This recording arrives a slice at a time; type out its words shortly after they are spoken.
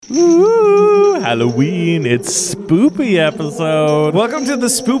Ooh, Halloween, it's spoopy episode. Welcome to the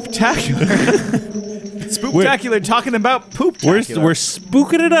Spooptacular. Spooptacular talking about pooptacular. We're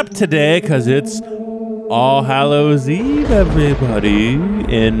spooking it up today because it's All Hallows Eve, everybody,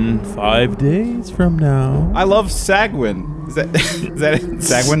 in 5 days from now. I love Sagwin. Is that it?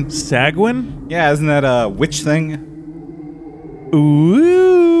 Sagwin? Sagwin? Yeah, isn't that a witch thing?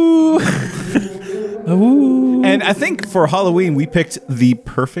 Ooh. Ooh. And I think for Halloween, we picked the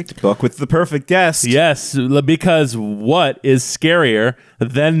perfect book with the perfect guest. Yes, because what is scarier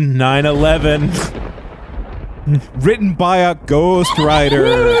than 9/11? Written by a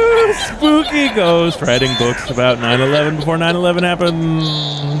ghostwriter. Spooky ghost writing books about 9/11 before 9/11 happened.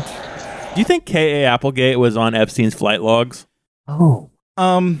 Do you think K.A. Applegate was on Epstein's flight logs? Oh.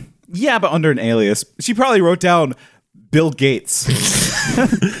 Yeah, but under an alias. She probably wrote down Bill Gates.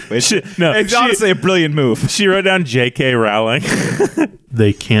 It's honestly a brilliant move. She wrote down J.K. Rowling.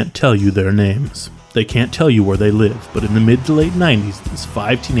 They can't tell you their names. They can't tell you where they live, but in the mid to late 90s, these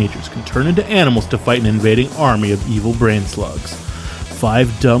 5 teenagers can turn into animals to fight an invading army of evil brain slugs.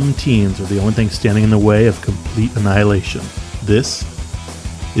 5 dumb teens are the only thing standing in the way of complete annihilation. This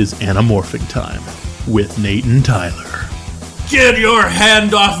is Anamorphing Time with Nate and Tyler. Get your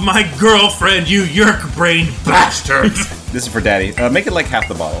hand off my girlfriend, you yerk-brained bastard! This is for Daddy. Make it like half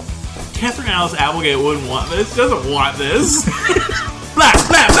the bottle. Catherine Alice Applegate wouldn't want this. Doesn't want this. Blah,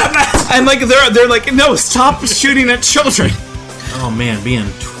 blah, blah, blah. And like they're like, no, stop shooting at children. Oh man, being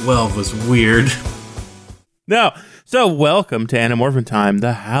 12 was weird. No. So welcome to Anamorphing Time,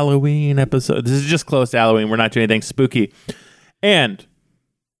 the Halloween episode. This is just close to Halloween. We're not doing anything spooky. And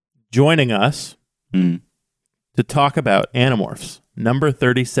joining us to talk about Animorphs, number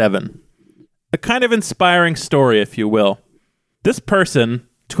 37. A kind of inspiring story, if you will. This person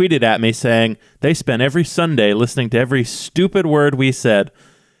tweeted at me saying they spent every Sunday listening to every stupid word we said.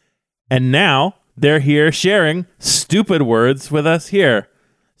 And now they're here sharing stupid words with us here.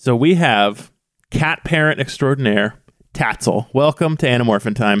 So we have cat parent extraordinaire, Tatzel. Welcome to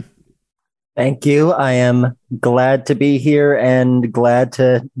Anamorphing Time. Thank you. I am glad to be here and glad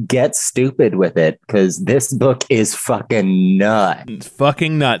to get stupid with it because this book is fucking nuts. It's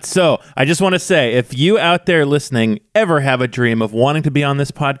fucking nuts. So I just want to say, if you out there listening ever have a dream of wanting to be on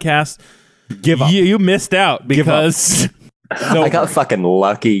this podcast, Give up. You missed out because I got fucking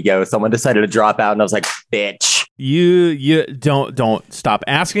lucky, yo. Someone decided to drop out and I was like, bitch. you don't stop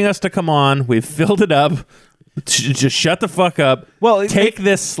asking us to come on. We've filled it up. Just shut the fuck up. Well, take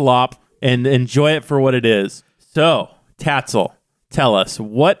this slop and enjoy it for what it is. So, Tatzel, tell us,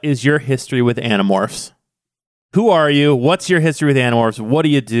 what is your history with Animorphs? Who are you? What's your history with Animorphs? What do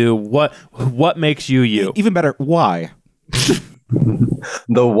you do? What makes you you? Even better, why?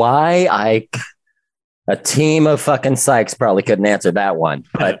 The why, a team of fucking psychs probably couldn't answer that one,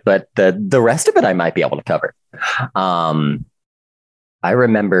 but the rest of it I might be able to cover. I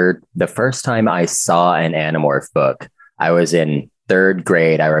remember the first time I saw an Animorph book, I was in 3rd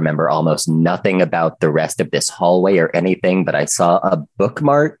grade. I remember almost nothing about the rest of this hallway or anything, but I saw a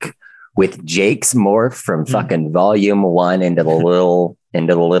bookmark with Jake's morph from fucking volume 1 into the little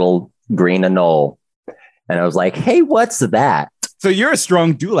green anole. And I was like, hey, what's that? So you're a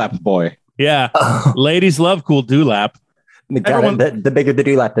strong dewlap boy. Yeah. Ladies love cool dewlap. The bigger the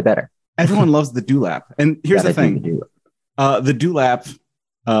dewlap, the better. Everyone loves the dewlap. And here's the thing. The dewlap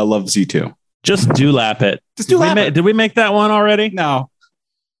loves you too. Just dewlap it. Just dewlap it. Did we make that one already? No.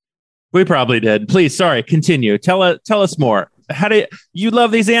 We probably did. Please, sorry, continue. Tell us more. How do you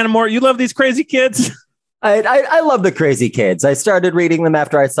love these Animorphs? You love these crazy kids? I love the crazy kids. I started reading them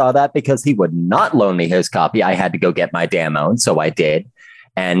after I saw that because he would not loan me his copy. I had to go get my damn own, so I did.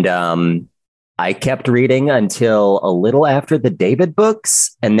 And I kept reading until a little after the David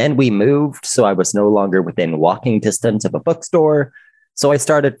books, and then we moved, so I was no longer within walking distance of a bookstore. So I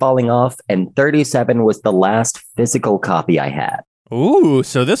started falling off, and 37 was the last physical copy I had. Ooh,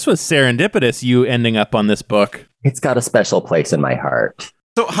 so this was serendipitous, you ending up on this book. It's got a special place in my heart.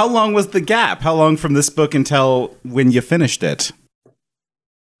 So how long was the gap? How long from this book until when you finished it?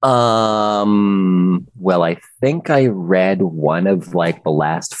 Well, I think I read one of like the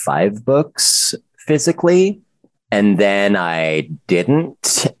last 5 books physically, and then I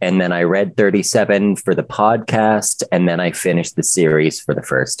didn't. And then I read 37 for the podcast, and then I finished the series for the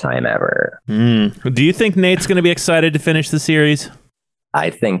first time ever. Do you think Nate's going to be excited to finish the series? I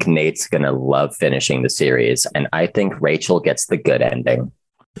think Nate's going to love finishing the series, and I think Rachel gets the good ending.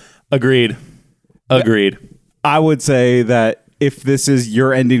 Agreed. I would say that if this is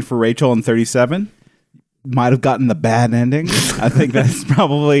your ending for Rachel in 37, might have gotten the bad ending. I think that's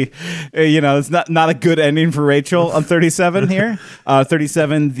probably, it's not a good ending for Rachel on 37 here.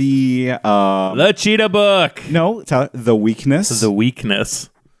 37, the Cheetah book. No, the weakness. The weakness.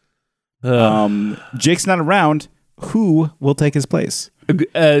 Jake's not around. Who will take his place?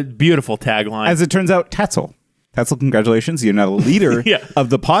 Beautiful tagline. As it turns out, Tetzel. Tetzel, congratulations. You're now the leader of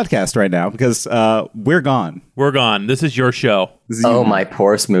the podcast right now because we're gone. We're gone. This is your show. Oh, my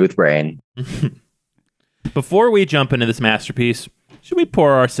poor smooth brain. Before we jump into this masterpiece, should we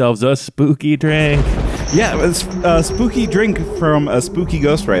pour ourselves a spooky drink? Yeah, it's a spooky drink from a spooky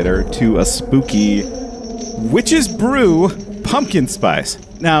ghostwriter to a spooky witch's brew pumpkin spice.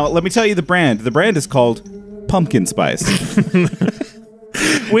 Now, let me tell you the brand. The brand is called Pumpkin Spice.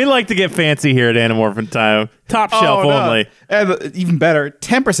 We like to get fancy here at Anamorphin Time. Top shelf only. And even better,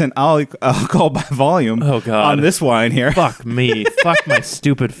 10% alcohol by volume on this wine here. Fuck me. Fuck my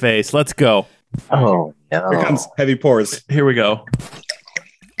stupid face. Let's go. Oh, no. Here comes heavy pours. Here we go.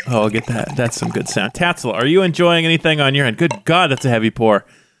 Oh, I'll get that. That's some good sound. Tatzel, are you enjoying anything on your end? Good God, that's a heavy pour.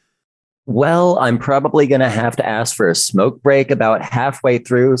 Well, I'm probably going to have to ask for a smoke break about halfway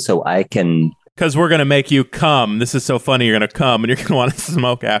through so I can... Because we're going to make you come. This is so funny. You're going to come and you're going to want to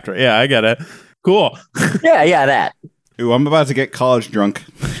smoke after. Yeah, I get it. Cool. Yeah, that. Ooh, I'm about to get college drunk.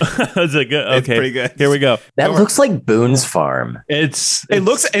 Is it good? Okay. It's pretty good. Here we go. That looks like Boone's Farm. It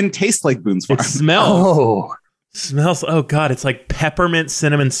looks and tastes like Boone's Farm. It smells. Oh. Smells. Oh, God. It's like peppermint,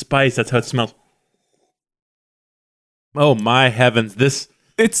 cinnamon spice. That's how it smells. Oh, my heavens.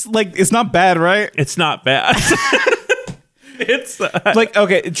 It's not bad, right? It's not bad. It's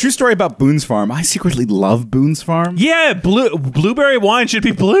okay, true story about Boone's Farm. I secretly love Boone's Farm. Yeah, blueberry wine should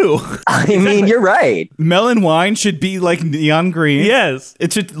be blue. I mean, you're right. Melon wine should be like neon green. Yes.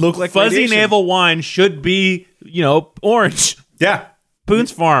 It should look like Fuzzy radiation. navel wine should be, orange. Yeah.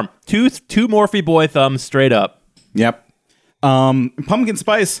 Boone's Farm. Two Morphe boy thumbs straight up. Yep. Pumpkin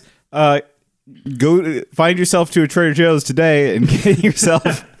spice. Go find yourself to a Trader Joe's today and get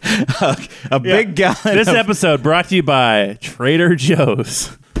yourself a big gallon. This episode brought to you by Trader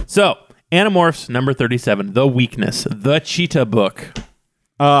Joe's. So, Animorphs number 37, The Weakness, the Cheetah book.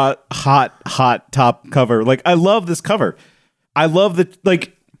 Hot top cover. I love this cover. I love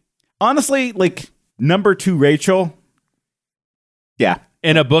honestly, number 2 Rachel. Yeah.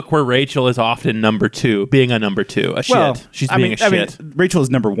 In a book where Rachel is often number 2, being a number 2, a shit. She's being a shit. Rachel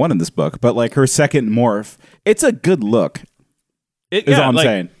is number 1 in this book, but her second morph, it's a good look. Is all I'm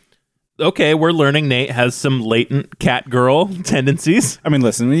saying. Okay, we're learning Nate has some latent cat girl tendencies. I mean,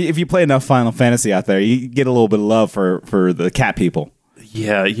 listen, if you play enough Final Fantasy out there, you get a little bit of love for the cat people.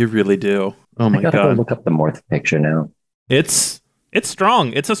 Yeah, you really do. Oh my God. I gotta look up the morph picture now. It's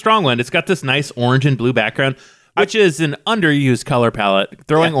strong. It's a strong one. It's got this nice orange and blue background, which is an underused color palette.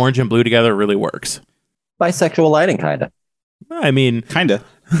 Throwing orange and blue together really works. Bisexual lighting, kind of. I mean... Kind of.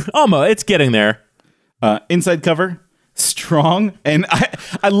 Almost. It's getting there. Inside cover, strong. And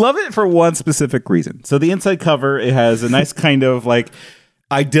I love it for one specific reason. So the inside cover, it has a nice kind of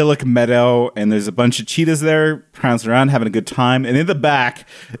idyllic meadow, and there's a bunch of cheetahs there prancing around, having a good time. And in the back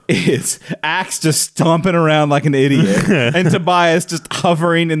is Axe just stomping around like an idiot. And Tobias just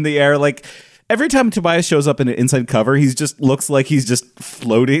hovering in the air every time Tobias shows up in an inside cover, he just looks like he's just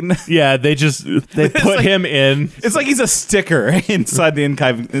floating. Yeah, they put him in. It's like he's a sticker inside the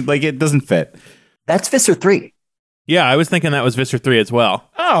archive. It doesn't fit. That's Visser 3. Yeah, I was thinking that was Visser 3 as well.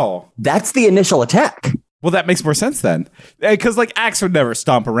 Oh. That's the initial attack. Well, that makes more sense then. Because Axe would never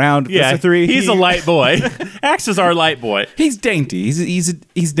stomp around. Yeah, Visser 3. He's a light boy. Axe is our light boy. He's dainty.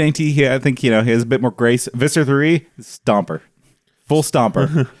 He's dainty. I think, he has a bit more grace. Visser 3, stomper. Full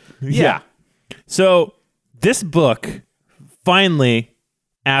stomper. Yeah. So this book finally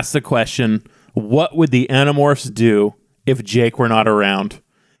asks the question, what would the Animorphs do if Jake were not around?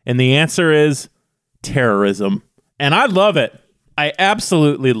 And the answer is terrorism. And I love it. I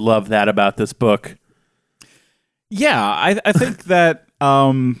absolutely love that about this book. Yeah, I think that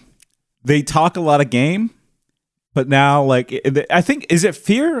they talk a lot of game, but now I think is it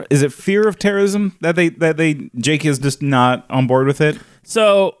fear? Is it fear of terrorism that Jake is just not on board with it?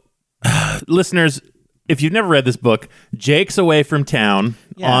 So listeners, if you've never read this book, Jake's away from town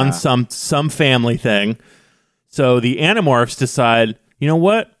on some family thing. So the Animorphs decide, you know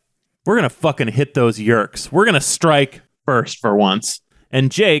what? We're going to fucking hit those Yeerks. We're going to strike first for once.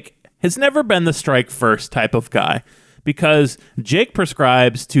 And Jake has never been the strike first type of guy because Jake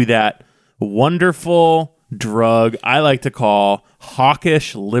prescribes to that wonderful drug I like to call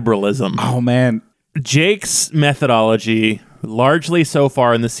hawkish liberalism. Oh, man. Jake's methodology, largely so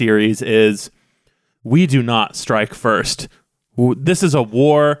far in the series, is we do not strike first. This is a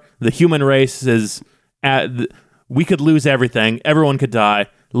war. The human race is we could lose everything. Everyone could die.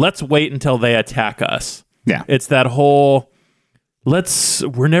 Let's wait until they attack us. Yeah. It's that whole,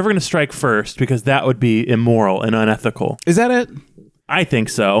 we're never going to strike first because that would be immoral and unethical. Is that it? I think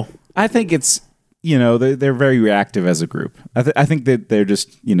so. I think it's, they're very reactive as a group. I think that they're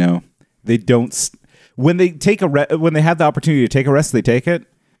just, they don't, when they when they have the opportunity to take a rest, they take it.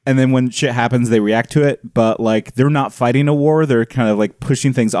 And then when shit happens, they react to it. But like, they're not fighting a war. They're kind of like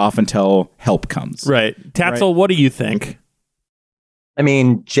pushing things off until help comes. Right. Tatzel, what do you think? I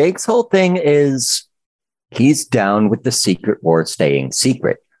mean, Jake's whole thing is he's down with the secret war staying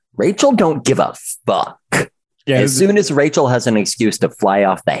secret. Rachel don't give a fuck. Yeah, as soon as Rachel has an excuse to fly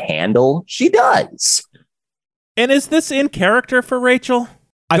off the handle, she does. And is this in character for Rachel?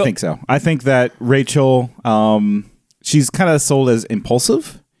 I think so. I think that Rachel, she's kind of sold as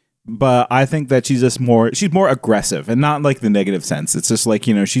impulsive. But I think that she's more aggressive, and not like the negative sense. It's just like,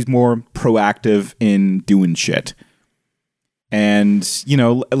 she's more proactive in doing shit. And,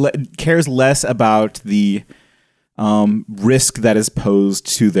 cares less about the risk that is posed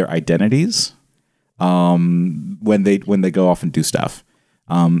to their identities when they go off and do stuff.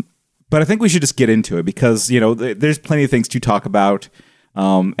 But I think we should just get into it because, there's plenty of things to talk about.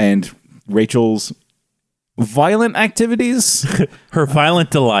 And Rachel's violent activities, her violent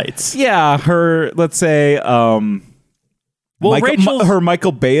delights. Yeah, her, let's say, her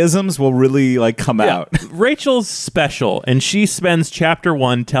Michael Bayisms will really like come out. Rachel's special, and she spends chapter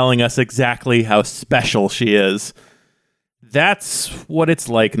 1 telling us exactly how special she is. That's what it's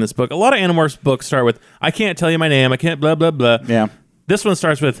like in this book. A lot of Animorphs books start with, I can't tell you my name, I can't blah, blah, blah. Yeah. This one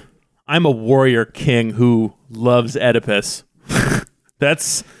starts with, I'm a warrior king who loves Oedipus.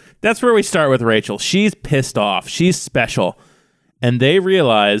 That's where we start with Rachel. She's pissed off. She's special. And they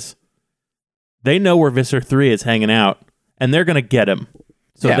realize they know where Visser 3 is hanging out, and they're going to get him.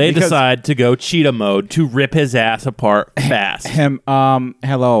 So they decide to go cheetah mode to rip his ass apart fast.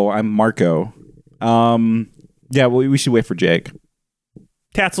 Hello, I'm Marco. We should wait for Jake.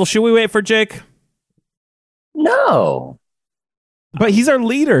 Tatzel, should we wait for Jake? No. But he's our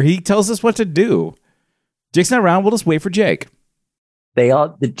leader. He tells us what to do. Jake's not around. We'll just wait for Jake.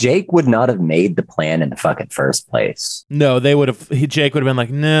 Jake would not have made the plan in the fucking first place. No, Jake would have been like,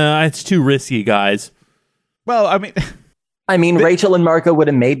 nah, it's too risky, guys. Well, I mean, Rachel and Marco would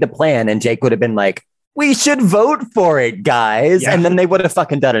have made the plan, and Jake would have been like, we should vote for it, guys. Yeah. And then they would have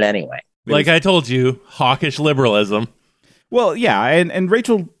fucking done it anyway. Like I told you, hawkish liberalism. Well, yeah, and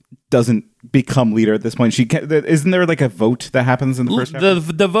Rachel doesn't become leader at this point. Isn't there like a vote that happens in the first chapter?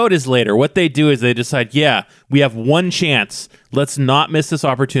 The vote is later. What they do is they decide, we have one chance. Let's not miss this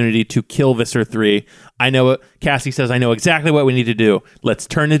opportunity to kill Visser 3. I know it. Cassie says, I know exactly what we need to do. Let's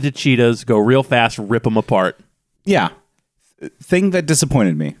turn into cheetahs, go real fast, rip them apart. Yeah. Thing that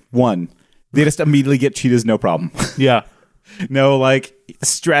disappointed me. One, they just immediately get cheetahs, no problem. Yeah. No, like,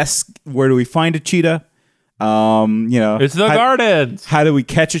 stress. Where do we find a cheetah? It's the gardens. How do we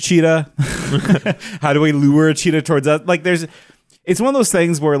catch a cheetah? How do we lure a cheetah towards us? Like, it's one of those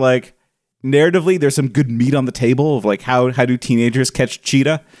things where, like, narratively, there's some good meat on the table of like how do teenagers catch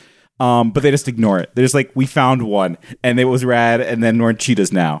cheetah, but they just ignore it. They're just like, we found one and it was rad, and then we're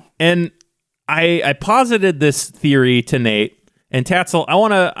cheetahs now. And I posited this theory to Nate and Tatzel. I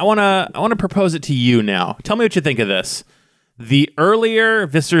wanna propose it to you now. Tell me what you think of this. The earlier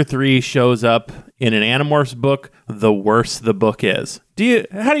Visser 3 shows up in an Animorphs book, the worse the book is.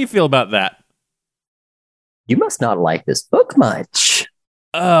 How do you feel about that? You must not like this book much.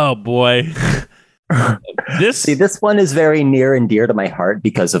 Oh boy. This one is very near and dear to my heart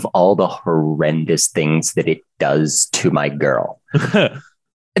because of all the horrendous things that it does to my girl.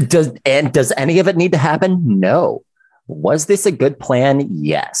 Does any of it need to happen? No. Was this a good plan?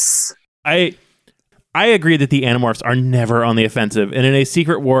 Yes. I agree that the Animorphs are never on the offensive, and in a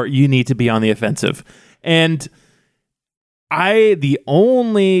secret war, you need to be on the offensive. And my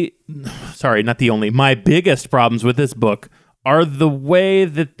biggest problems with this book are the way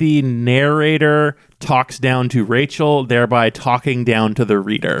that the narrator talks down to Rachel, thereby talking down to the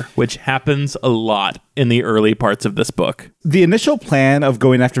reader, which happens a lot in the early parts of this book. The initial plan of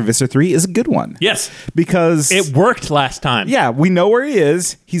going after Visser 3 is a good one. Yes. Because it worked last time. Yeah, we know where he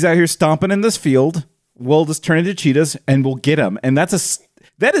is. He's out here stomping in this field. We'll just turn into cheetahs and we'll get him. And that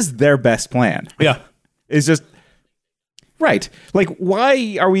is their best plan. Yeah. It's just... Right. Like,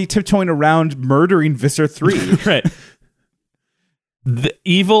 why are we tiptoeing around murdering Visser 3? Right. The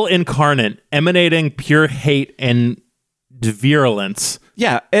evil incarnate, emanating pure hate and virulence.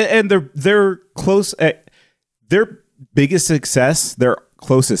 Yeah, and they're close. Their biggest success, their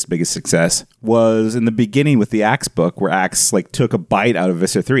closest biggest success was in the beginning with the Axe book, where Axe like took a bite out of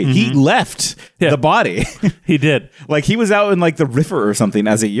Visser 3. He left the body. He did. Like he was out in like the river or something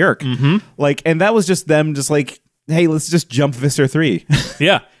as a Yeerk. Like, and that was just them just like, hey, let's just jump Visser 3.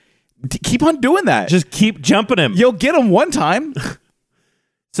 Yeah. Keep on doing that. Just keep jumping him. You'll get him one time.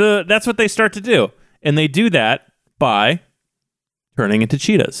 So that's what they start to do. And they do that by turning into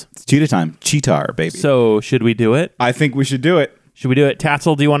cheetahs. It's cheetah time. Cheetar, baby. So should we do it? I think we should do it. Should we do it?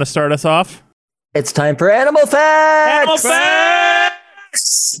 Tatzel, do you want to start us off? It's time for Animal Facts! Animal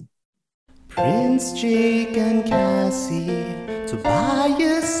Facts! Prince Jake and Cassie,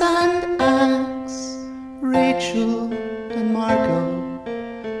 Tobias and Axe, Rachel and Margot,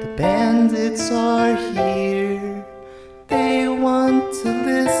 the bandits are here. They want to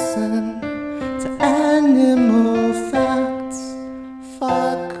listen to animal facts.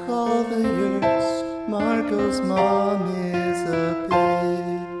 Fuck all the Yeerks, Margot's mom is a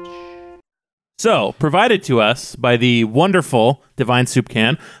bitch. So, provided to us by the wonderful Divine Soup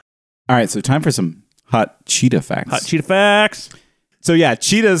Can. All right, so time for some hot cheetah facts. Hot cheetah facts. So yeah,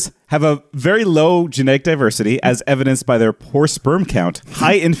 cheetahs have a very low genetic diversity, as evidenced by their poor sperm count,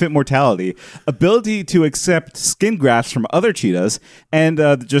 high infant mortality, ability to accept skin grafts from other cheetahs, and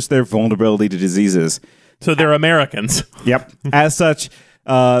just their vulnerability to diseases. So they're Americans. Yep. As such,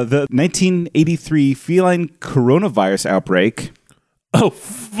 the 1983 feline coronavirus outbreak Oh,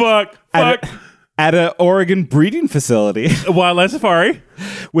 fuck. at an Oregon breeding facility Wildlife safari.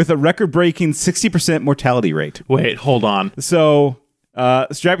 with a record-breaking 60% mortality rate. Wait, hold on. So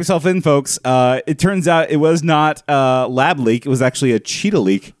strap yourself in, folks. It turns out it was not a lab leak. It was actually a cheetah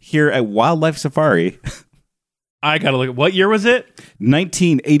leak here at Wildlife Safari. I gotta look. What year was it?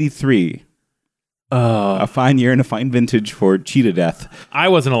 1983. A fine year and a fine vintage for cheetah death. I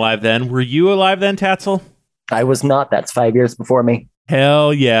wasn't alive then. Were you alive then, Tatzel? I was not. That's 5 years before me.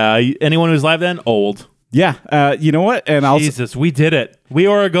 Hell yeah. Anyone who's alive then? Old. Yeah. You know what? And Jesus, we did it. We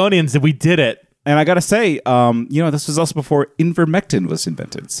Oregonians, we did it. And I gotta say, this was also before ivermectin was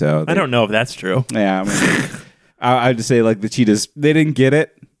invented. So I don't know if that's true. Yeah, I mean, I'd just say like the cheetahs, they didn't get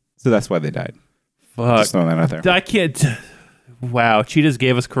it, so that's why they died. Fuck. Just throwing that out there. I can't. Wow, cheetahs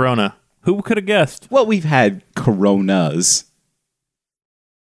gave us corona. Who could have guessed? Well, we've had coronas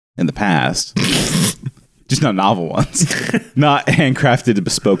in the past, just not novel ones, not handcrafted,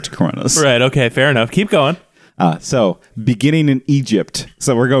 bespoke coronas. Right. Okay. Fair enough. Keep going. So, beginning in Egypt.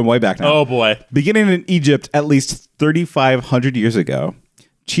 So we're going way back now. Oh boy. Beginning in Egypt, at least 3,500 years ago,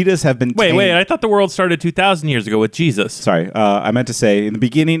 cheetahs have been. Wait. I thought the world started 2,000 years ago with Jesus. Sorry, I meant to say in the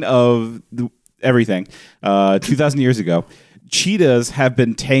beginning of everything, 2,000 years ago, cheetahs have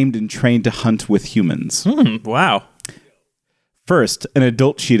been tamed and trained to hunt with humans. Wow. First, an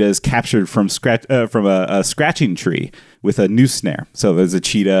adult cheetah is captured from a scratching tree with a noose snare. So there's a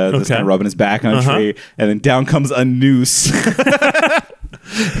cheetah that's kind of rubbing his back on a tree, and then down comes a noose,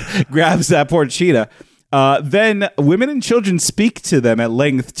 grabs that poor cheetah. Then women and children speak to them at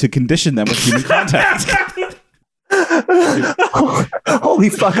length to condition them with human contact. Holy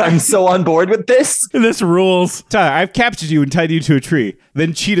fuck, I'm so on board with this. This rules. Tyler, I've captured you and tied you to a tree.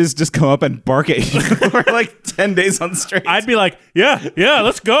 Then cheetahs just come up and bark at you for like 10 days on straight. I'd be like, yeah,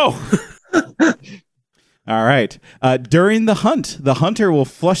 let's go. All right. During the hunt, the hunter will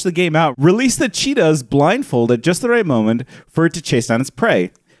flush the game out, release the cheetahs blindfold at just the right moment for it to chase down its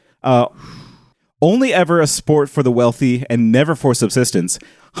prey. Only ever a sport for the wealthy and never for subsistence.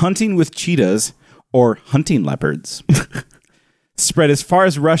 Hunting with cheetahs, or hunting leopards, spread as far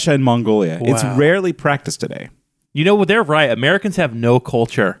as Russia and Mongolia. Wow. It's rarely practiced today. You know what? They're right. Americans have no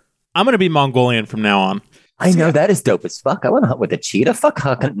culture. I'm going to be Mongolian from now on. I know, that is dope as fuck. I want to hunt with a cheetah. Fuck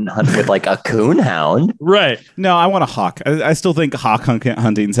hunt with like a coonhound. Right. No, I want a hawk. I still think hawk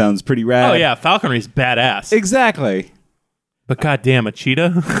hunting sounds pretty rad. Oh, yeah. Falconry's badass. Exactly. But goddamn, a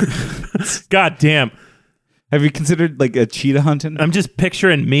cheetah? Goddamn. Have you considered like a cheetah hunting? I'm just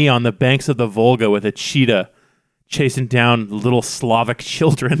picturing me on the banks of the Volga with a cheetah chasing down little Slavic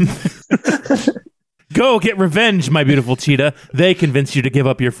children. Go get revenge, my beautiful cheetah. They convinced you to give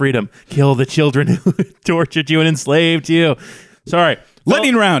up your freedom. Kill the children who tortured you and enslaved you. Sorry.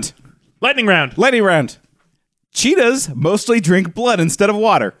 Lightning round. Lightning round. Lightning round. Cheetahs mostly drink blood instead of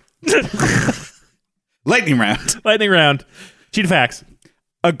water. Lightning round. Lightning round. Cheetah facts.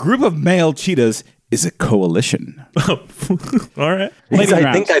 A group of male cheetahs is a coalition. Oh, all right.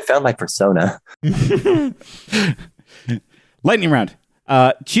 I think I found my persona. Lightning round.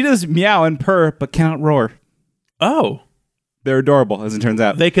 Cheetahs meow and purr, but cannot roar. Oh. They're adorable, as it turns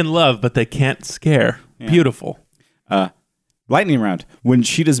out. They can love, but they can't scare. Yeah. Beautiful. Lightning round. When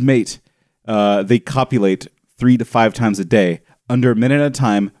cheetahs mate, they copulate 3 to 5 times a day. under a minute at a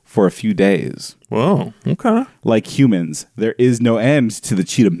time for a few days. Whoa. Okay. Like humans, there is no end to the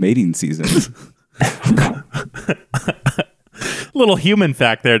cheetah mating season. Little human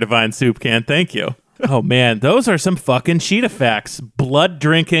fact there, Divine Soup Can. Thank you. Oh, man. Those are some fucking cheetah facts.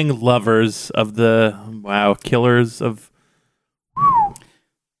 Blood-drinking lovers of the, killers of...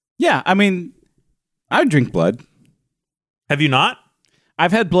 Yeah, I mean, I drink blood. Have you not?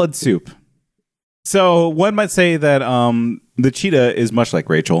 I've had blood soup. So one might say that the cheetah is much like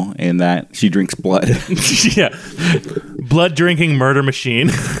Rachel in that she drinks blood. Yeah. Blood-drinking murder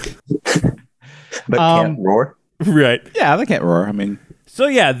machine. But can't roar. Right. Yeah, they can't roar. I mean... So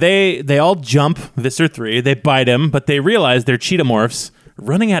yeah, they all jump Visser 3. They bite him, but they realize they're cheetahmorphs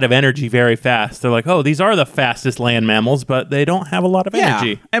running out of energy very fast. They're like, oh, these are the fastest land mammals, but they don't have a lot of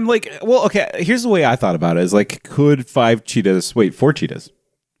energy. I'm like, well, okay, here's the way I thought about it is like, could 4 cheetahs? 5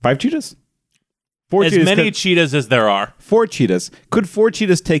 cheetahs? As many cheetahs as there are. 4 cheetahs. Could 4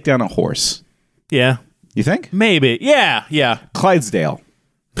 cheetahs take down a horse? Yeah. You think? Maybe. Yeah. Clydesdale.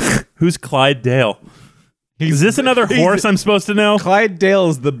 Who's Clyde Dale? Is this another horse I'm supposed to know? Clydesdale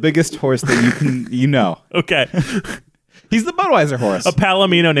is the biggest horse that you know. Okay. He's the Budweiser horse. A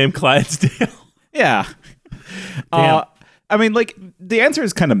Palomino named Clydesdale. Yeah. Damn. I mean, like, the answer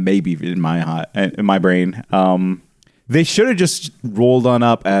is kind of maybe in my brain. They should have just rolled on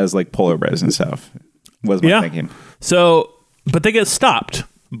up as like polar bears and stuff. Was my thinking. So, but they get stopped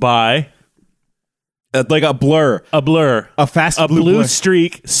by like a blur, a fast blue blur.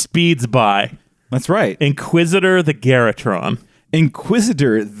 streak speeds by. That's right. Inquisitor the Garrotron.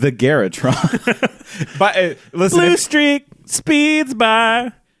 Inquisitor the Garrotron. But listen, Blue streak speeds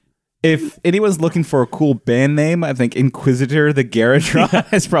by. If anyone's looking for a cool band name, I think Inquisitor the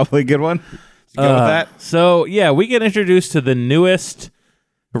Garrotron is probably a good one. Go with that. So yeah, we get introduced to the newest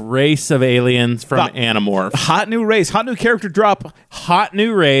race of aliens from Animorph. Hot new race, hot new character drop, hot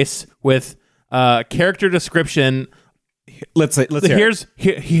new race with character description. Let's hear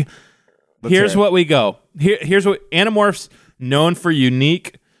it. Here's what we go. Here's what Animorphs known for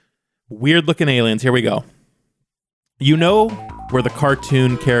unique, weird looking aliens. Here we go. You know where the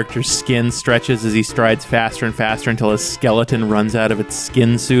cartoon character's skin stretches as he strides faster and faster until his skeleton runs out of its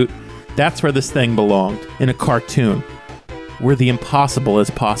skin suit? That's where this thing belonged, in a cartoon, where the impossible is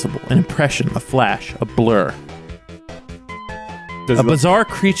possible. An impression, a flash, a blur. A bizarre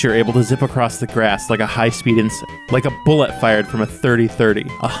creature able to zip across the grass like a high-speed insect, like a bullet fired from a 30-30,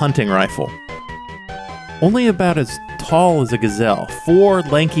 a hunting rifle. Only about as tall as a gazelle, 4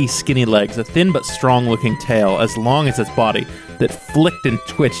 lanky, skinny legs, a thin but strong-looking tail as long as its body that flicked and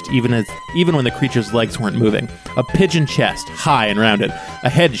twitched even when the creature's legs weren't moving. A pigeon chest, high and rounded, a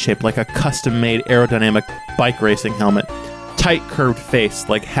head shaped like a custom-made aerodynamic bike racing helmet, tight curved face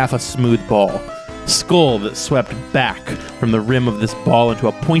like half a smooth ball, skull that swept back from the rim of this ball into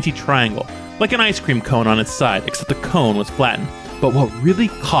a pointy triangle, like an ice cream cone on its side, except the cone was flattened. But what really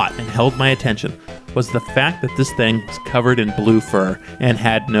caught and held my attention was the fact that this thing was covered in blue fur and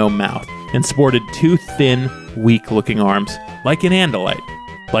had no mouth, and sported 2 thin, weak-looking arms, like an Andalite,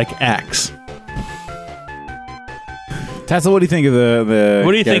 like Axe. Tassel, what do you think of the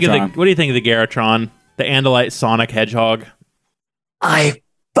What do you think Garrotron? of the Garrotron, the Andalite Sonic Hedgehog? I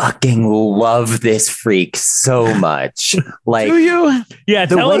fucking love this freak so much. Like, Do you? Yeah,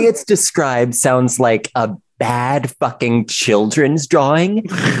 the tell way him. it's described sounds like a bad fucking children's drawing.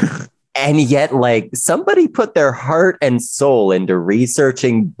 And yet, like, somebody put their heart and soul into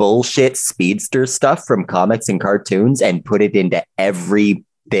researching bullshit speedster stuff from comics and cartoons and put it into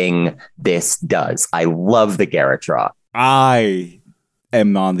everything this does. I love the Garrotron. I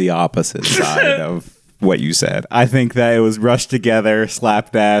am on the opposite side of what you said. I think that it was rushed together,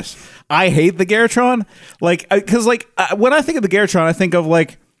 slapdash. I hate the Garrotron. Like, because, when I think of the Garrotron, I think of,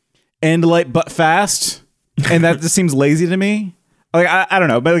 like, Andalite but fast. And that just seems lazy to me. Like, I don't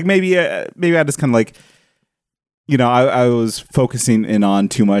know, but like maybe I just kind of like, you know, I was focusing in on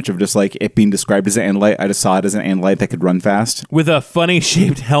too much of just like it being described as an Andalite. I just saw it as an Andalite that could run fast with a funny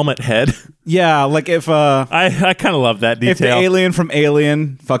shaped helmet head. Yeah, like if I kind of love that detail. If the alien from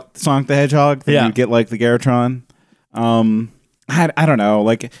Alien fucked Sonic the Hedgehog, then you'd get like the Garrotron. I don't know,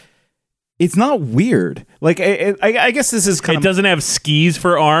 like it's not weird. Like I guess this is kind of. It doesn't have skis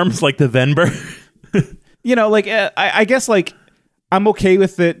for arms like the Venber. You know, like I guess like. I'm okay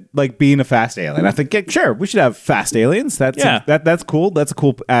with it, like being a fast alien. I think, sure, we should have fast aliens. That's cool. That's a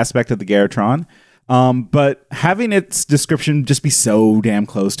cool aspect of the Garrotron. But having its description just be so damn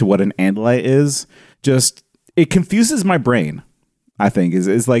close to what an Andalite is, just it confuses my brain. I think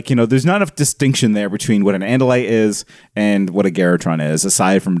is like, you know, there's not enough distinction there between what an Andalite is and what a Garrotron is,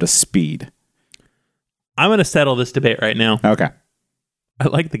 aside from just speed. I'm going to settle this debate right now. Okay. I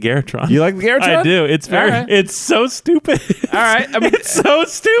like the Garrotron. You like the Garrotron? I do. It's very. All right. It's so stupid. All right. I mean, it's so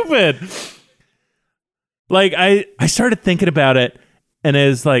stupid. Like I started thinking about it, and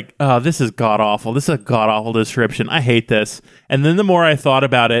it's like, oh, this is god awful. This is a god awful description. I hate this. And then the more I thought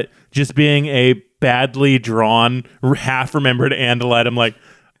about it, just being a badly drawn, half remembered Andalite, I'm like,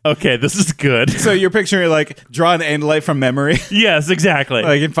 okay, this is good. so you're picturing like draw an Andalite from memory. Yes, exactly.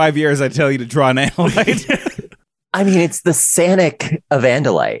 Like in 5 years, I tell you to draw an Andalite. I mean, it's the Sanic of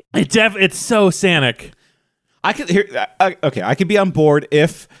Andalite. It's so Sanic. I could hear. Okay, I could be on board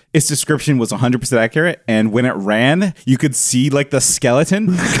if its description was 100% accurate, and when it ran, you could see like the skeleton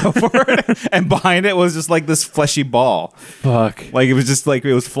go forward, and behind it was just like this fleshy ball. Fuck. Like it was just like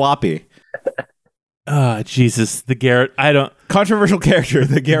it was floppy. Oh, Jesus. The Garrett. I don't. Controversial character,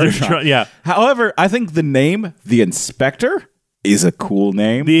 the Garrotron. Yeah. However, I think the name, the Inspector, is a cool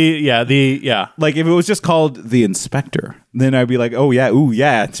name. Yeah. Like if it was just called the Inspector, then I'd be like, oh yeah, ooh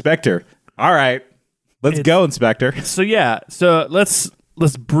yeah, Inspector. All right, let's go, Inspector. So yeah. So let's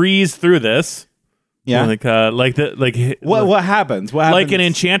breeze through this. Yeah. What happens? What happens? Like an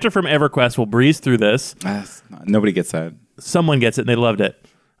enchanter from EverQuest will breeze through this. Nobody gets that. Someone gets it and they loved it.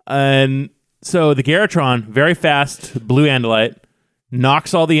 And so the Garrotron, very fast, blue Andalite,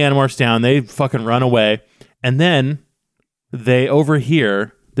 knocks all the Animorphs down. They fucking run away. And then they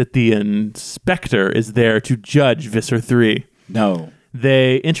overhear that the Inspector is there to judge Visser 3. No.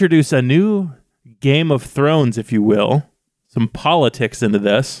 They introduce a new Game of Thrones, if you will, some politics into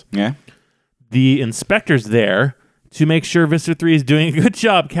this. Yeah. The Inspector's there to make sure Visser 3 is doing a good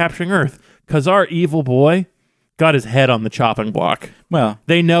job capturing Earth, because our evil boy got his head on the chopping block. Well,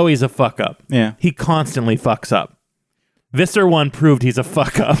 They know he's a fuck up. yeah. He constantly fucks up. Visser 1 proved he's a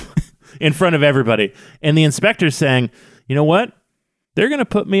fuck up in front of everybody. And the Inspector's saying, you know what? They're going to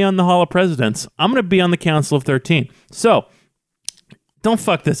put me on the Hall of Presidents. I'm going to be on the Council of 13. So, don't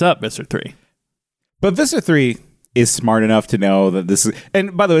fuck this up, Visser 3. But Visser 3 is smart enough to know that this is,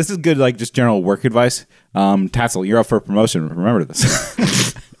 and by the way, this is good, like just general work advice. Tatzel, you're up for promotion. Remember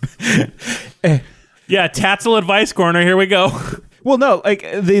this. Yeah, Tatzel Advice Corner. Here we go. Well, no, like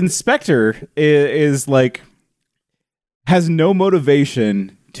the Inspector is like has no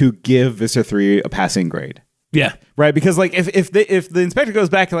motivation to give Visser 3 a passing grade. Yeah. Right? Because like if the Inspector goes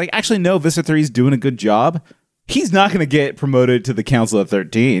back and like actually no, Visser 3 is doing a good job, he's not going to get promoted to the Council of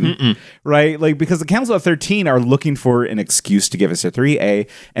 13. Right? Like because the Council of 13 are looking for an excuse to give Visser 3 A,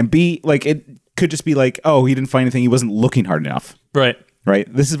 and B, like it could just be like, oh, he didn't find anything, he wasn't looking hard enough. Right.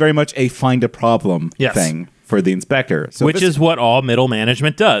 Right? This is very much a find a problem thing for the Inspector. So Which is what all middle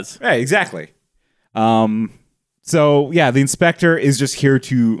management does. right, exactly. So yeah, the Inspector is just here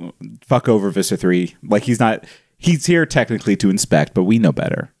to fuck over Visser 3. Like he's here technically to inspect, but we know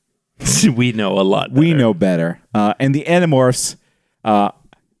better. We know a lot better. We know better. And the Animorphs,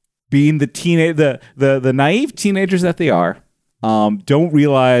 being the naive teenagers that they are, don't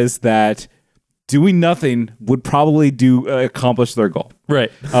realize that doing nothing would probably accomplish their goal. Right.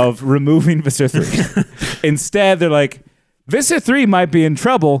 Of removing Visser 3. Instead, they're like, Visser 3 might be in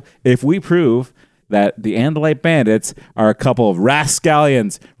trouble if we prove that the Andalite bandits are a couple of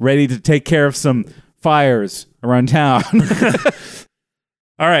rascallions ready to take care of some fires around town.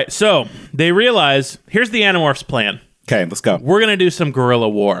 All right, so they realize, here's the Animorphs' plan. Okay, let's go. We're going to do some guerrilla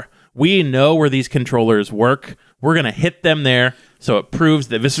war. We know where these controllers work. We're going to hit them there, so it proves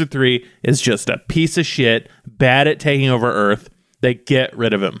that Visser 3 is just a piece of shit, bad at taking over Earth. They get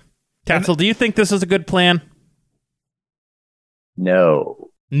rid of him. Tatzel, do you think this is a good plan? No.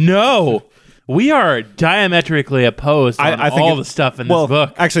 No. We are diametrically opposed on I think all the stuff in this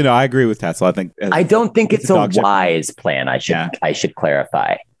book. Actually, no, I agree with Tatzel. I don't think it's a dog shit. wise plan. I should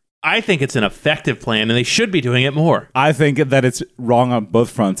clarify. I think it's an effective plan, and they should be doing it more. I think that it's wrong on both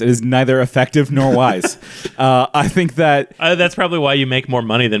fronts. It is neither effective nor wise. I think that That's probably why you make more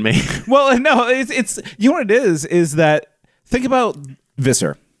money than me. well, no, it's you know what it is that think about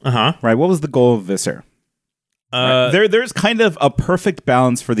Visser, Uh-huh. right? What was the goal of Visser? There's kind of a perfect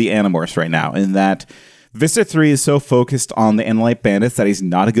balance for the Animorphs right now in that Visser 3 is so focused on the Andalite bandits that he's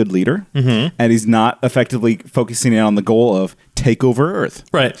not a good leader, and he's not effectively focusing in on the goal of take over Earth.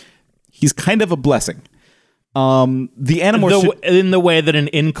 Right. He's kind of a blessing. The Animorphs in the way that an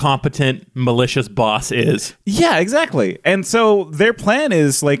incompetent, malicious boss is. Yeah, exactly. And so their plan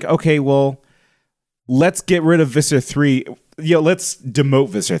is like, okay, well, let's get rid of Visser 3. Let's demote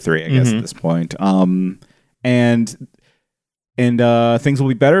Visser 3, I guess, at this point. And things will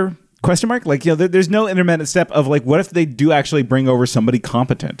be better? Question mark? Like, there's no intermittent step of like, what if they do actually bring over somebody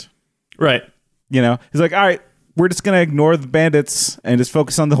competent? Right. He's like, all right, we're just going to ignore the bandits and just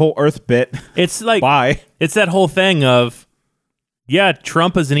focus on the whole Earth bit. It's like, Bye. it's that whole thing of, yeah,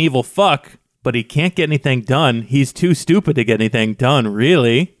 Trump is an evil fuck, but he can't get anything done. He's too stupid to get anything done,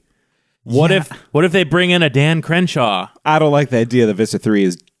 really. What if they bring in a Dan Crenshaw? I don't like the idea that Vista 3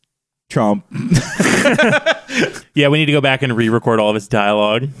 is Trump. Yeah, we need to go back and re-record all of his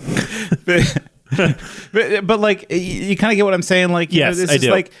dialogue. but like, you kind of get what I'm saying? Like, yes, this I is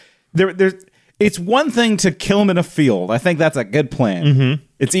do. like, there's. It's one thing to kill him in a field. I think that's a good plan. Mm-hmm.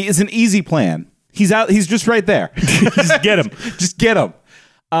 It's an easy plan. He's out. He's just right there. Just get him. Just get him.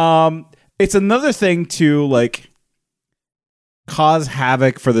 It's another thing to like cause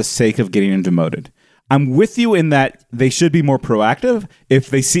havoc for the sake of getting him demoted. I'm with you in that they should be more proactive. If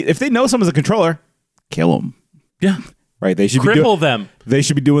they know someone's a controller, kill them. Yeah. Right. They should Cripple them. They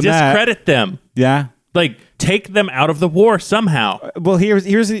should be doing that. Discredit them. Yeah. Like, take them out of the war somehow. Well,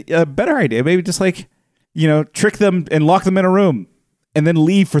 here's a better idea. Maybe just like, trick them and lock them in a room and then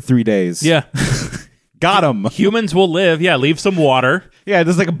leave for 3 days. Yeah. Got them. Humans will live. Yeah, leave some water. Yeah,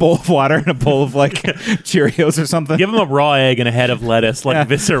 just like a bowl of water and a bowl of like Cheerios or something. Give them a raw egg and a head of lettuce like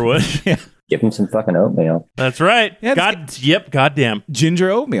Visser would. Yeah. Give him some fucking oatmeal. That's right. Yeah, goddamn. Ginger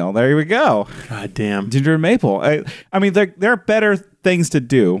oatmeal. There we go. Goddamn. Ginger and maple. I mean, there are better things to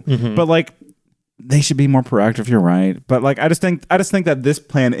do, but like they should be more proactive. You're right, but like I just think that this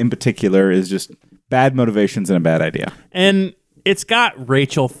plan in particular is just bad motivations and a bad idea. And it's got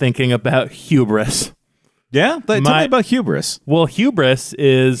Rachel thinking about hubris. Yeah, tell me about hubris. Well, hubris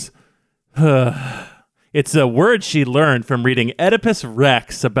is it's a word she learned from reading Oedipus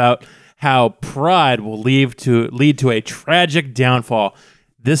Rex about how pride will lead to a tragic downfall.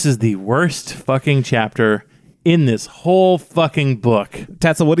 This is the worst fucking chapter in this whole fucking book.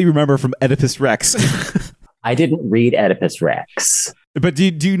 Tatzel, what do you remember from Oedipus Rex? I didn't read Oedipus Rex. But do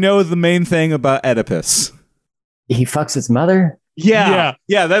you know the main thing about Oedipus? He fucks his mother? Yeah.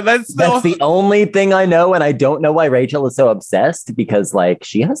 That's the only thing I know, and I don't know why Rachel is so obsessed, because like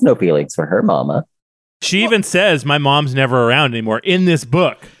she has no feelings for her mama. She even says, my mom's never around anymore in this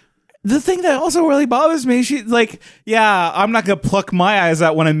book. The thing that also really bothers me, she's like, yeah, I'm not going to pluck my eyes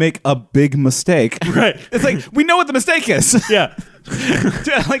out when I make a big mistake. Right. It's like, we know what the mistake is. Yeah.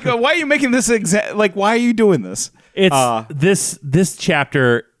 Like, why are you making this why are you doing this? It's this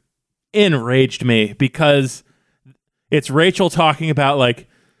chapter enraged me because it's Rachel talking about like,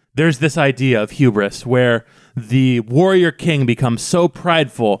 there's this idea of hubris where the warrior king becomes so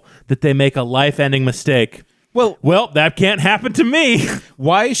prideful that they make a life-ending mistake. Well, that can't happen to me.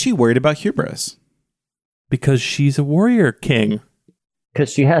 Why is she worried about hubris? Because she's a warrior king.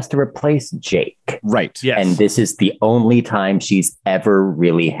 Because she has to replace Jake. Right. Yes. And this is the only time she's ever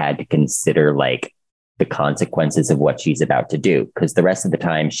really had to consider like the consequences of what she's about to do. Because the rest of the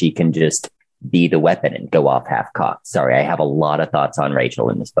time she can just be the weapon and go off half-cocked. Sorry, I have a lot of thoughts on Rachel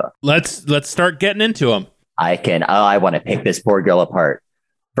in this book. Let's start getting into them. I want to pick this poor girl apart.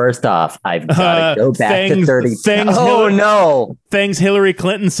 First off, I've got to go back to 30. No. Things Hillary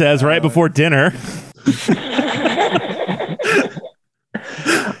Clinton says right before dinner.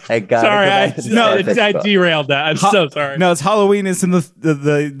 I derailed that. I'm so sorry. No, it's Halloween. It's in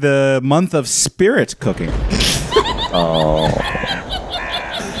the month of spirit cooking. Oh.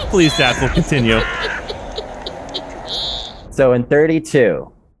 Please, Dad, we'll continue. So in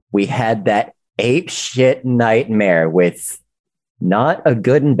 32, we had that ape shit nightmare with not a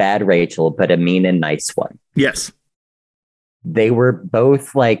good and bad Rachel, but a mean and nice one. Yes. They were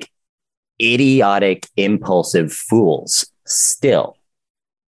both like idiotic, impulsive fools still.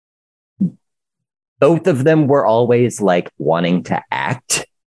 Both of them were always like wanting to act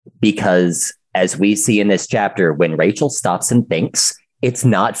because, as we see in this chapter, when Rachel stops and thinks, it's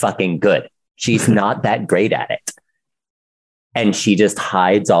not fucking good. She's not that great at it. And she just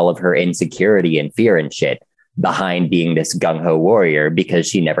hides all of her insecurity and fear and shit behind being this gung-ho warrior because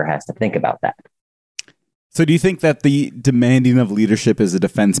she never has to think about that. So do you think that the demanding of leadership is a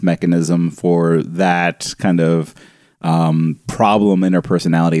defense mechanism for that kind of problem in her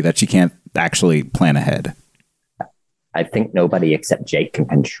personality that she can't actually plan ahead? I think nobody except Jake can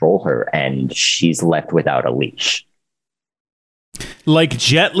control her, and she's left without a leash. Like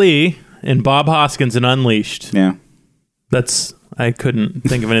Jet Li and Bob Hoskins in Unleashed. Yeah. I couldn't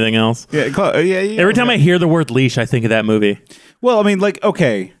think of anything else. Yeah. Every time I hear the word leash, I think of that movie. Well, I mean, like,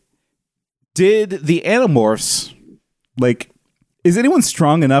 okay. Did the Animorphs, like, is anyone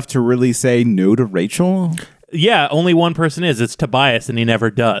strong enough to really say no to Rachel? Yeah, only one person is. It's Tobias, and he never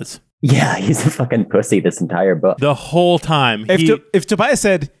does. Yeah, he's a fucking pussy this entire book. The whole time. If Tobias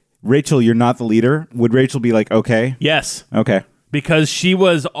said, Rachel, you're not the leader, would Rachel be like, okay? Yes. Okay. Because she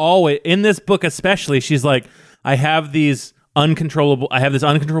was always, in this book especially, she's like, I have this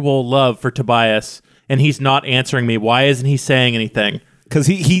uncontrollable love for Tobias, and he's not answering me. Why isn't he saying anything? Because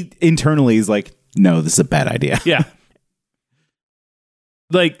he internally is like, no, this is a bad idea. Yeah.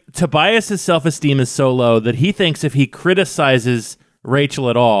 Like, Tobias's self-esteem is so low that he thinks if he criticizes Rachel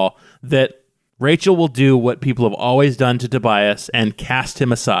at all, that Rachel will do what people have always done to Tobias and cast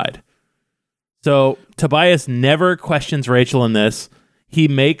him aside. So Tobias never questions Rachel in this.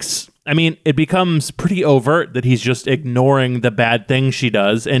 It becomes pretty overt that he's just ignoring the bad things she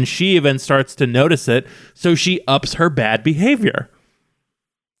does, and she even starts to notice it, so she ups her bad behavior.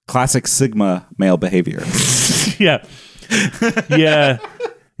 Classic Sigma male behavior. Yeah. Yeah.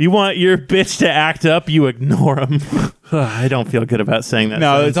 You want your bitch to act up, you ignore him. I don't feel good about saying that.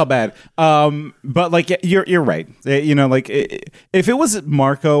 No, sentence. it's all bad. But like you're right. If it was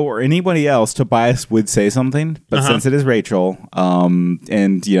Marco or anybody else, Tobias would say something. But since it is Rachel, and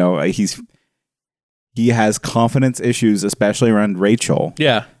he has confidence issues, especially around Rachel.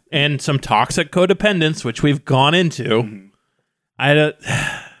 Yeah, and some toxic codependence, which we've gone into.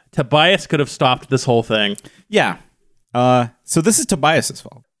 Tobias could have stopped this whole thing. Yeah. So this is Tobias's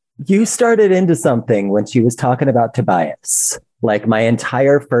fault. You started into something when she was talking about Tobias. Like, my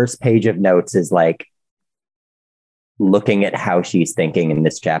entire first page of notes is like looking at how she's thinking in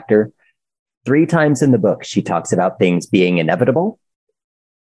this chapter. 3 times in the book, she talks about things being inevitable.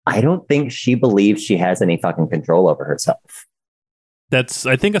 I don't think she believes she has any fucking control over herself. That's,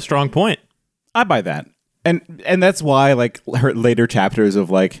 I think, a strong point. I buy that. And that's why, like, her later chapters of,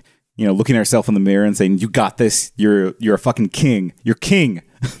 like, looking at herself in the mirror and saying, you got this, you're a fucking king. You're king.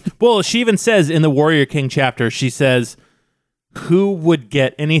 Well, she even says in the Warrior King chapter, she says, who would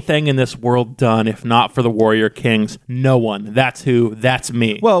get anything in this world done if not for the Warrior Kings? No one. That's who. That's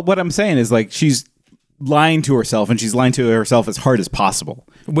me. Well, what I'm saying is, like, she's lying to herself, and she's lying to herself as hard as possible.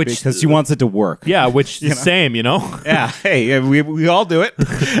 Because she wants it to work. Yeah, which is the same, Yeah, hey, we all do it.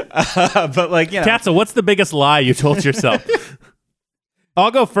 But, like, Tatzel, what's the biggest lie you told yourself? I'll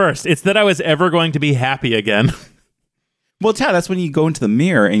go first. It's that I was ever going to be happy again. Well, Tad, that's when you go into the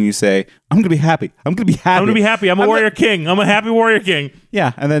mirror and you say, I'm going to be happy. I'm going to be happy. I'm going to be happy. I'm a warrior king. I'm a happy warrior king.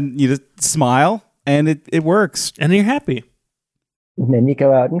 Yeah, and then you just smile, and it works. And then you're happy. And then you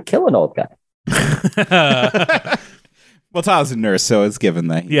go out and kill an old guy. Well, Tyler's a nurse, so it's given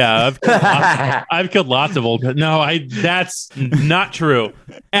that. Yeah, I've killed lots of old guys. No, that's not true.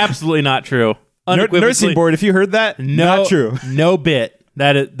 Absolutely not true. Nursing board, if you heard that, not true. No bit.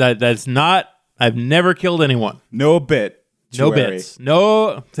 That's not. I've never killed anyone. No bit. No bits.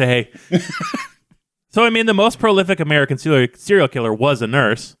 No. Hey. So, I mean, the most prolific American serial killer was a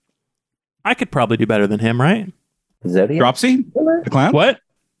nurse. I could probably do better than him, right? Zodiac? Dropsy? The clown? What?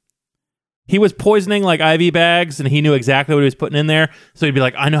 He was poisoning like IV bags, and he knew exactly what he was putting in there. So he'd be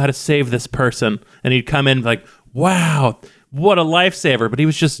like, I know how to save this person. And he'd come in like, wow, what a lifesaver. But he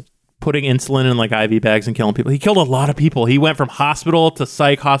was just putting insulin in like IV bags and killing people. He killed a lot of people. He went from hospital to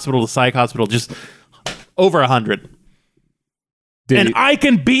psych hospital, just over 100. And I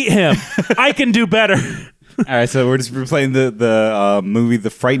can beat him. I can do better. All right, so we're playing the movie The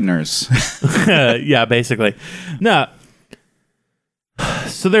Frighteners. Yeah, basically. No.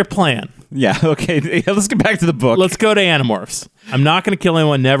 So their plan. Yeah, okay. Let's get back to the book. Let's go to Animorphs. I'm not going to kill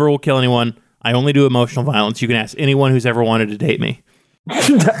anyone. Never will kill anyone. I only do emotional violence. You can ask anyone who's ever wanted to date me.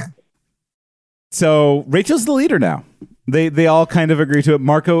 So Rachel's the leader now. They all kind of agree to it.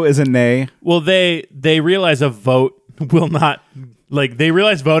 Marco is a nay. Well, they realize a vote will not... Like, they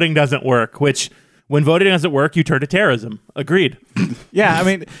realize voting doesn't work, which... When voting doesn't work, you turn to terrorism. Agreed. Yeah, I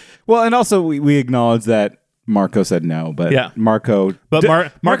mean... Well, and also we acknowledge that Marco said no, but yeah. Marco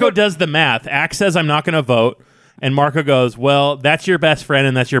does the math. Axe says, I'm not going to vote. And Marco goes, well, that's your best friend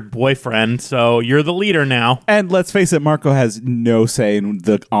and that's your boyfriend, so you're the leader now. And let's face it, Marco has no say in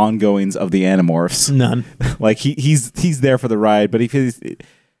the ongoings of the Animorphs. None. Like, he's there for the ride, but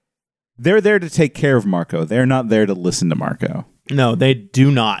they're there to take care of Marco. They're not there to listen to Marco. No, they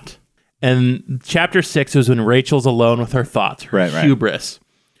do not. And chapter 6 is when Rachel's alone with her thoughts, her hubris.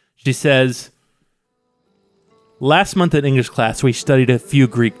 She says, last month in English class, we studied a few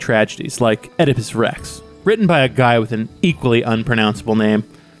Greek tragedies, like Oedipus Rex, written by a guy with an equally unpronounceable name.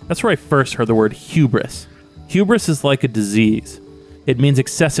 That's where I first heard the word hubris. Hubris is like a disease. It means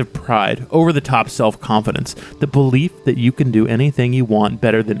excessive pride, over-the-top self-confidence, the belief that you can do anything you want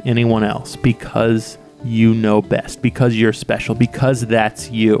better than anyone else because you know best, because you're special, because that's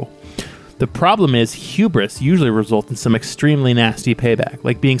you. The problem is hubris usually results in some extremely nasty payback,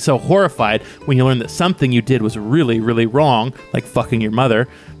 like being so horrified when you learn that something you did was really, really wrong, like fucking your mother,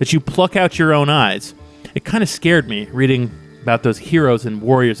 that you pluck out your own eyes. It kind of scared me reading about those heroes and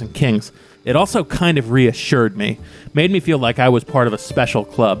warriors and kings. it also kind of reassured me, made me feel like I was part of a special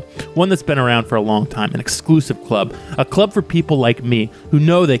club, one that's been around for a long time, an exclusive club, a club for people like me who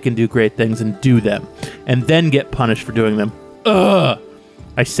know they can do great things and do them, and then get punished for doing them. Ugh!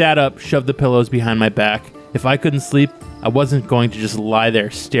 I sat up, shoved the pillows behind my back. If I couldn't sleep, I wasn't going to just lie there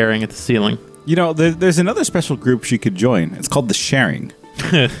staring at the ceiling. You know, there's another special group she could join. It's called the Sharing.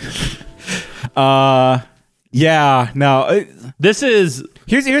 Yeah, no. This is...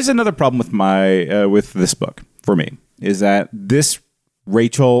 Here's another problem with with this book for me, is that this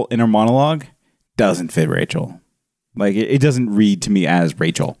Rachel inner monologue doesn't fit Rachel. Like, it doesn't read to me as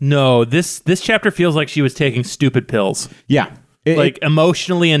Rachel. No, this chapter feels like she was taking stupid pills. Yeah.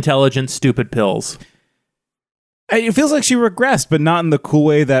 Emotionally intelligent stupid pills. It feels like she regressed, but not in the cool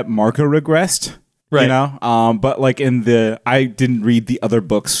way that Marco regressed. Right. You know? But like I didn't read the other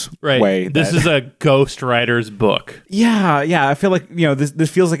books way. This is a ghostwriter's book. Yeah. I feel like,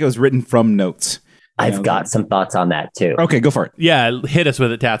 this feels like it was written from notes. I've got some thoughts on that too. Okay, go for it. Yeah, hit us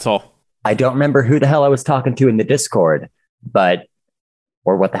with it, Tatzel. I don't remember who the hell I was talking to in the Discord,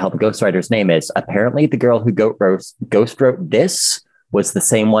 or what the hell the ghostwriter's name is. Apparently the girl who ghost wrote this was the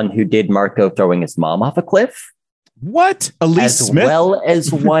same one who did Marco throwing his mom off a cliff. What? Elise Smith? As well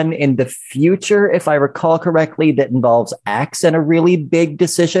as one in the future, if I recall correctly, that involves Axe and a really big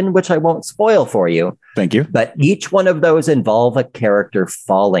decision, which I won't spoil for you. Thank you. But each one of those involve a character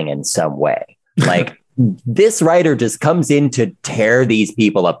falling in some way. Like, this writer just comes in to tear these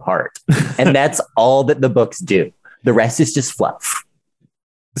people apart. And that's all that the books do. The rest is just fluff.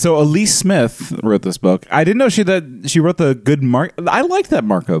 So Elise Smith wrote this book. I didn't know she wrote the good I liked that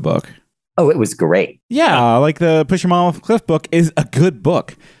Marco book. Oh, it was great. Yeah, like the Push Your Mom Off a Cliff book is a good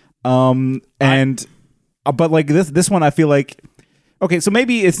book. But like this one, I feel like, okay, so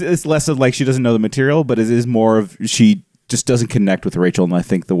maybe it's less of like she doesn't know the material, but it is more of she just doesn't connect with Rachel, and I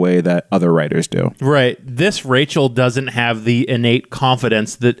think the way that other writers do. Right. This Rachel doesn't have the innate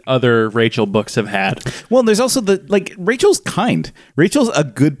confidence that other Rachel books have had. Well, there's also Rachel's kind. Rachel's a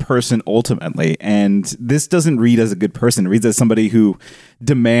good person ultimately, and this doesn't read as a good person. It reads as somebody who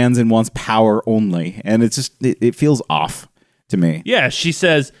demands and wants power only, and it's just it feels off to me. Yeah, she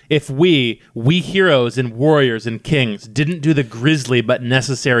says, if we heroes and warriors and kings didn't do the grisly but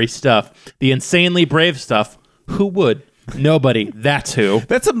necessary stuff, the insanely brave stuff, who would? Nobody. That's who.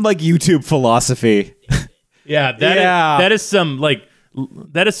 That's some like YouTube philosophy. Yeah, that is some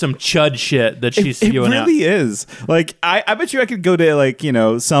chud shit that she's spewing out. It really is. Like I bet you I could go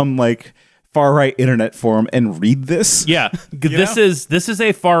to some far right internet forum and read this. Yeah, this is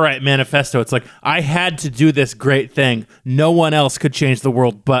a far right manifesto. It's like, I had to do this great thing. No one else could change the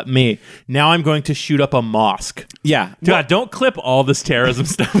world but me. Now I'm going to shoot up a mosque. Yeah. God, don't clip all this terrorism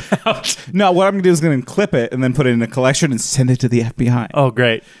stuff out. No, what I'm going to do is going to clip it and then put it in a collection and send it to the FBI. Oh,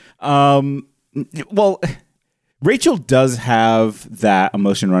 great. Well, Rachel does have that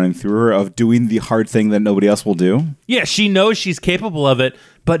emotion running through her of doing the hard thing that nobody else will do. Yeah, she knows she's capable of it,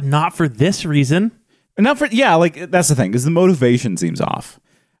 but not for this reason. That's the thing, is the motivation seems off.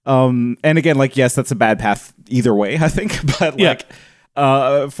 And again, yes, that's a bad path either way, I think. But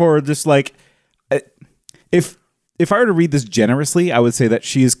for just if I were to read this generously, I would say that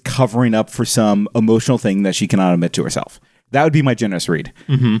she is covering up for some emotional thing that she cannot admit to herself. That would be my generous read.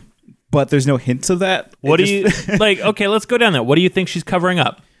 Mm-hmm. But there's no hints of that. What do you okay, let's go down that. What do you think she's covering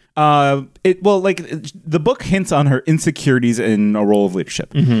up? The book hints on her insecurities in a role of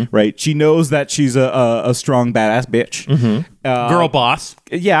leadership, right? She knows that she's a strong, badass bitch. Mm-hmm. Girl boss.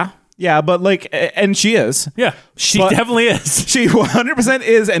 Yeah, but and she is. Yeah, she definitely is. She 100%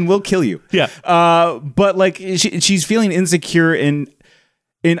 is and will kill you. Yeah. But she's feeling insecure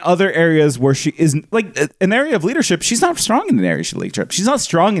in other areas where she isn't, an area of leadership. She's not strong in an area of leadership. She's not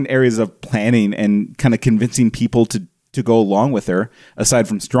strong in areas of planning and kind of convincing people to go along with her, aside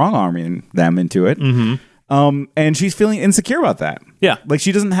from strong-arming them into it. Mm-hmm. And she's feeling insecure about that. Yeah.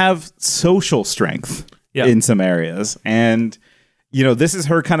 She doesn't have social strength in some areas. And, this is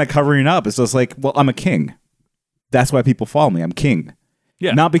her kind of covering up. It's just well, I'm a king. That's why people follow me. I'm king.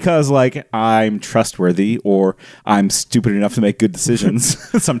 Yeah. Not because I'm trustworthy or I'm stupid enough to make good decisions.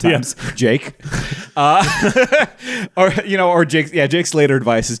 Sometimes, Jake, or Jake's later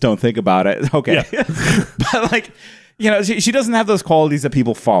advice is don't think about it. Okay, but she doesn't have those qualities that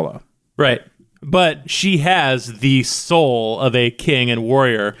people follow. Right, but she has the soul of a king and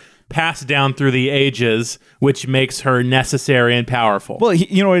warrior passed down through the ages, which makes her necessary and powerful. Well,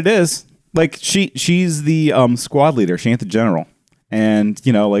 you know what it is. She's the squad leader. She ain't the general. And,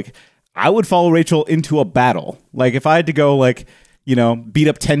 I would follow Rachel into a battle. If I had to go, beat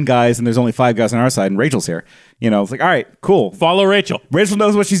up 10 guys and there's only 5 guys on our side and Rachel's here. It's like, all right, cool. Follow Rachel. Rachel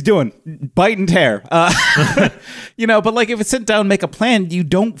knows what she's doing. Bite and tear. But like if it's sit down and make a plan, you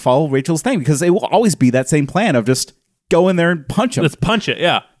don't follow Rachel's thing because it will always be that same plan of just go in there and punch him. Let's punch it.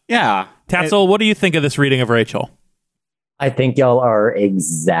 Yeah. Yeah. Tatzel, what do you think of this reading of Rachel? I think y'all are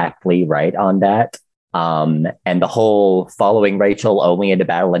exactly right on that. And the whole following Rachel only into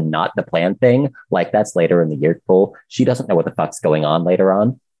battle and not the plan thing, like that's later in the year full. She doesn't know what the fuck's going on later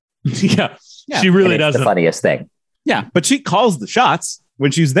on. Yeah, she really and it's doesn't. the funniest thing. Yeah, but she calls the shots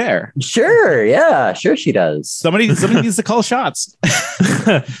when she's there. Sure, yeah, sure she does. Somebody needs to call shots.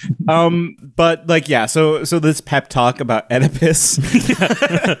 But like, yeah, so this pep talk about Oedipus.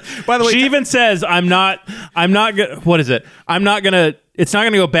 By the way, she even says, I'm not gonna, what is it? It's not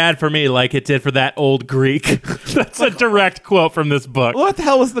gonna go bad for me like it did for that old Greek. That's a direct quote from this book. what the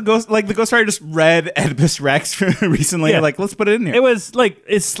hell was the ghost? Like the ghostwriter just read Oedipus Rex recently. Yeah. Like, let's put it in here. It was like,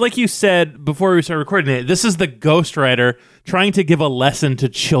 it's like you said before we started recording it. This is the ghostwriter trying to give a lesson to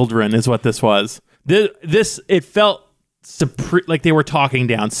children is what this was. It felt like they were talking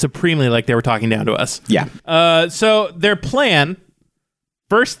down, supremely like they were talking down to us. Yeah. So their plan,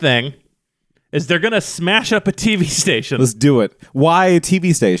 first thing, is they're going to smash up a TV station. Let's do it. Why a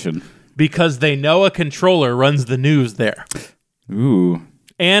TV station? Because they know a controller runs the news there. Ooh.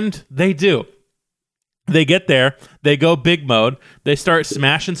 And they do. They get there. They go big mode. They start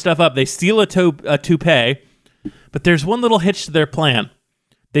smashing stuff up. They steal a toupee. But there's one little hitch to their plan.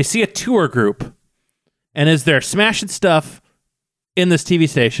 They see a tour group. And as they're smashing stuff in this TV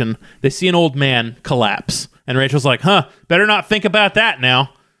station, they see an old man collapse. And Rachel's like, better not think about that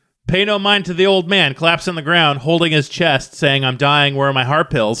now. Pay no mind to the old man, collapse on the ground, holding his chest, saying, I'm dying, where are my heart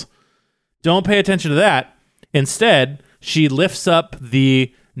pills? Don't pay attention to that. Instead, she lifts up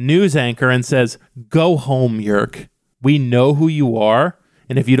the news anchor and says, go home, Yerk. We know who you are,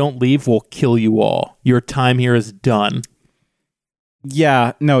 and if you don't leave, we'll kill you all. Your time here is done.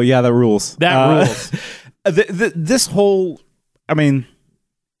 Yeah. No, yeah, that rules. That rules. This whole, I mean,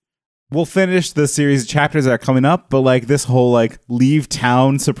 we'll finish the series of chapters that are coming up, but like this whole like leave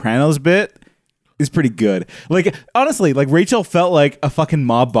town Sopranos bit is pretty good. Like honestly, like Rachel felt like a fucking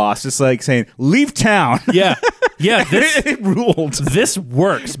mob boss, just like saying leave town. Yeah. It ruled. This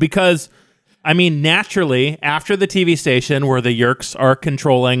works because, I mean, naturally, after the TV station where the Yerks are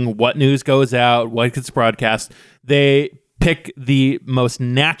controlling what news goes out, what gets broadcast, they pick the most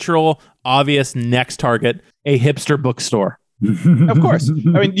natural, obvious next target, a hipster bookstore. Of course.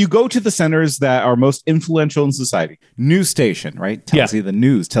 I mean, you go to the centers that are most influential in society. News station, right? Tells you the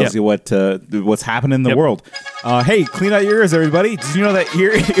news, tells you what's happening in the world. Hey, clean out your ears, everybody. Did you know that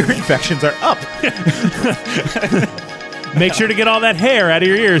ear infections are up? Make sure to get all that hair out of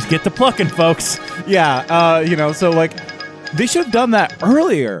your ears. Get the plucking, folks. Yeah, so like they should have done that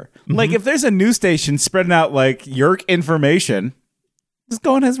earlier. Mm-hmm. Like if there's a news station spreading out like Yerk information, just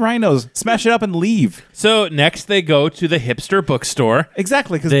go on his rhinos, smash it up, and leave. So next they go to the hipster bookstore.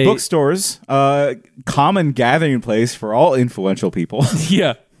 Exactly, because bookstores, common gathering place for all influential people.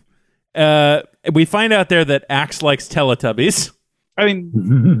 Yeah. We find out there that Axe likes Teletubbies. I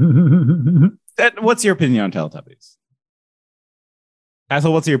mean, what's your opinion on Teletubbies?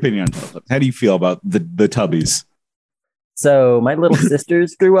 Hazel, what's your opinion on Teletubbies? How do you feel about the Tubbies? So my little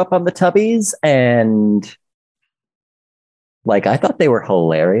sisters grew up on the Tubbies, and like I thought they were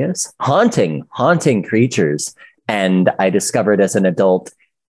hilarious, haunting creatures. And I discovered as an adult,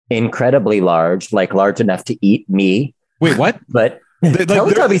 incredibly large, like large enough to eat me. Wait, what? But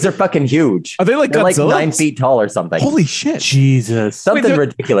Teletubbies are fucking huge. Are they like they're Godzilla? like 9 feet tall or something? Holy shit! Jesus, something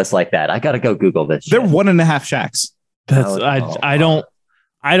ridiculous like that. I gotta go Google this. They're shit. 1.5 shacks.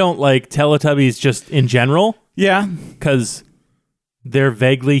 I don't like Teletubbies just in general. Yeah, because they're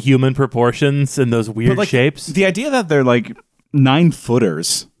vaguely human proportions and those weird shapes. The idea that they're like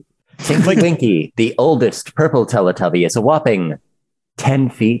 9-footers. Tinky Winky, the oldest purple Teletubby, is a whopping 10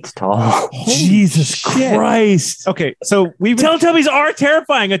 feet tall. Jesus Christ. Okay, so Teletubbies are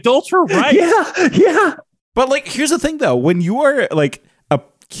terrifying. Adults were right. Yeah. But like, here's the thing though. When you are like a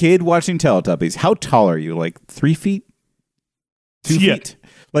kid watching Teletubbies, how tall are you? Like 3 feet? 2 feet?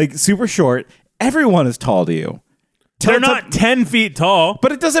 Like super short. Everyone is tall to you. They're not 10 feet tall.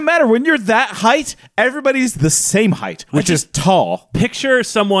 But it doesn't matter. When you're that height, everybody's the same height, which is tall. Picture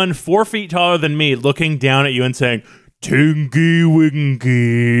someone 4 feet taller than me looking down at you and saying, Tinky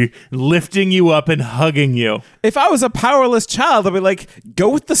Winky, lifting you up and hugging you. If I was a powerless child, I'd be like, go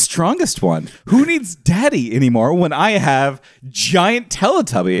with the strongest one. Who needs daddy anymore when I have giant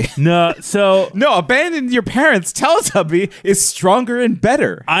Teletubby? No, Abandon your parents. Teletubby is stronger and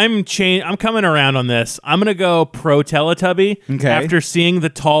better. I'm coming around on this. I'm gonna go pro Teletubby. Okay. After seeing the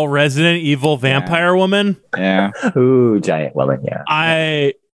tall Resident Evil vampire woman, Yeah. Ooh, giant woman. Yeah.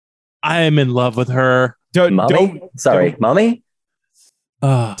 I am in love with her. Mummy? Mummy?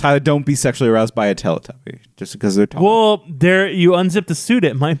 Tyler, don't be sexually aroused by a Teletubby just because they're tall. Well, you unzip the suit.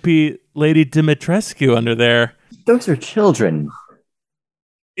 It might be Lady Dimitrescu under there. Those are children.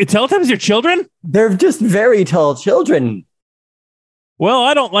 Teletubbies are children? They're just very tall children. Well,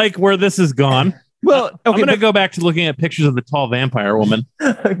 I don't like where this has gone. Well, I'm going to go back to looking at pictures of the tall vampire woman.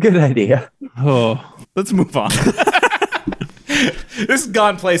 Good idea. Oh. let's move on. This has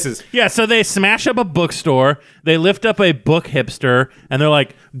gone places. Yeah, so they smash up a bookstore, they lift up a book hipster, and they're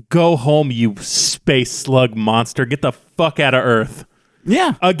like, go home, you space slug monster. Get the fuck out of Earth.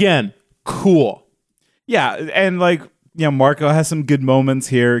 Yeah. Again, cool. Yeah, and like, Marco has some good moments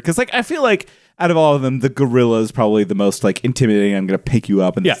here because like I feel like out of all of them, the gorilla is probably the most like intimidating. I'm gonna pick you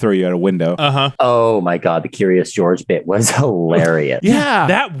up and throw you out a window. Oh my god, the Curious George bit was hilarious. Yeah,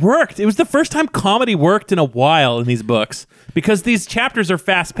 that worked. It was the first time comedy worked in a while in these books because these chapters are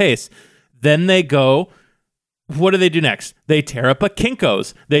fast paced. Then they go. What do they do next? They tear up a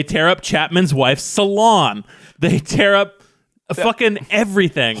Kinko's. They tear up Chapman's wife's salon. They tear up fucking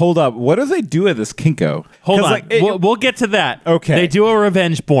everything. Hold up. What do they do at this Kinko? Hold on. Like, we'll get to that. Okay. They do a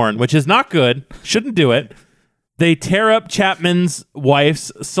revenge porn, which is not good. Shouldn't do it. They tear up Chapman's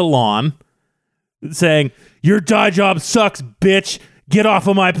wife's salon, saying, your dye job sucks, bitch. Get off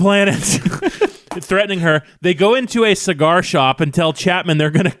of my planet. Threatening her. They go into a cigar shop and tell Chapman they're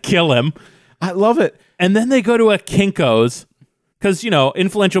going to kill him. I love it. And then they go to a Kinko's. Because,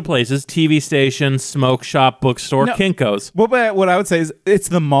 influential places, TV station, smoke shop, bookstore, Kinko's. Well, but what I would say is it's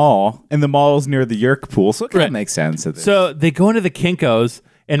the mall, and the mall is near the Yerk pool, so it kind of makes sense. So they go into the Kinko's,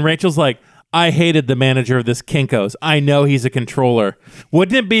 and Rachel's like, I hated the manager of this Kinko's. I know he's a controller.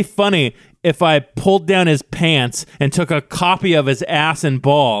 Wouldn't it be funny if I pulled down his pants and took a copy of his ass and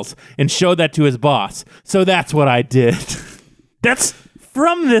balls and showed that to his boss? So that's what I did. That's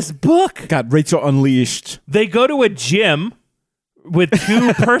from this book. God, Rachel Unleashed. They go to a gym with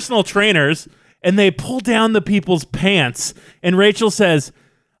two personal trainers, and they pull down the people's pants. And Rachel says,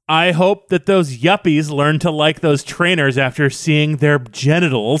 I hope that those yuppies learn to like those trainers after seeing their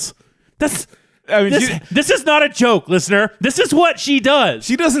genitals. This is not a joke, listener. This is what she does.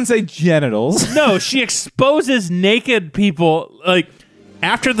 She doesn't say genitals. No, she exposes naked people. Like,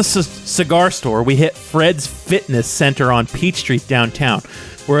 after the cigar store, we hit Fred's Fitness Center on Peach Street downtown,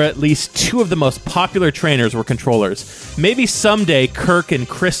 where at least two of the most popular trainers were controllers. Maybe someday Kirk and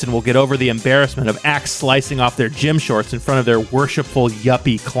Kristen will get over the embarrassment of axe slicing off their gym shorts in front of their worshipful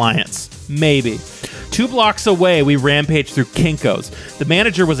yuppie clients. Maybe. 2 blocks away, we rampaged through Kinko's. The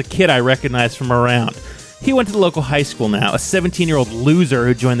manager was a kid I recognized from around. He went to the local high school now, a 17-year-old loser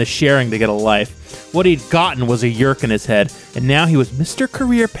who joined the sharing to get a life. What he'd gotten was a yerk in his head, and now he was Mr.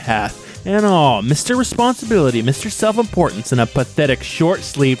 Career Path. And Mr. Responsibility, Mr. Self-Importance in a pathetic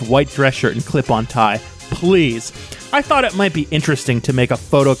short-sleeved white dress shirt and clip-on tie. Please. I thought it might be interesting to make a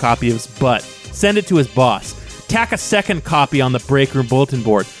photocopy of his butt, send it to his boss, tack a second copy on the break room bulletin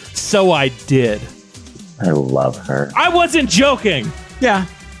board. So I did. I love her. I wasn't joking. Yeah.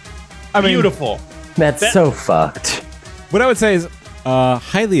 Beautiful. That's so fucked. What I would say is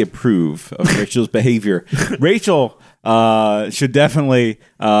highly approve of Rachel's behavior. Rachel should definitely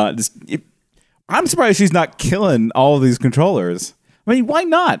I'm surprised she's not killing all of these controllers. I mean, why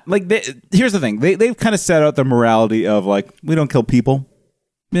not? Like, here's the thing. They've kind of set out the morality of, like, we don't kill people.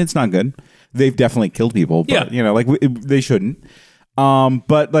 I mean, it's not good. They've definitely killed people, but, they shouldn't.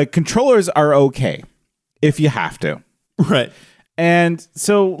 But, like, controllers are okay if you have to. Right. And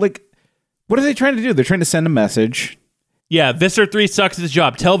so, like, what are they trying to do? They're trying to send a message. Yeah, Visser 3 sucks at his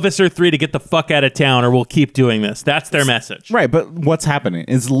job. Tell Visser 3 to get the fuck out of town or we'll keep doing this. That's their message. Right, but what's happening?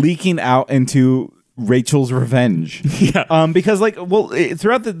 It's leaking out into Rachel's revenge. Yeah. Because, like,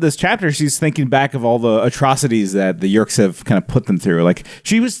 throughout this chapter, she's thinking back of all the atrocities that the Yerks have kind of put them through. Like,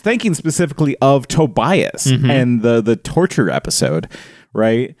 she was thinking specifically of Tobias and the torture episode,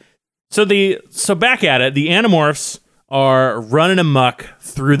 right? So back at it, the Animorphs are running amok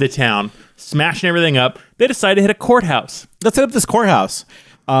through the town, smashing everything up. They decide to hit a courthouse. Let's hit up this courthouse.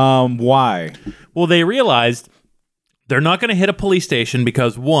 Why? Well, they realized they're not going to hit a police station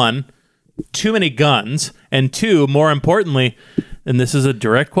because, 1, too many guns, and 2, more importantly, and this is a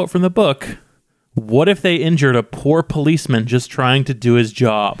direct quote from the book, What if they injured a poor policeman just trying to do his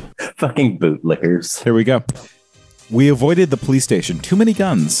job? Fucking bootlickers. Here we go. We avoided the police station. Too many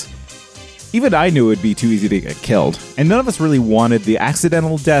guns. Even I knew it would be too easy to get killed. And none of us really wanted the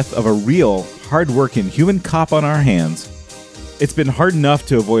accidental death of a real, hard-working human cop on our hands. It's been hard enough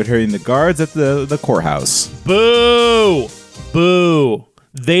to avoid hurting the guards at the courthouse. Boo! Boo!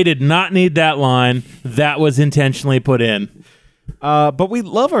 They did not need that line. That was intentionally put in. But we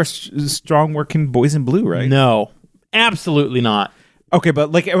love our strong working boys in blue, right? No. Absolutely not. Okay,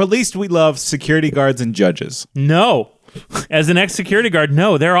 but like at least we love security guards and judges. No. As an ex-security guard,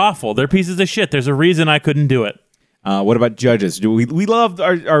 no, they're awful. They're pieces of shit. There's a reason I couldn't do it. What about judges? Do we love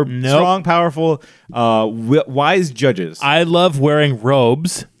our strong, powerful, wise judges? I love wearing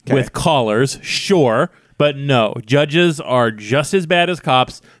robes with collars, sure, but no. Judges are just as bad as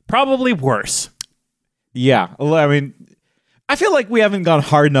cops, probably worse. Yeah, I mean, I feel like we haven't gone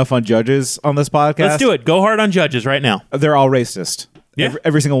hard enough on judges on this podcast. Let's do it. Go hard on judges right now. They're all racist. Yeah.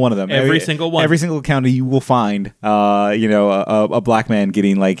 Every single one of them. Every single one. Every single county you will find, a black man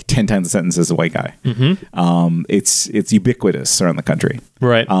getting like 10 times the sentence as a white guy. Mm-hmm. It's ubiquitous around the country.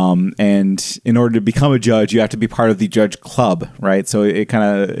 Right. And in order to become a judge, you have to be part of the judge club, right? So it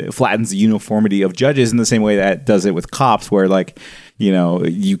kind of flattens the uniformity of judges in the same way that does it with cops, where like,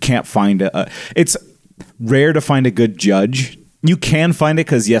 you can't find it's rare to find a good judge. You can find it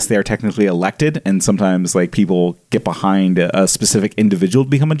because, yes, they are technically elected, and sometimes like people get behind a specific individual to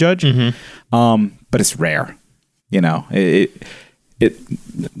become a judge. Mm-hmm. But it's rare. They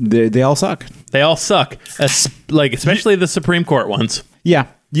all suck. They all suck. Especially the Supreme Court ones. Yeah,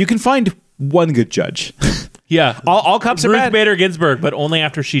 you can find one good judge. Yeah, all cops are Ruth bad. Bader Ginsburg, but only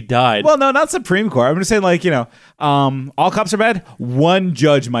after she died. Well, no, not Supreme Court. I'm just saying, like, all cops are bad. One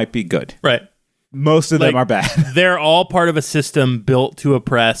judge might be good. Right. Most of them are bad. They're all part of a system built to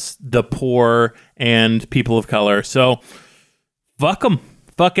oppress the poor and people of color. So, fuck them.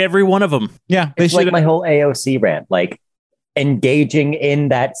 Fuck every one of them. Yeah. It's like my whole AOC rant. Like, engaging in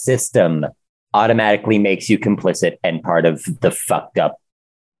that system automatically makes you complicit and part of the fucked up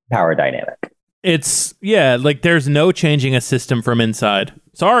power dynamic. It's, like there's no changing a system from inside.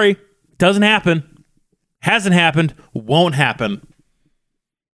 Sorry. Doesn't happen. Hasn't happened. Won't happen.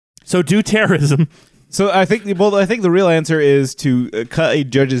 So do terrorism. So I think the real answer is to cut a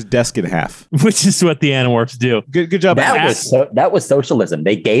judge's desk in half, which is what the Animorphs do. Good job. That was socialism.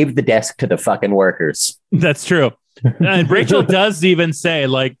 They gave the desk to the fucking workers. That's true. And Rachel does even say,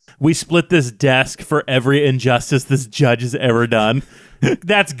 like, we split this desk for every injustice this judge has ever done.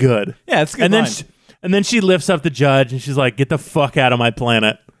 That's good. Yeah, it's good. And then she lifts up the judge and she's like, get the fuck out of my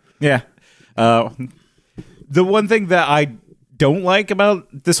planet. Yeah. The one thing that I don't like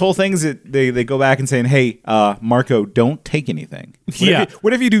about this whole thing is that they go back and saying, hey, Marco, don't take anything.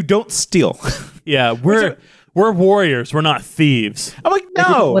 Whatever you do, don't steal. Yeah, we're warriors. We're not thieves. I'm like, I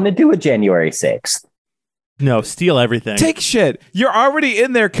didn't no. want to do a January 6th. No, steal everything. Take shit. You're already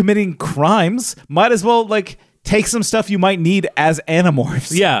in there committing crimes. Might as well, like, take some stuff you might need as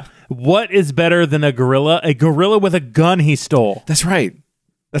Animorphs. Yeah. What is better than a gorilla? A gorilla with a gun he stole. That's right.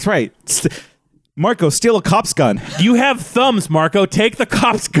 Marco, steal a cop's gun. You have thumbs, Marco. Take the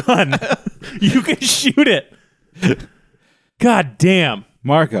cop's gun. You can shoot it. God damn.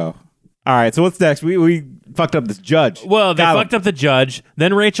 Marco. All right, so what's next? We fucked up this judge. Well, they fucked up the judge.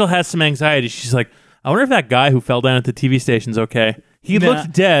 Then Rachel has some anxiety. She's like, I wonder if that guy who fell down at the TV station's okay. He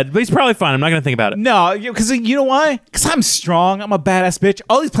looked dead, but he's probably fine. I'm not going to think about it. No, because you know why? Because I'm strong. I'm a badass bitch.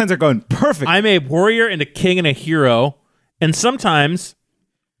 All these plans are going perfect. I'm a warrior and a king and a hero. And sometimes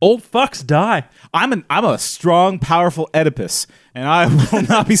old fucks die. I'm a strong, powerful Oedipus, and I will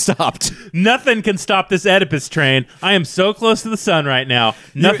not be stopped. Nothing can stop this Oedipus train. I am so close to the sun right now.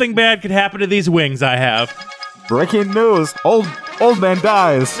 Nothing bad could happen to these wings I have. Breaking news. Old man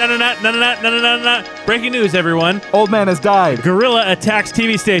dies. No. Breaking news, everyone. Old man has died. Gorilla attacks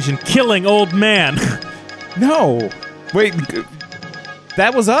TV station, killing old man. No. Wait.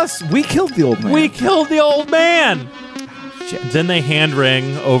 That was us. We killed the old man. We killed the old man. Shit. Then they hand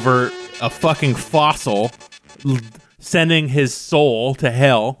ring over a fucking fossil, sending his soul to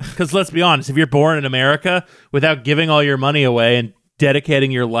hell. Because let's be honest, if you're born in America without giving all your money away and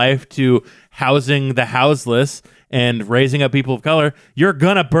dedicating your life to housing the houseless and raising up people of color, you're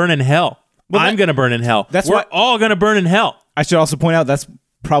gonna burn in hell. Well, I'm gonna burn in hell. We're all gonna burn in hell. I should also point out that's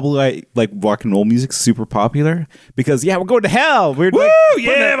probably like rock and roll music's super popular because we're going to hell. We're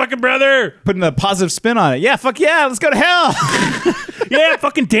Fucking brother, putting a positive spin on it. Yeah, fuck yeah, let's go to hell. Yeah,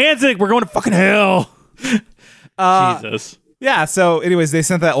 fucking Danzig, we're going to fucking hell. Jesus. Yeah. So, anyways, they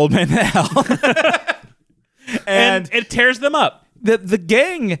sent that old man to hell, and it tears them up. The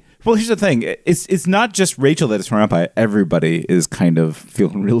gang Well, here's the thing. It's not just Rachel that is thrown out by it. Everybody is kind of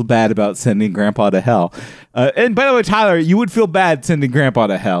feeling real bad about sending Grandpa to hell. And by the way, Tyler, you would feel bad sending Grandpa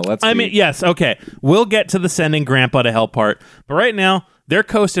to hell. Yes, okay. We'll get to the sending Grandpa to hell part. But right now, they're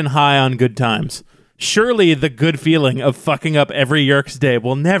coasting high on good times. Surely the good feeling of fucking up every Yerkes day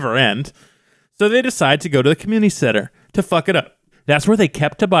will never end. So they decide to go to the community center to fuck it up. That's where they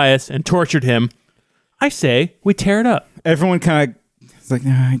kept Tobias and tortured him. I say we tear it up. Everyone kind of is like,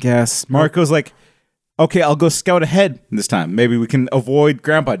 I guess. Marco's like, okay, I'll go scout ahead this time. Maybe we can avoid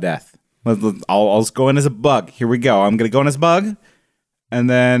Grandpa death. I'll just go in as a bug. Here we go. I'm going to go in as a bug. And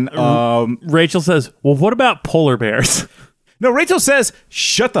then Rachel says, well, what about polar bears? No, Rachel says,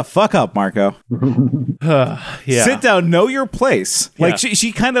 shut the fuck up, Marco. Yeah. Sit down, know your place. Like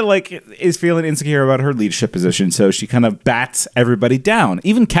she kind of like is feeling insecure about her leadership position, so she kind of bats everybody down,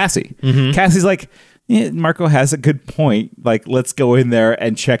 even Cassie. Cassie's like, yeah, Marco has a good point. Like, let's go in there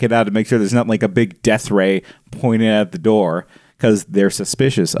and check it out and make sure there's not like a big death ray pointing at the door, because they're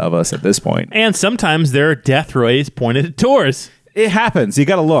suspicious of us at this point. And sometimes there are death rays pointed at doors. It happens. You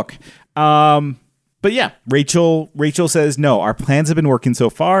got to look. But yeah, Rachel says, no, our plans have been working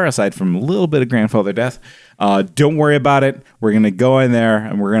so far, aside from a little bit of grandfather death. Don't worry about it. We're going to go in there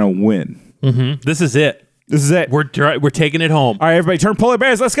and we're going to win. Mm-hmm. This is it. We're taking it home. All right, everybody, turn polar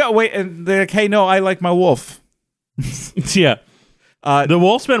bears. Let's go. Wait, and they're like, hey, no, I like my wolf. Yeah. The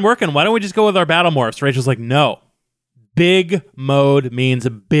wolf's been working. Why don't we just go with our battle morphs? Rachel's like, no. Big mode means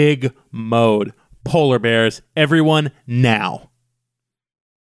big mode. Polar bears. Everyone now.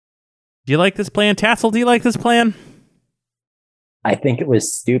 Do you like this plan? Tassel, do you like this plan? I think it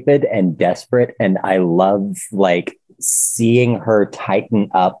was stupid and desperate, and I love like seeing her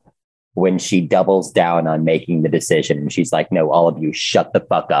tighten up when she doubles down on making the decision. And she's like, no, all of you shut the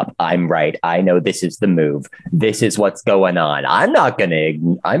fuck up. I'm right. I know this is the move. This is what's going on. I'm going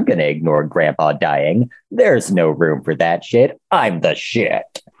to ignore Grandpa dying. There's no room for that shit. I'm the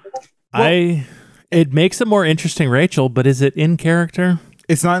shit. It makes a more interesting Rachel, but is it in character?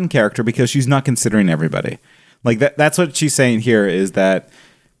 It's not in character because she's not considering everybody. Like that's what she's saying here, is that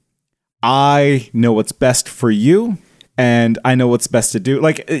I know what's best for you and I know what's best to do.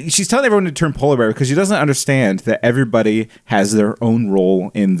 Like, she's telling everyone to turn polar bear because she doesn't understand that everybody has their own role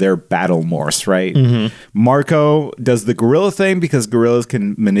in their battle morphs, right? Mm-hmm. Marco does the gorilla thing because gorillas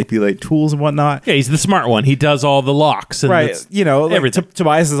can manipulate tools and whatnot. Yeah, he's the smart one. He does all the locks. And right. You know, like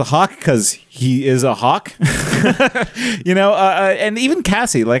Tobias is a hawk because he is a hawk. You know, and even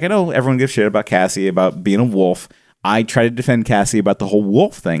Cassie. Like, I know everyone gives shit about Cassie, about being a wolf. I try to defend Cassie about the whole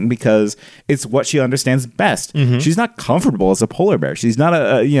wolf thing because it's what she understands best. Mm-hmm. She's not comfortable as a polar bear. She's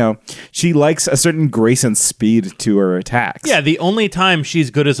not she likes a certain grace and speed to her attacks. Yeah, the only time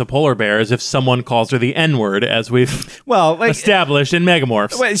she's good as a polar bear is if someone calls her the N-word, as we've established in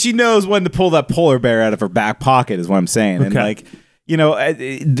Megamorphs. Well, she knows when to pull that polar bear out of her back pocket, is what I'm saying. Okay. And like, you know,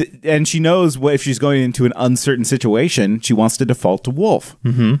 and she knows if she's going into an uncertain situation, she wants to default to wolf.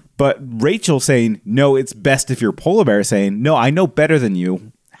 Mm-hmm. But Rachel saying, no, it's best if you're polar bear, saying, no, I know better than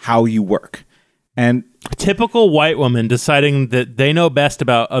you how you work. And typical white woman deciding that they know best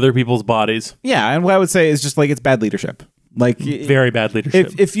about other people's bodies. Yeah, and what I would say is just like it's bad leadership. Like very bad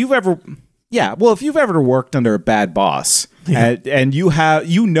leadership. If you've ever worked under a bad boss, and you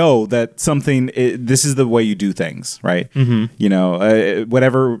know that this is the way you do things, right? Mm-hmm. You know,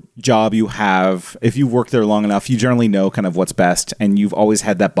 whatever job you have, if you've worked there long enough, you generally know kind of what's best, and you've always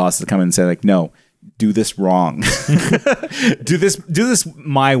had that boss to come in and say like, no, do this wrong, do this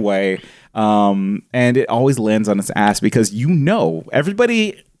my way, and it always lands on its ass because you know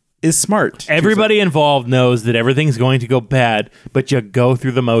everybody is smart. Everybody involved knows that everything's going to go bad, but you go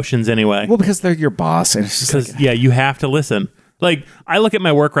through the motions anyway. Well, because they're your boss. And it's just you have to listen. Like, I look at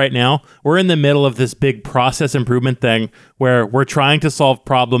my work right now. We're in the middle of this big process improvement thing where we're trying to solve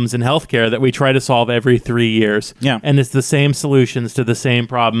problems in healthcare that we try to solve every 3 years. Yeah. And it's the same solutions to the same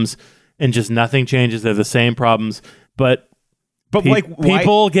problems, and just nothing changes. They're the same problems. But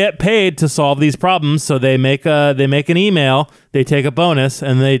people get paid to solve these problems, so they make an email, they take a bonus,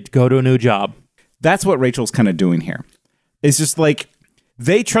 and they go to a new job. That's what Rachel's kind of doing here. It's just like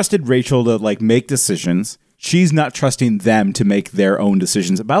they trusted Rachel to like make decisions. She's not trusting them to make their own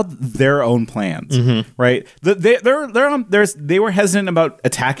decisions about their own plans, right? They were hesitant about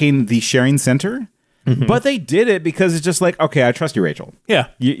attacking the sharing center. Mm-hmm. But they did it because it's just like, okay, I trust you, Rachel. Yeah.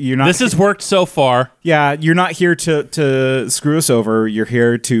 You're not. This has worked so far. Yeah, you're not here to screw us over. You're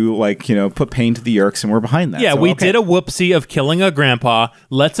here to put pain to the Yerkes, and we're behind that. Yeah, we did a whoopsie of killing a grandpa.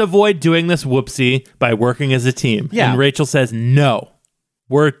 Let's avoid doing this whoopsie by working as a team. Yeah. And Rachel says, no,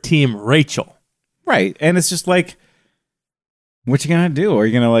 we're Team Rachel. Right. And it's just like, What you gonna do? Are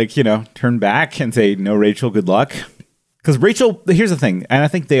you gonna turn back and say, no, Rachel, good luck? Because Rachel, here's the thing, and I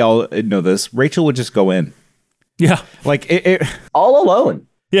think they all know this, Rachel would just go in. Yeah. Like it all alone.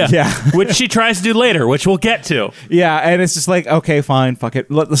 Yeah. Yeah. Which she tries to do later, which we'll get to. Yeah, and it's just like, okay, fine, fuck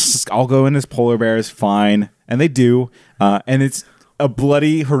it. Let's just all go in as polar bears, fine. And they do. And it's a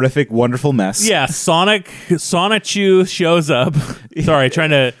bloody, horrific, wonderful mess. Yeah, Sonichu shows up. Sorry,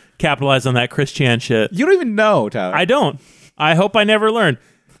 trying to capitalize on that Chris Chan shit. You don't even know, Tyler. I don't. I hope I never learn.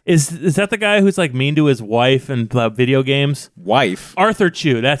 Is that the guy who's like mean to his wife and video games? Wife. Arthur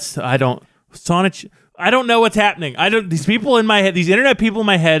Chu. I don't know what's happening. These people in my head, these internet people in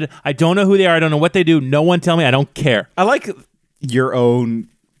my head, I don't know who they are. I don't know what they do. No one tell me. I don't care. I like your own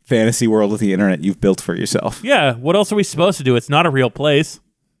fantasy world of the internet you've built for yourself. Yeah. What else are we supposed to do? It's not a real place.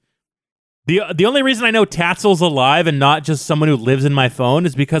 The only reason I know Tatzel's alive and not just someone who lives in my phone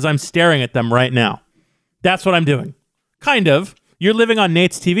is because I'm staring at them right now. That's what I'm doing. Kind of. You're living on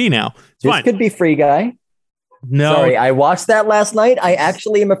Nate's TV now. It's This fine. could be Free Guy. No. Sorry, I watched that last night. I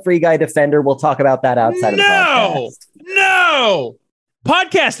actually am a Free Guy defender. We'll talk about that outside of the podcast. No.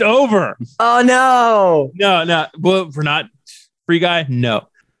 Podcast over. Oh, no. No. Well, we're not Free Guy. No.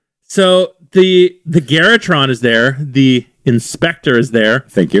 So the Garrotron is there. The Inspector is there.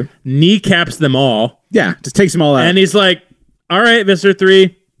 Thank you. Kneecaps them all. Yeah, just takes them all out. And he's like, all right, Mr.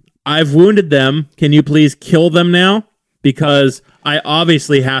 3, I've wounded them. Can you please kill them now? Because I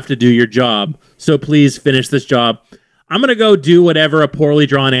obviously have to do your job. So please finish this job. I'm going to go do whatever a poorly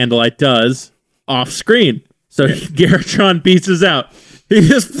drawn Andalite does off screen. So Garrotron beats us out. He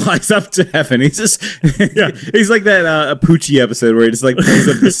just flies up to heaven. He's just, he's like that Poochie episode where he just like pulls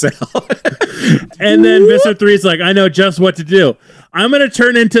up the cell. And then Mr. 3 is like, I know just what to do. I'm going to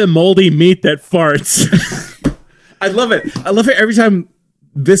turn into moldy meat that farts. I love it. I love it every time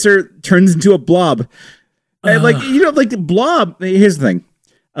Visser turns into a blob. And like the Blob. Here's the thing: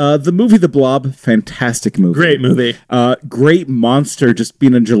 the movie The Blob, fantastic movie, Great movie. Great monster, just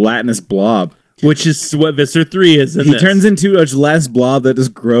being a gelatinous blob, Which is what Visser 3 is. He turns into a gelatinous blob that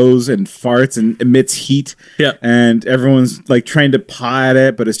just grows and farts and emits heat. Yeah, and everyone's like trying to paw at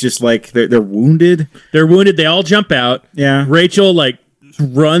it, but it's just like they're wounded. They're wounded. They all jump out. Yeah, Rachel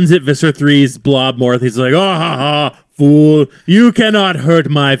runs at Visser 3's blob morph. He's like, ha ha. Fool, you cannot hurt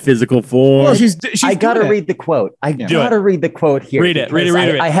my physical form. Well, she's I gotta read the quote. I gotta read the quote here. Read it.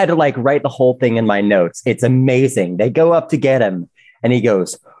 I had to write the whole thing in my notes. It's amazing. They go up to get him, and he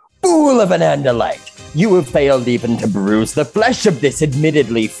goes, "Fool of an Andalite, you have failed even to bruise the flesh of this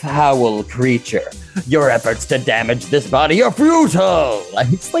admittedly foul creature. Your efforts to damage this body are futile."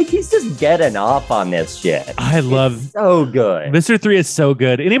 It's like he's just getting off on this shit. I love so good. Visser 3 is so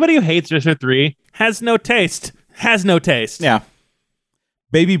good. Anybody who hates Visser 3 has no taste. Yeah.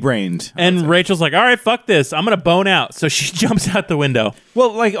 Baby brained. And Rachel's like, all right, fuck this. I'm going to bone out. So she jumps out the window.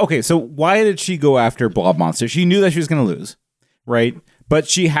 Well, okay, so why did she go after Blob Monster? She knew that she was going to lose, right? But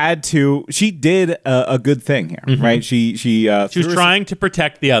she did a good thing here, right? She was trying to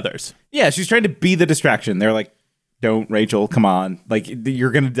protect the others. Yeah, she's trying to be the distraction. They're like, don't, Rachel, come on. Like,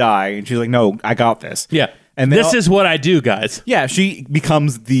 you're going to die. And she's like, no, I got this. Yeah. And this is what I do, guys. Yeah, she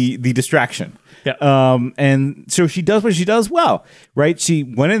becomes the distraction. Yeah. And so she does what she does well, right? She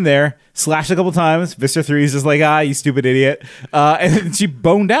went in there, slashed a couple times. Visser 3 is just like, you stupid idiot. And then she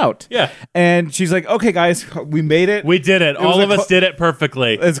boned out. Yeah. And she's like, okay, guys, we made it. We did it. All of us did it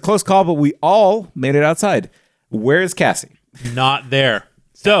perfectly. It's a close call, but we all made it outside. Where is Cassie? Not there.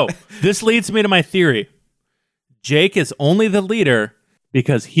 So this leads me to my theory. Jake is only the leader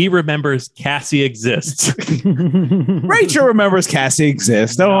because he remembers Cassie exists. Rachel remembers Cassie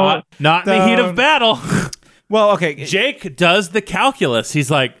exists. Not in the heat of battle. Well, okay. Jake does the calculus. He's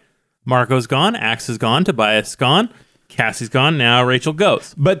like, Marco's gone, Axe is gone, Tobias gone, Cassie's gone, now Rachel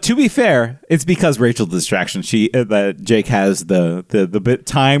goes. But to be fair, it's because Rachel's the distraction. Jake has the bit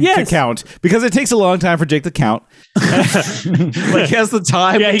time to count, because it takes a long time for Jake to count. Like, he has the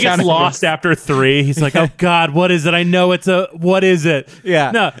time. Yeah, he gets lost after 3. He's like, oh God, what is it? I know what is it?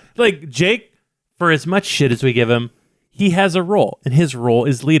 Yeah. No, like Jake, for as much shit as we give him, he has a role, and his role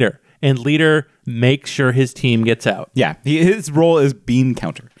is leader. And leader makes sure his team gets out. Yeah, his role is bean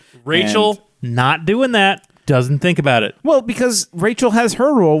counter. Rachel, not doing that. Doesn't think about it. Well, because Rachel has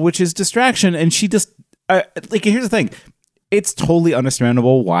her role, which is distraction, and she just here's the thing. It's totally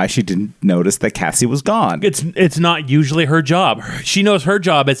understandable why she didn't notice that Cassie was gone. It's not usually her job. She knows her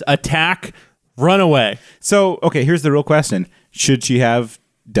job is attack, run away. So, okay, here's the real question. Should she have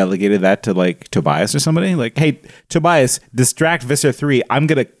delegated that to like Tobias or somebody? Like, hey, Tobias, distract Visser 3. I'm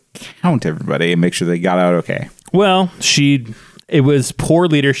going to count everybody and make sure they got out okay. Well, it was poor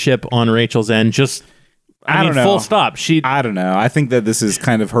leadership on Rachel's end. Just I mean, don't know. full stop. I don't know. I think that this is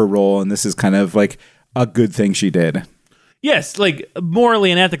kind of her role, and this is kind of like a good thing she did. Yes, like morally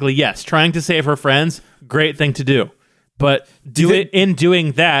and ethically, yes. Trying to save her friends, great thing to do. But in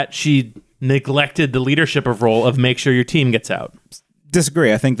doing that, she neglected the leadership of role of make sure your team gets out.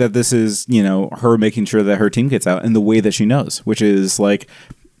 Disagree. I think that this is, her making sure that her team gets out in the way that she knows, which is like,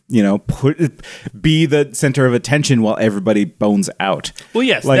 be the center of attention while everybody bones out. Well,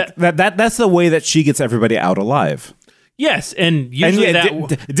 yes, like that's the way that she gets everybody out alive. Yes, and usually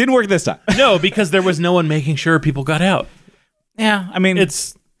it didn't work this time. No, because there was no one making sure people got out. Yeah, I mean,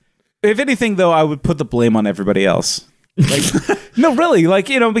 if anything though, I would put the blame on everybody else. Like, no, really, like,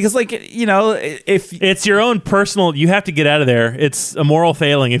 because like, if it's your own personal, you have to get out of there. It's a moral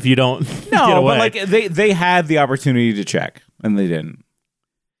failing if you don't get away. But like they had the opportunity to check and they didn't.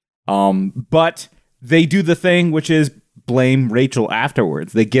 But they do the thing, which is blame Rachel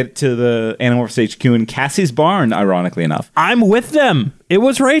afterwards. They get to the Animorphs HQ in Cassie's barn, ironically enough. I'm with them. It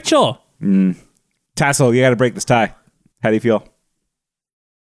was Rachel. Tassel, you got to break this tie. How do you feel?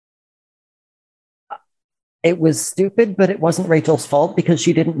 It was stupid, but it wasn't Rachel's fault because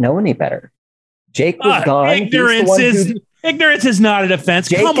she didn't know any better. Jake was gone. Ignorance is not a defense.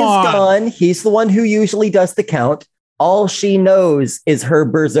 Jake Come on. is gone. He's the one who usually does the count. All she knows is her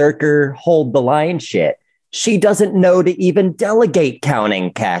berserker hold the line shit. She doesn't know to even delegate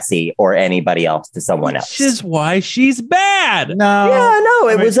counting Cassie or anybody else to someone else. Which is why she's bad.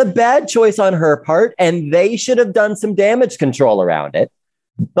 It was a bad choice on her part, and they should have done some damage control around it.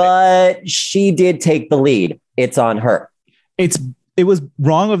 But she did take the lead. It's on her. It was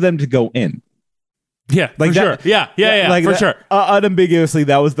wrong of them to go in. Yeah, like for that, sure. Yeah, like for that, sure. Unambiguously,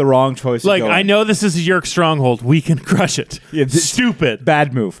 that was the wrong choice. Like, I know this is a Yerk stronghold. We can crush it. Yeah, stupid.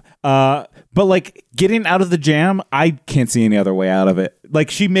 Bad move. But like getting out of the jam, I can't see any other way out of it. Like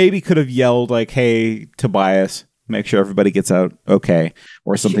she maybe could have yelled like, "Hey, Tobias, make sure everybody gets out okay,"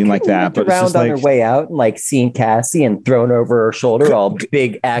 or something like that. But around it's just on like, her way out and like seeing Cassie and thrown over her shoulder, all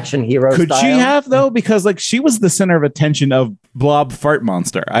big action hero could style. she have though? Because like she was the center of attention of Blob Fart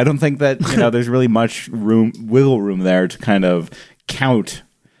Monster. I don't think that there's really much wiggle room there to kind of count.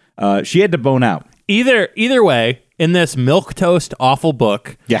 She had to bone out. Either way, in this milquetoast awful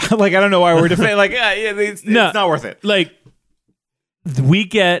book. Yeah, like I don't know why we're defending. Like, it's not worth it. Like, we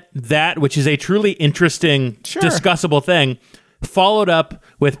get that, which is a truly interesting, discussable thing, followed up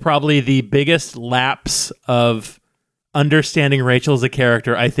with probably the biggest lapse of understanding Rachel as a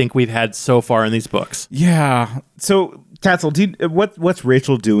character I think we've had so far in these books. Yeah. So, Tatzel, what's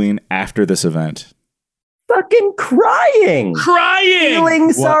Rachel doing after this event? Fucking crying.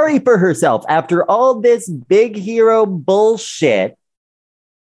 Feeling sorry for herself. After all this big hero bullshit,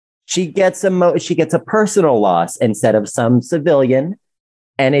 she gets a personal loss instead of some civilian,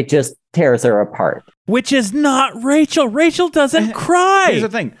 and it just tears her apart. Which is not Rachel. Rachel doesn't cry. Here's the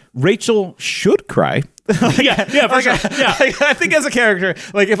thing. Rachel should cry. Yeah, for sure. Yeah. I think as a character,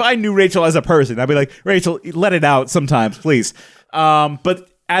 like if I knew Rachel as a person, I'd be like, Rachel, let it out sometimes, please. But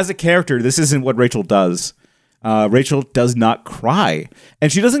as a character, this isn't what Rachel does. Rachel does not cry,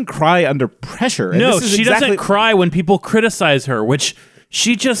 and she doesn't cry under pressure. And she doesn't cry when people criticize her, which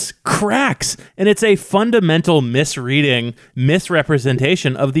she just cracks. And it's a fundamental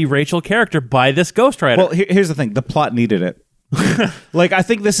misrepresentation of the Rachel character by this ghostwriter. Well, here's the thing. The plot needed it. Like, I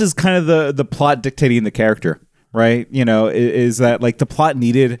think this is kind of the plot dictating the character, right? Is that like the plot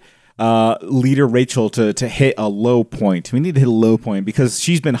needed leader Rachel to hit a low point. We need to hit a low point because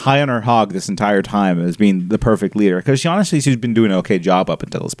she's been high on her hog this entire time as being the perfect leader. Because she's been doing an okay job up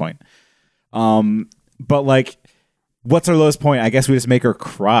until this point. But like, what's her lowest point? I guess we just make her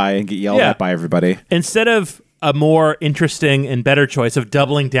cry and get yelled at by everybody. Instead of a more interesting and better choice of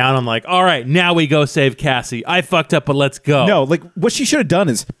doubling down on like, all right, now we go save Cassie. I fucked up, but let's go. No, like what she should have done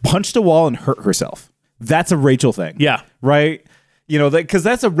is punched a wall and hurt herself. That's a Rachel thing. Yeah. Right? Because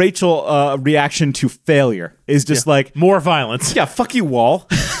that's a Rachel reaction to failure is just like more violence. Yeah, fuck you, wall.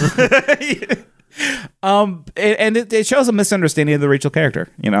 And it shows a misunderstanding of the Rachel character.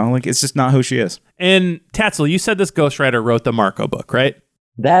 Like it's just not who she is. And Tatzel, you said this ghostwriter wrote the Marco book, right?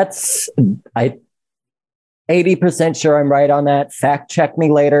 That's 80% sure I'm right on that. Fact check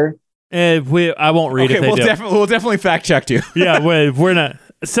me later. I won't read it. We'll definitely fact check you. Yeah, we're not.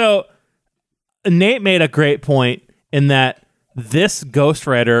 So Nate made a great point in that this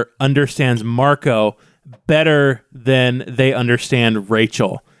ghostwriter understands Marco better than they understand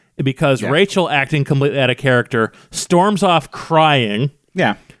Rachel, because Rachel, acting completely out of character, storms off crying.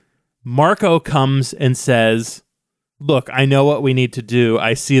 Yeah. Marco comes and says, look, I know what we need to do.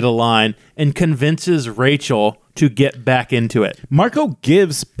 I see the line, and convinces Rachel to get back into it. Marco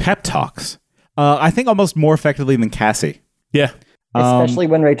gives pep talks I think almost more effectively than Cassie. Yeah. Especially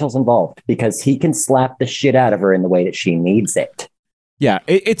when Rachel's involved, because he can slap the shit out of her in the way that she needs it. Yeah,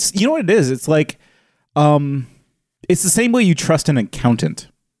 it's you know what it is. It's like, it's the same way you trust an accountant.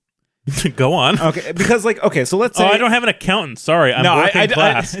 Go on. Okay, because so let's say I don't have an accountant. Sorry, I'm working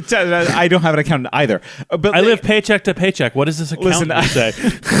class. I don't have an accountant either. But I live paycheck to paycheck. What does this accountant say?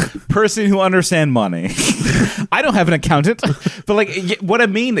 Person who understands money. I don't have an accountant. But what I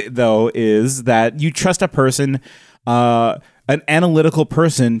mean though is that you trust a person, an analytical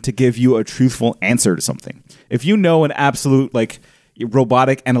person, to give you a truthful answer to something. If you know an absolute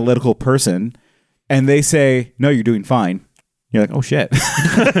robotic analytical person and they say, no, you're doing fine, you're like, oh shit.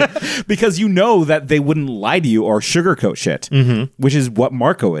 Because you know that they wouldn't lie to you or sugarcoat shit, which is what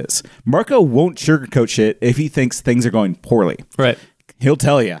Marco is. Marco won't sugarcoat shit if he thinks things are going poorly. Right. He'll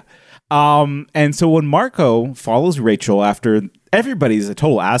tell you. And so when Marco follows Rachel after everybody's a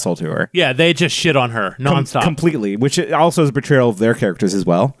total asshole to her. Yeah, they just shit on her nonstop. Completely, which also is a betrayal of their characters as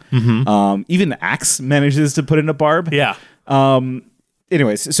well. Even Axe manages to put in a barb. Yeah.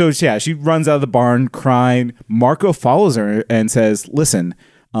 Anyways, so yeah, she runs out of the barn crying. Marco follows her and says, listen,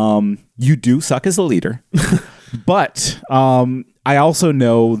 you do suck as a leader, but I also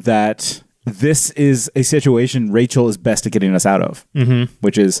know that this is a situation Rachel is best at getting us out of,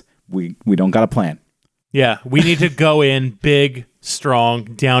 which is we don't got a plan. Yeah, we need to go in big, strong,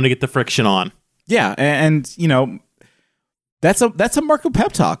 down to get the friction on. Yeah, and that's a Marco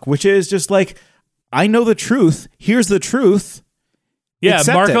pep talk, which is just like, I know the truth. Here's the truth. Yeah,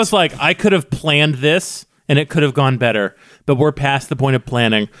 Accept Marco's it. like, I could have planned this and it could have gone better, but we're past the point of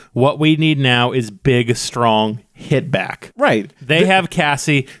planning. What we need now is big, strong hit back. Right. They have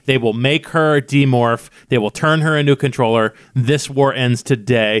Cassie. They will make her demorph. They will turn her into a controller. This war ends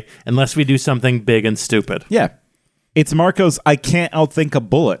today unless we do something big and stupid. Yeah. It's Marco's I can't outthink a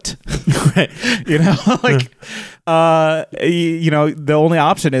bullet. Right. The only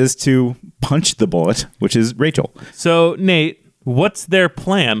option is to punch the bullet, which is Rachel. So, Nate, what's their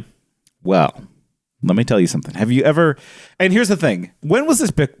plan? Well, let me tell you something. Have you ever... And here's the thing. When was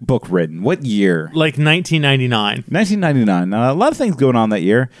this book written? What year? Like 1999. 1999. A lot of things going on that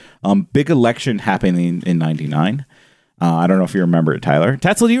year. Big election happening in 99. I don't know if you remember it, Tyler.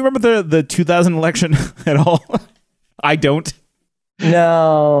 Tatzel, do you remember the 2000 election at all? I don't.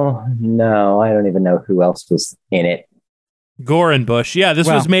 No, I don't even know who else was in it. Gore and Bush. Yeah, this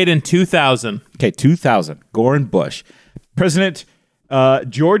was made in 2000. Okay, 2000. Gore and Bush. President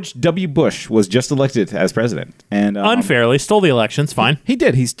George W. Bush was just elected as president, and unfairly stole the elections. Fine, he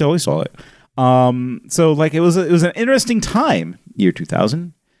did. He totally stole it. So it was an interesting time, year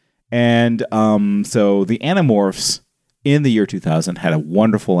 2000, and so the Animorphs in the year 2000 had a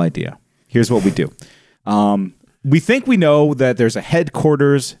wonderful idea. Here's what we do. We think we know that there's a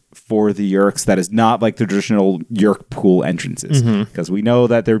headquarters for the Yeerks that is not like the traditional Yeerk pool entrances, because we know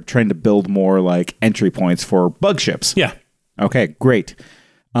that they're trying to build more like entry points for bug ships. Yeah. Okay, great.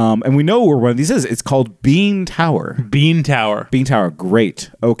 And we know where one of these is. It's called Bean Tower. Bean Tower. Bean Tower. Great.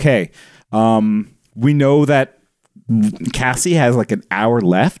 Okay. We know that Cassie has like an hour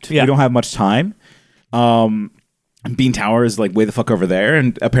left. Yeah. We don't have much time. Bean Tower is like way the fuck over there,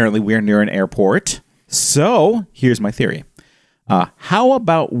 and apparently we're near an airport. So here's my theory. How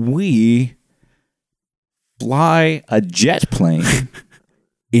about we fly a jet plane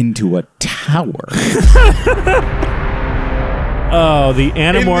into a tower? Oh, the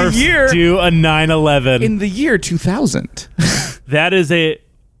Animorphs do a 9/11. In the year 2000. That is that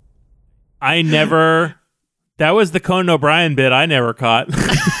was the Conan O'Brien bit I never caught.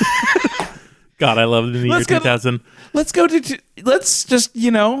 God, I loved it in the year 2000. Let's just,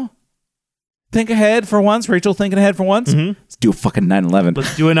 think ahead for once. Rachel thinking ahead for once. Let's do a fucking 9/11.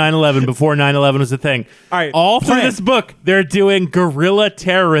 Let's do a 9/11 before 9/11 was a thing. All right. All through this book, they're doing guerrilla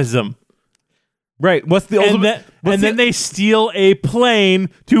terrorism. Right. What's the ultimate? And then they steal a plane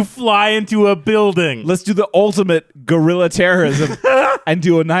to fly into a building. Let's do the ultimate guerrilla terrorism and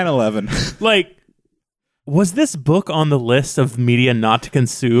do a 9/11. Like, was this book on the list of media not to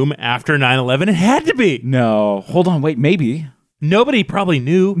consume after 9/11? It had to be. No. Hold on. Wait. Maybe. Nobody probably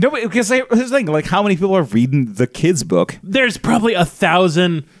knew. Nobody. Because here's the thing. Like, how many people are reading the kids' book? There's probably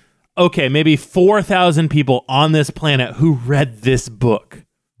 1,000. Okay, maybe 4,000 people on this planet who read this book.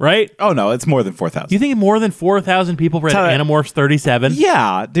 Right? Oh, no, it's more than 4,000. You think more than 4,000 people read Animorphs 37?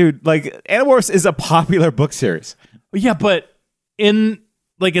 Yeah, dude. Like, Animorphs is a popular book series. Yeah, but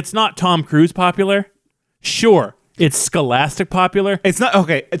it's not Tom Cruise popular. Sure, it's Scholastic popular. It's not,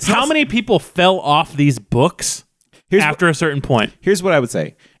 okay. It's How many people fell off these books after a certain point? Here's what I would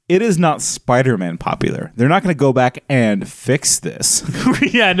say. it is not Spider-Man popular. They're not going to go back and fix this.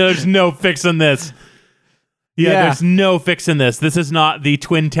 Yeah, no, there's no fixing this. Yeah, there's no fixing this. This is not the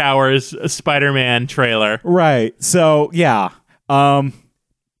Twin Towers Spider-Man trailer. Right. So, yeah.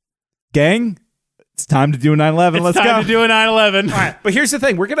 Gang, it's time to do a 9/11. Let's go. It's time to do a 9/11. All right, but here's the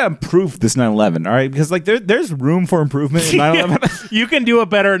thing. We're going to improve this 9/11, all right? Because like there's room for improvement in 9/11. You can do a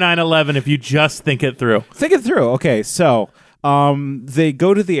better 9/11 if you just think it through. Think it through. Okay, so they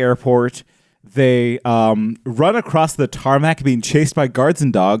go to the airport. They run across the tarmac being chased by guards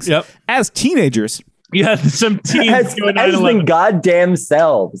and dogs as teenagers. Yeah, some teens as doing the 9/11. goddamn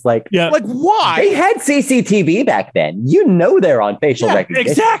selves. Like, Like, why? they had CCTV back then. You know they're on facial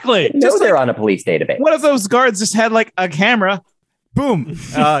recognition. Exactly. You know they're on a police database. What if those guards just had like a camera? Boom.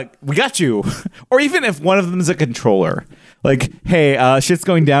 We got you. Or even if one of them is a controller. Like, hey, shit's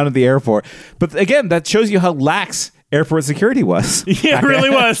going down at the airport. But again, that shows you how lax airport security was. Yeah, it really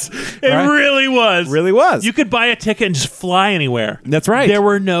was. It really was. Really was. You could buy a ticket and just fly anywhere. That's right. There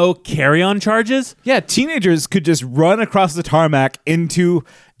were no carry-on charges. Yeah, teenagers could just run across the tarmac into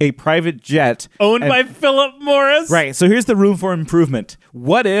a private jet. Owned by Philip Morris. Right. So here's the room for improvement.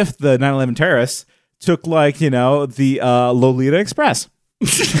 What if the 9/11 terrorists took like, the Lolita Express?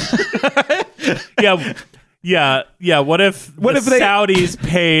 Yeah. What if the Saudis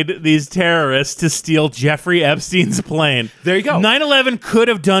paid these terrorists to steal Jeffrey Epstein's plane? There you go. 9/11 could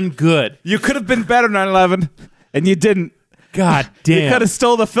have done good. You could have been better 9/11, and you didn't. God You damn. could have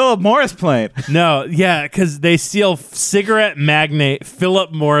stole the Philip Morris plane. No, yeah, because they steal cigarette magnate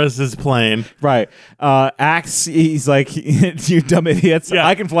Philip Morris's plane. Right. Axe, he's like, you dumb idiots. Yeah.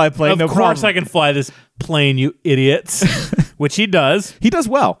 I can fly a plane, no Of course problem. I can fly this plane, you idiots. Which he does. He does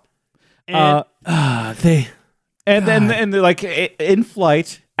well. And And they're like, in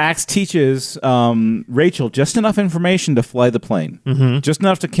flight, Axe teaches Rachel just enough information to fly the plane. Mm-hmm. Just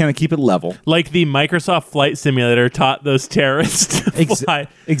enough to kind of keep it level. like the Microsoft Flight Simulator taught those terrorists to fly.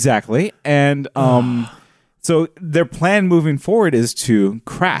 Exactly. And so their plan moving forward is to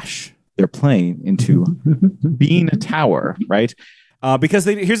crash their plane into Bean Tower, right? Because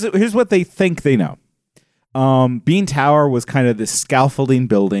here's what they think they know. Bean Tower was kind of this scaffolding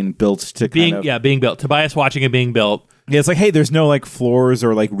building built to Being built. Tobias watching it being built. Yeah, it's like, hey, there's no like floors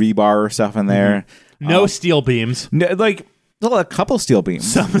or like rebar or stuff in there. No steel beams. No, like a couple steel beams.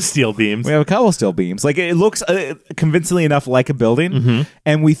 Some steel beams. We have a couple steel beams. Like it looks convincingly enough like a building,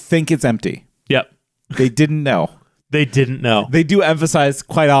 and we think it's empty. Yep. They didn't know. They didn't know. They do emphasize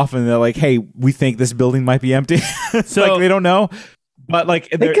quite often. They're like, hey, we think this building might be empty. So- like they don't know, but like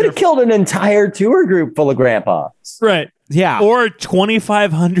They could have killed an entire tour group full of grandpas. Right. Yeah. Or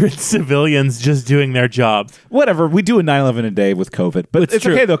 2,500 civilians just doing their job. Whatever. We do a 9/11 a day with COVID, but it's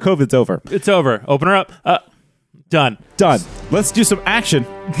true. okay though. COVID's over. It's over. Open her up. Done. Done. Let's do some action.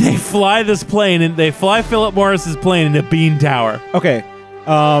 They fly this plane and they fly Philip Morris's plane into Bean Tower. Okay.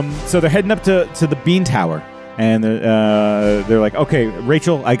 So they're heading up to the Bean Tower, and they're like, okay,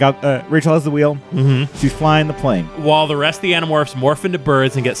 Rachel has the wheel. Mm-hmm. She's flying the plane. While the rest of the Animorphs morph into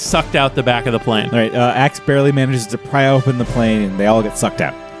birds and get sucked out the back of the plane. All right. Axe barely manages to pry open the plane, and they all get sucked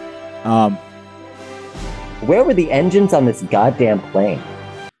out. Where were the engines on this goddamn plane?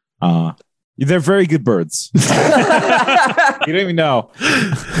 They're very good birds. You don't even know.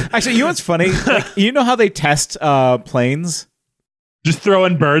 Actually, you know what's funny? Like, you know how they test planes? Just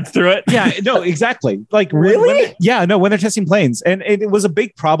throwing birds through it. Yeah, no, exactly. Like Really? when they're testing planes, and it was a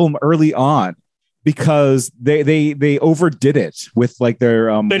big problem early on because they overdid it with like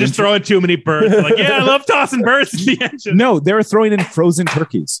their They just throw in too many birds. They're like, yeah, I love tossing birds in the engine. No, they were throwing in frozen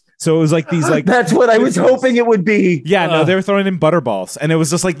turkeys. So it was like these like That's what I was hoping it would be. yeah, no, they were throwing in butterballs, and it was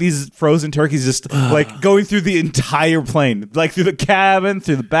just like these frozen turkeys just like going through the entire plane, like through the cabin,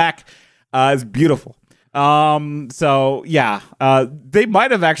 through the back. It's beautiful. So yeah, they might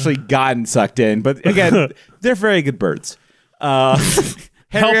have actually gotten sucked in, but again, they're very good birds.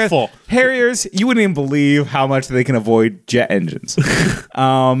 Helpful. Harriers, you wouldn't even believe how much they can avoid jet engines.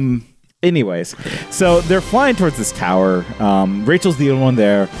 Anyways, so they're flying towards this tower. Rachel's the only one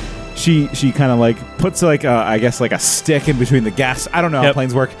there. She kind of like puts like I guess like a stick in between the gas. I don't know how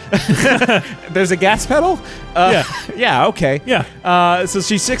planes work. There's a gas pedal. Yeah. Okay. Yeah. So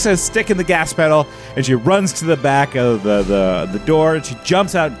she sticks a stick in the gas pedal and she runs to the back of the door and she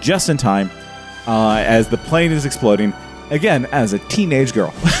jumps out just in time as the plane is exploding. Again, as a teenage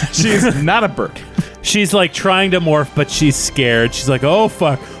girl, she's not a bird. She's like trying to morph, but she's scared. She's like, oh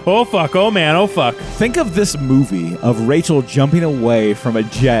fuck, oh man, oh fuck. Think of this movie of Rachel jumping away from a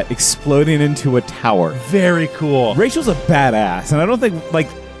jet exploding into a tower. Very cool. Rachel's a badass, and I don't think like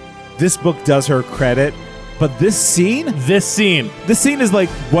this book does her credit But this scene is like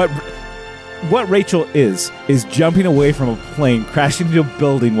what Rachel is jumping away from a plane, crashing into a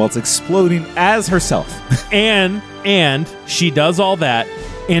building while it's exploding as herself. and she does all that,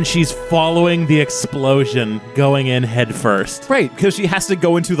 and she's following the explosion going in head first. Right, because she has to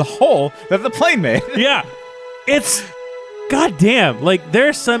go into the hole that the plane made. Yeah. It's goddamn. Like,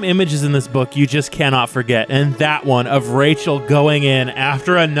 there's some images in this book you just cannot forget. And that one of Rachel going in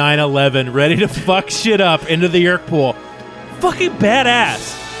after a 9/11, ready to fuck shit up into the Yerk pool. Fucking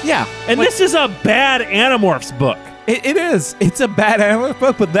badass. Yeah. And this is a bad Animorphs book. It is. It's a bad Animorphs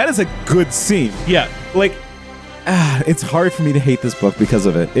book, but that is a good scene. Yeah. Like, it's hard for me to hate this book because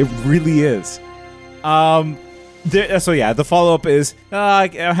of it. It really is. The follow-up is, I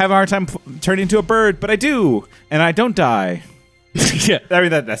have a hard time turning into a bird, but I do, and I don't die. Yeah. I mean,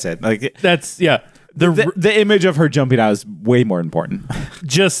 that's it. Like, That's, yeah. the image of her jumping out is way more important.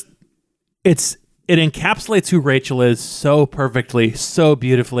 It encapsulates who Rachel is so perfectly, so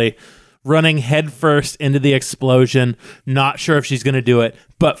beautifully, running headfirst into the explosion, not sure if she's going to do it,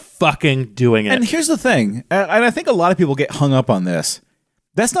 but fucking doing it. And here's the thing, and I think a lot of people get hung up on this.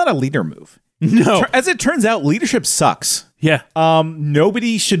 That's not a leader move. No. As it turns out, leadership sucks. Yeah.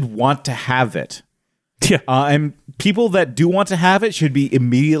 Nobody should want to have it. Yeah. And people that do want to have it should be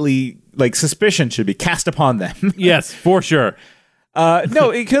immediately, like, suspicion should be cast upon them. Yes, for sure.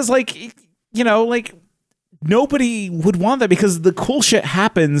 No, because, like, you know, like, nobody would want that because the cool shit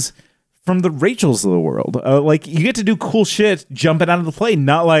happens from the Rachels of the world. Like, you get to do cool shit jumping out of the plane,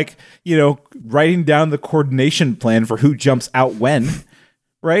 not like, you know, writing down the coordination plan for who jumps out when,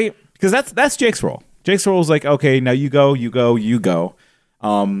 right? Because that's Jake's role. Jake's role is like, okay, now you go.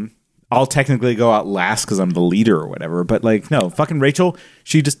 I'll technically go out last because I'm the leader or whatever. But, like, no, fucking Rachel,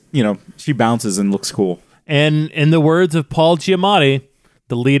 she just, you know, she bounces and looks cool. And in the words of Paul Giamatti,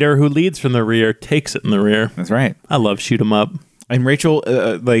 the leader who leads from the rear takes it in the rear. That's right. I love shoot 'em up. And Rachel,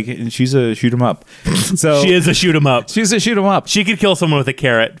 she's a shoot 'em up. So She is a shoot 'em up. she's a shoot 'em up. She could kill someone with a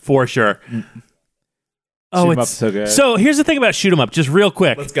carrot, for sure. Oh, Shoot 'em it's up's so good. So here's the thing about shoot 'em up, just real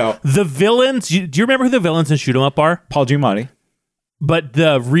quick. Let's go. The villains, do you remember who the villains in shoot 'em up are? Paul Giamatti. But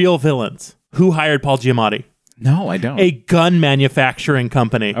the real villains, who hired Paul Giamatti? No, I don't. A gun manufacturing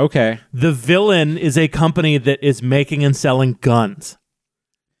company. Okay. The villain is a company that is making and selling guns.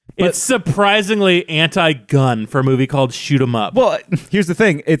 It's surprisingly anti-gun for a movie called Shoot 'em Up. Well, here's the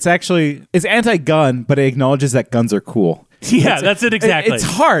thing. It's anti-gun, but it acknowledges that guns are cool. Yeah, that's it exactly. It's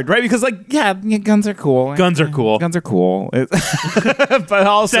hard, right? Because, like, yeah, guns are cool. Guns are cool. Guns are cool. But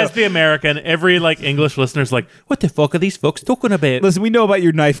also, Says the American. Every, like, English listener's like, what the fuck are these folks talking about? listen, we know about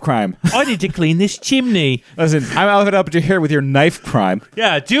your knife crime. I need to clean this chimney. Listen, I'm out up to here with your knife crime.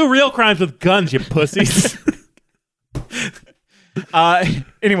 Yeah, do real crimes with guns, you pussies.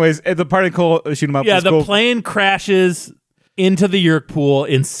 Anyways, the particle shoot 'em up. Yeah, was the cool. plane crashes into the Yerk pool,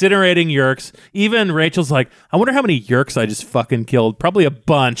 incinerating Yerks. Even Rachel's like, I wonder how many Yerks I just fucking killed. Probably a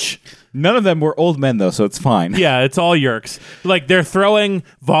bunch. None of them were old men though, so it's fine. Yeah, it's all Yerks. Like, they're throwing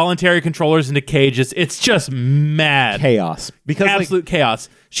voluntary controllers into cages. It's just mad. Chaos. Because Absolute chaos.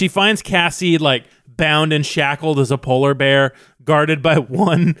 She finds Cassie, like, bound and shackled as a polar bear, guarded by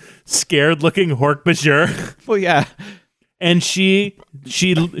one scared-looking Hork-Bajir. well, yeah. And she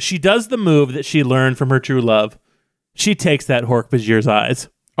does the move that she learned from her true love. She takes that Hork-Bajir's eyes.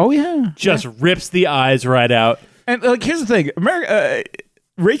 Oh yeah. Just rips the eyes right out. And, like, here's the thing. America,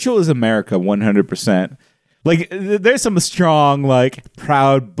 Rachel is America 100%. Like, there's some strong, like,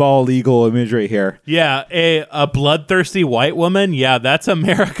 proud bald eagle imagery here. Yeah, a bloodthirsty white woman. Yeah, that's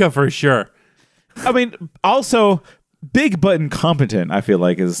America for sure. I mean, also big but incompetent, I feel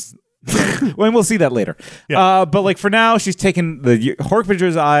like, is when we'll see that later. Yeah. But, like, for now, she's taking the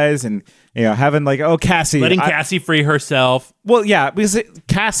Hork-Bajir's eyes and, you know, having, like, oh, Cassie. Letting Cassie free herself. Well, yeah, because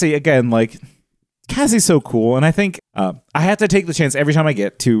Cassie, again, like, Cassie's so cool. And I think I have to take the chance every time I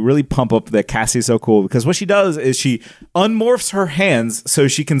get to really pump up that Cassie's so cool, because what she does is she unmorphs her hands so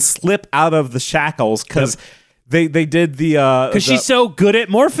she can slip out of the shackles, because they did the... Because she's so good at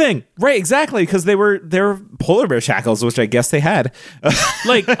morphing. Right, exactly, because they were polar bear shackles, which I guess they had.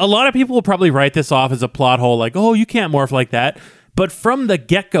 Like, a lot of people will probably write this off as a plot hole, like, oh, you can't morph like that. But from the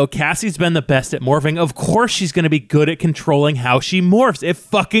get-go, Cassie's been the best at morphing. Of course she's going to be good at controlling how she morphs. It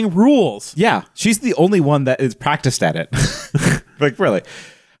fucking rules. Yeah, she's the only one that is practiced at it. Like, really.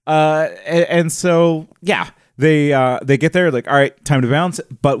 And so, yeah, they get there, like, all right, time to bounce.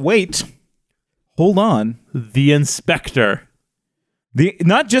 But wait, hold on. The Inspector.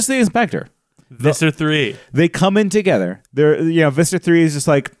 Not just the Inspector. Visser 3. They come in together. Visser 3 is just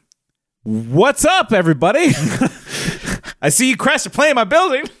like, what's up, everybody? I see you crashed a plane in my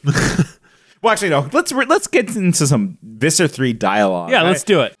building. Well, actually, no. Let's get into some Visser 3 dialogue. Yeah, let's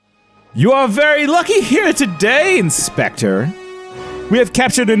do it. You are very lucky here today, Inspector. We have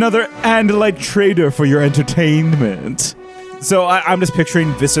captured another Andalite trader for your entertainment. So I'm just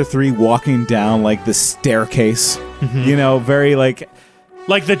picturing Visser 3 walking down like the staircase. You know, very like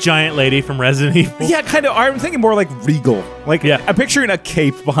the giant lady from Resident Evil. yeah, kind of. I'm thinking more like regal. Like I'm picturing a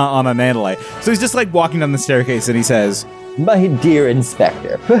cape on an Andalite. So he's just like walking down the staircase, and he says, My dear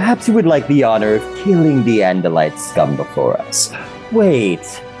Inspector, perhaps you would like the honor of killing the Andalite scum before us.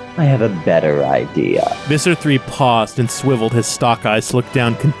 Wait, I have a better idea. Visser 3 paused and swiveled his stock eyes to look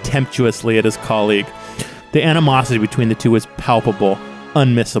down contemptuously at his colleague. The animosity between the two was palpable,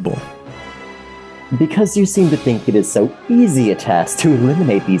 unmissable. Because you seem to think it is so easy a task to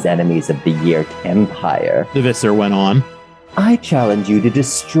eliminate these enemies of the Yeerk Empire, The Visser went on. I challenge you to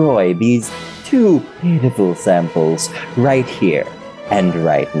destroy these two pitiful samples right here and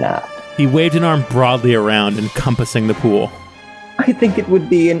right now. He waved an arm broadly around, encompassing the pool. I think it would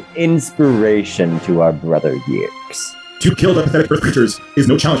be an inspiration to our brother Yeerks. To kill the pathetic earth creatures is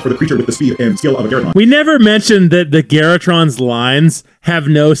no challenge for the creature with the speed and skill of a Garotron. We never mentioned that the Garotron's lines have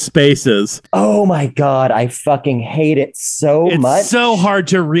no spaces. Oh my god, I fucking hate it so much. It's so hard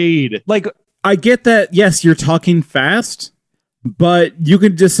to read. like, I get that, yes, you're talking fast, but you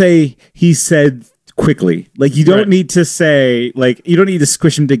can just say he said quickly. Like, you don't need to say, like, you don't need to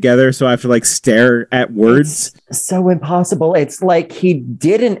squish them together so I have to, like, stare at words. It's so impossible. It's like he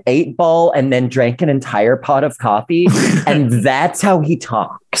did an 8-ball and then drank an entire pot of coffee, and that's how he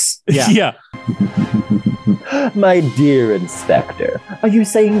talks. Yeah. My dear Inspector, are you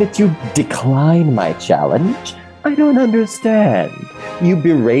saying that you decline my challenge? I don't understand. You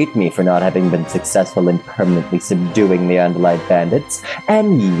berate me for not having been successful in permanently subduing the Andalite bandits,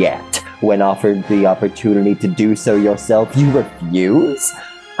 and yet, when offered the opportunity to do so yourself, you refuse?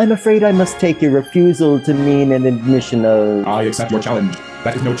 I'm afraid I must take your refusal to mean an admission of... I accept your challenge.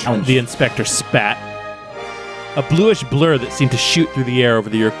 That is no challenge. The inspector spat. A bluish blur that seemed to shoot through the air over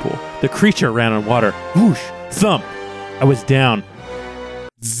the Yeerk pool. The creature ran on water. Whoosh! Thump! I was down.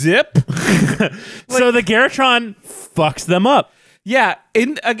 Zip. So the Garotron fucks them up. Yeah,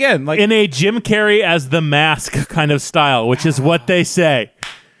 in a Jim Carrey as the Mask kind of style, which is what they say.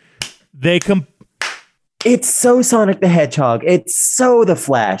 It's so Sonic the Hedgehog. It's so The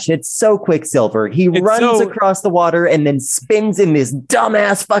Flash. It's so Quicksilver. He runs across the water and then spins in this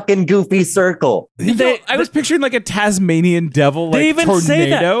dumbass fucking goofy circle. I was picturing like a Tasmanian devil, like they even tornado. say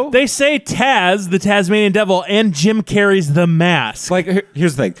that. They say Taz, the Tasmanian devil, and Jim Carrey's The Mask. Like,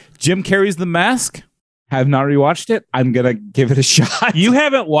 here's the thing. Jim Carrey's The Mask. Have not rewatched it. I'm gonna give it a shot. You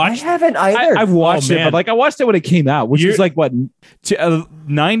haven't watched? I haven't either. I've watched it, but like I watched it when it came out, which was like what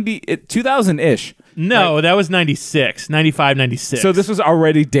 2000-ish. No, that was 96, 95, 96. So this was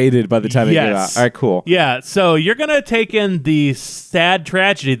already dated by the time it came out. All right, cool. Yeah, so you're going to take in the sad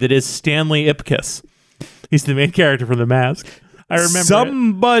tragedy that is Stanley Ipkiss. He's the main character from The Mask. I remember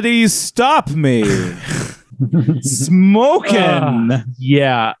Somebody stop me. Smoking.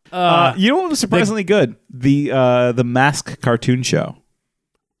 Yeah. You know what was surprisingly good? The Mask cartoon show.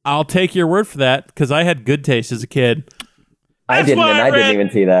 I'll take your word for that because I had good taste as a kid. I didn't even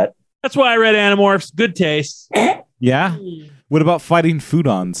see that. That's why I read Animorphs. Good taste. Yeah? What about fighting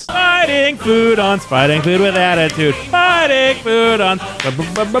foodons? Fighting foodons, fighting food with attitude. Fighting foodons.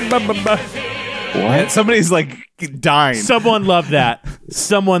 What? Somebody's like dying. Someone loved that.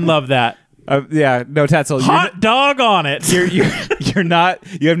 Yeah, no, Tatzel. Hot dog on it. You're not.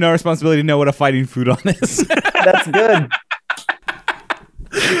 You have no responsibility to know what a fighting foodon is. That's good.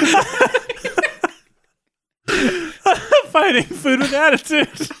 Fighting food with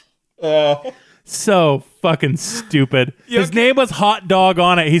attitude. So fucking stupid. His name was Hot Dog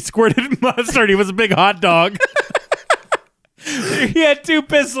on it. He squirted mustard. He was a big hot dog. He had two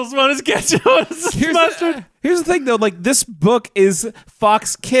pistols. One is ketchup, one is mustard. Here's the thing, though. Like, this book is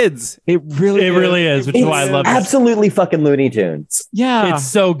Fox Kids. It really is, which is why I love it. Absolutely fucking Looney Tunes. Yeah. It's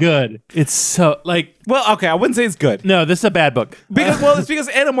so good. It's so, like... Well, okay, I wouldn't say it's good. No, this is a bad book. It's because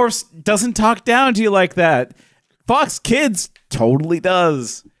Animorphs doesn't talk down to you like that. Fox Kids totally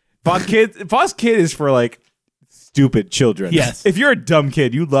does. Fox Kid is for, like, stupid children. Yes. If you're a dumb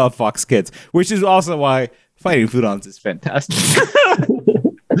kid, you love Fox Kids, which is also why Fighting Foodons is fantastic.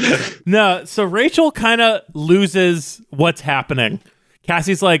 No, so Rachel kind of loses what's happening.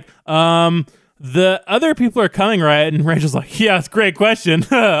 Cassie's like, the other people are coming, right? And Rachel's like, yeah, it's a great question.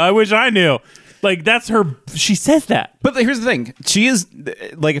 I wish I knew. Like, that's her. She says that. But here's the thing. She is,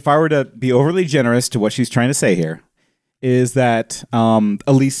 like, if I were to be overly generous to what she's trying to say here, is that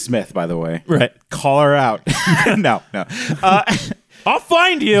Elise Smith, by the way. Right. Call her out. No. I'll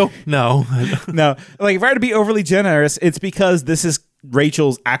find you. No. No, like if I were to be overly generous, it's because this is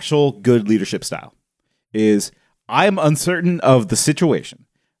Rachel's actual good leadership style. Is I'm uncertain of the situation.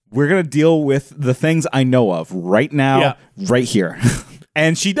 We're gonna deal with the things I know of right now, right here,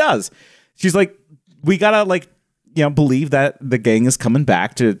 and she does. She's like, we gotta believe that the gang is coming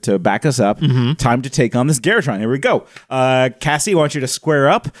back to back us up. Time to take on this Garrotron. Here we go. Cassie, I want you to square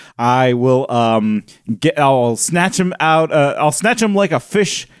up. I will I'll snatch him out. I'll snatch him like a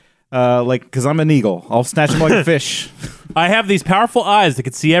fish, because I'm an eagle. I'll snatch him like a fish. I have these powerful eyes that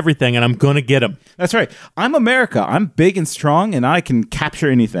can see everything, and I'm going to get him. That's right. I'm America. I'm big and strong, and I can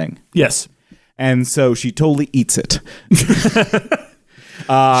capture anything. Yes. And so she totally eats it.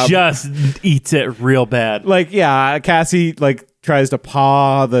 Just eats it real bad. Cassie tries to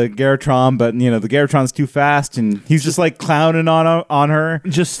paw the Garrotron, but the Garrotron's too fast, and he's just clowning on her,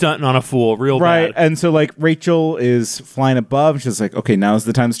 just stunting on a fool, real right. bad. And so Rachel is flying above. She's like, okay, now's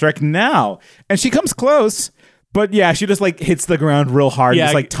the time to strike now, and she comes close, but she just hits the ground real hard,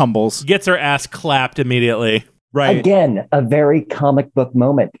 just tumbles, gets her ass clapped immediately. Right. Again, a very comic book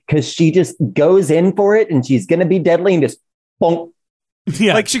moment because she just goes in for it, and she's gonna be deadly, and just bonk.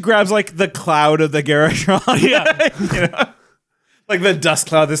 Yeah, she grabs the cloud of the Garrotron. Yeah. The dust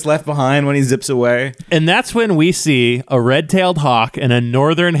cloud that's left behind when he zips away. And that's when we see a red-tailed hawk and a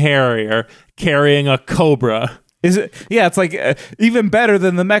northern harrier carrying a cobra. Is it? Yeah, it's even better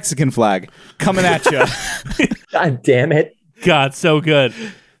than the Mexican flag coming at you. God damn it. God, so good.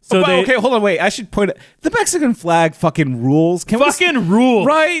 So okay, hold on, wait. I should point it. The Mexican flag fucking rules. Rules.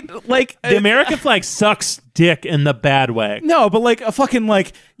 Right? The American flag sucks dick in the bad way. No, but a fucking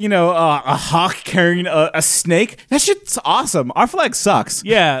a hawk carrying a snake. That shit's awesome. Our flag sucks.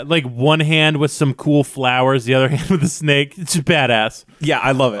 Yeah, one hand with some cool flowers, the other hand with a snake. It's just badass. Yeah,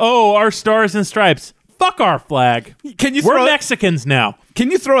 I love it. Oh, our stars and stripes. Fuck our flag. We're Mexicans now.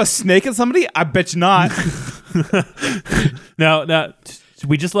 Can you throw a snake at somebody? I bet you not. No.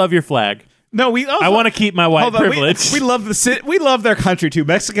 We just love your flag. No, I want to keep my white privilege. We love we love their country too.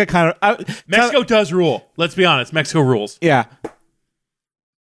 Mexico Mexico does rule. Let's be honest. Mexico rules. Yeah.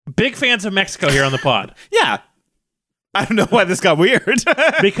 Big fans of Mexico here on the pod. Yeah. I don't know why this got weird.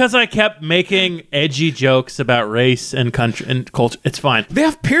 Because I kept making edgy jokes about race and country and culture. It's fine. They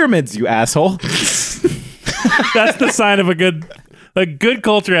have pyramids, you asshole. That's the sign of a good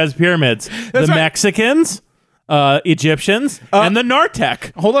culture has pyramids. That's right. Mexicans, Egyptians, and the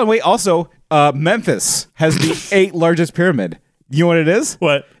Nartek. Hold on, wait. Also, Memphis has the 8th largest pyramid. You know what it is?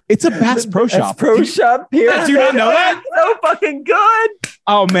 What? It's a Bass Pro Shop. Pro Shop pyramid. Do you not know that? So fucking good.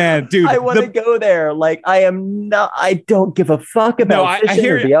 Oh man, dude. I want to go there. I don't give a fuck about fishing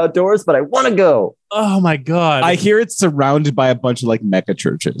or the outdoors, but I want to go. Oh my God. I hear it's surrounded by a bunch of mecca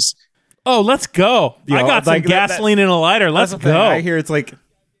churches. Oh, let's go. I got some gasoline in a lighter. Let's go. I hear it's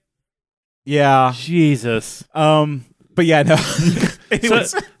yeah. Jesus. But yeah, no.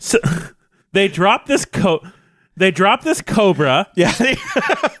 Anyways. So they drop this cobra. Yeah.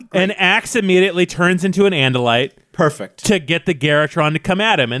 And Axe immediately turns into an Andalite. Perfect. To get the Garrotron to come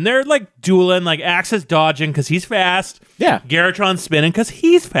at him. And they're dueling. Axe is dodging because he's fast. Yeah. Garrotron's spinning because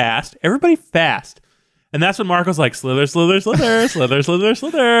he's fast. Everybody fast. And that's when Marco's like, slither, slither, slither, slither, slither,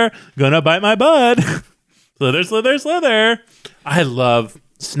 slither. Gonna bite my bud. Slither, slither, slither. I love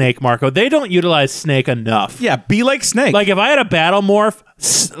Snake, Marco. They don't utilize Snake enough. Yeah, be like Snake. If I had a battle morph,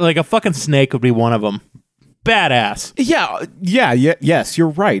 a fucking Snake would be one of them. Badass. Yeah, yes, you're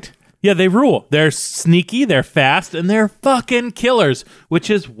right. Yeah, they rule. They're sneaky, they're fast, and they're fucking killers,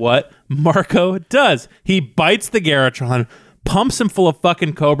 which is what Marco does. He bites the Garrotron, pumps him full of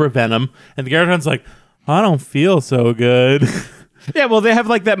fucking cobra venom, and the Garrotron's like, I don't feel so good. Yeah, well, they have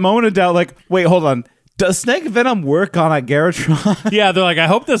that moment of doubt, wait, hold on. Does snake venom work on a Garrotron? Yeah, they're like, I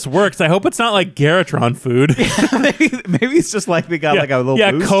hope this works. I hope it's not Garrotron food. Yeah, maybe it's just they got a little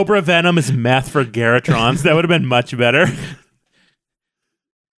boost. Cobra venom is meth for Garrotrons. That would have been much better.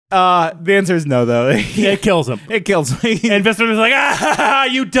 The answer is no, though. It kills him. It kills me. And Vesper's like,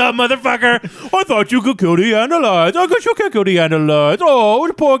 you dumb motherfucker. I thought you could kill the Andalites. I guess you can't kill the Andalites. Oh,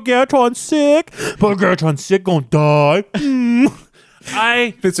 the poor Garrotron's sick. Poor Garrotron's sick, gonna die.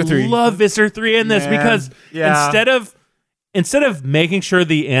 I love Visser 3 in this because instead of making sure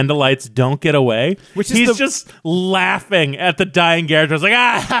the Andalites don't get away, he's just laughing at the dying Garrotron. Like,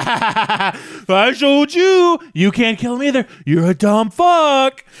 I showed you. You can't kill him either. You're a dumb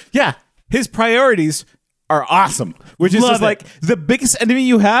fuck. Yeah. His priorities are awesome. Which is Love just it. like the biggest enemy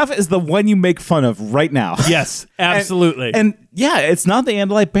you have is the one you make fun of right now. Yes, absolutely. And yeah, it's not the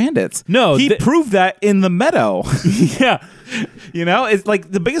Andalite Bandits. No, he proved that in the meadow. yeah. You know, it's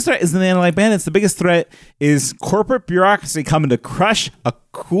like the biggest threat isn't the Andalite Bandits. The biggest threat is corporate bureaucracy coming to crush a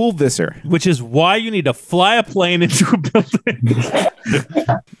cool Visser. Which is why you need to fly a plane into a building.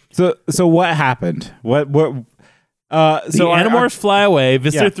 So what happened? What? The So Animorphs fly away.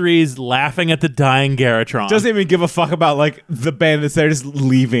 Visser Yeah. 3's laughing at the dying Garrotron. doesn't even give a fuck about like the bandits. They're just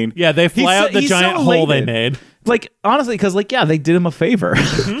leaving. Yeah, they fly He's out the he's giant so hole they elated. made. Like honestly, because like yeah, they did him a favor,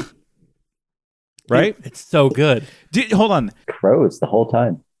 right? It's so good. Hold on. Crows the whole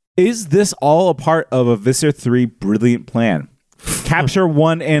time. Is this all a part of a Visser 3 brilliant plan? Capture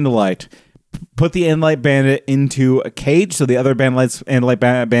one Andalite, put the Andalite bandit into a cage so the other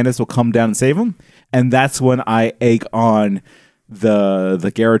Andalite bandits will come down and save him, and that's when I egg on the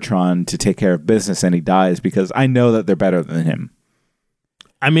Garrotron to take care of business, and he dies because I know that they're better than him.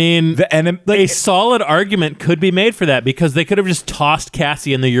 I mean, Like, a solid argument could be made for that because they could have just tossed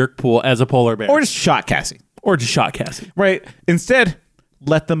Cassie in the Yerk pool as a polar bear. or just shot Cassie, Or just shot Cassie. right? Instead,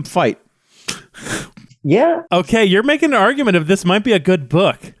 let them fight. Yeah. Okay, you're making an argument of this might be a good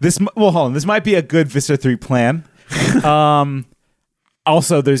book. Hold on. This might be a good Visser 3 plan.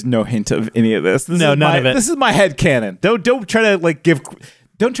 Also, there's no hint of any of this. No, none of it. This is my head canon. Don't try to like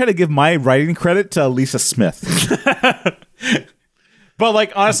don't try to give my writing credit to Lisa Smith. But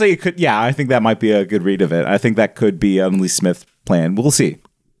like honestly, it could. Yeah, I think that might be a good read of it. I think that could be an Lisa Smith plan. We'll see.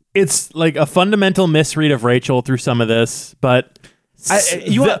 It's like a fundamental misread of Rachel through some of this, but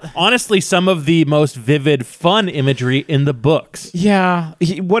honestly, some of the most vivid, fun imagery in the books. Yeah,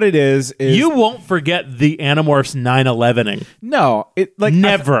 what it is You won't forget the Animorphs 9/11ing. no, it like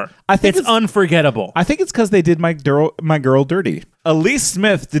Never. I think it's unforgettable. I think it's because they did my girl dirty. Elise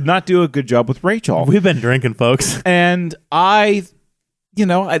Smith did not do a good job with Rachel. We've been drinking, folks. And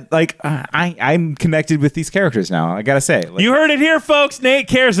I'm connected with these characters now. I gotta say, like, You heard it here, folks. Nate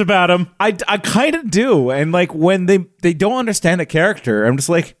cares about them. I kind of do. And like when they don't understand a character, I'm just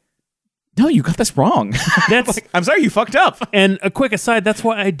like, no, you got this wrong. That's Like, I'm sorry, you fucked up. and a quick aside. That's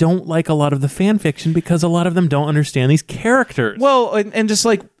why I don't like a lot of the fan fiction because a lot of them don't understand these characters. Well, and just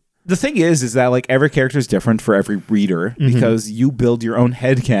like the thing is that like every character is different for every reader because you build your own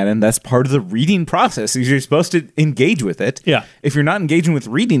headcanon. That's part of the reading process. You're supposed to engage with it. Yeah. If you're not engaging with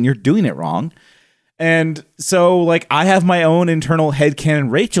reading, you're doing it wrong. And so like I have my own internal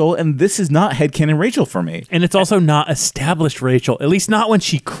headcanon Rachel, and this is not headcanon Rachel for me. And it's also not established Rachel, at least not when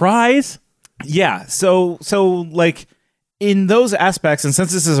she cries. Yeah. So like in those aspects, and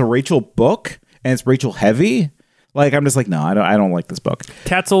since this is a Rachel book and it's Rachel heavy, like I'm just like, no, I don't like this book.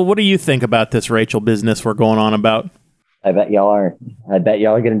 Tatzel, what do you think about this Rachel business we're going on about? I bet y'all are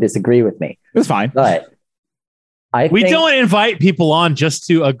going to disagree with me. It was fine. But We don't invite people on just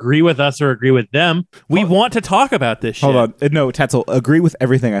to agree with us or agree with them. We want to talk about this shit. Hold on. No, Tatzel, agree with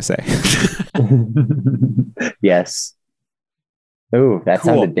everything I say. Yes. Ooh, that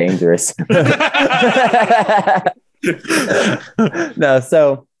Cool. sounded dangerous. No,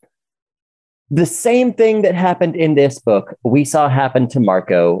 so the same thing that happened in this book, we saw happen to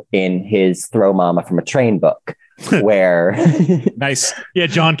Marco in his Throw Mama from a Train book, where Nice. Yeah,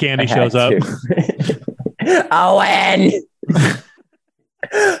 John Candy I had shows up. to. Owen!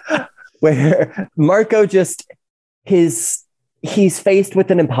 Where Marco just he's faced with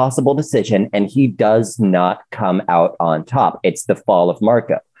an impossible decision and he does not come out on top. It's the fall of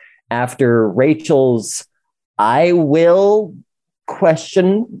Marco. After Rachel's I will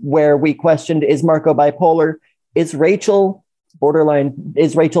question where we questioned, is Marco bipolar? Is Rachel borderline?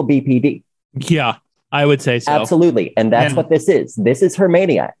 Is Rachel BPD? Yeah, I would say so. Absolutely. And that's Yeah. what this is. This is her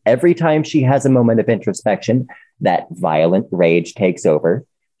mania. Every time she has a moment of introspection, that violent rage takes over.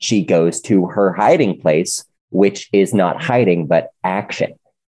 She goes to her hiding place, which is not hiding, but action.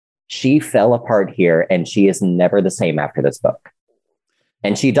 She fell apart here and she is never the same after this book.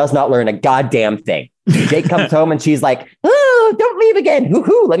 And she does not learn a goddamn thing. Jake comes home and she's like, oh, don't leave again.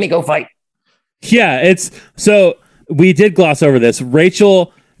 Hoo-hoo, let me go fight. Yeah, it's so we did gloss over this.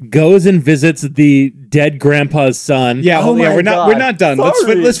 Rachel goes and visits the dead grandpa's son. Yeah, Oh my we're God. not done.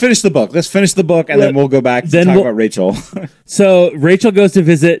 Sorry. Let's finish the book. Let's finish the book, and then we'll go back to Then talk we'll- about Rachel. So Rachel goes to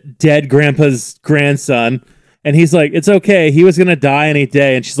visit dead grandpa's grandson, and he's like, "It's okay. He was gonna die any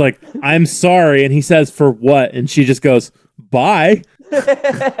day." And she's like, "I'm sorry." And he says, "For what?" And she just goes, "Bye."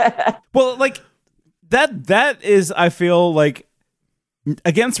 Well, like that is, I feel like,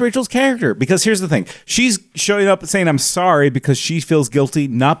 against Rachel's character, because here's the thing: she's showing up and saying I'm sorry because she feels guilty,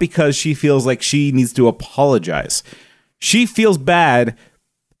 not because she feels like she needs to apologize. She feels bad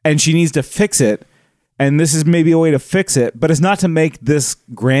and she needs to fix it, And this is maybe a way to fix it, but it's not to make this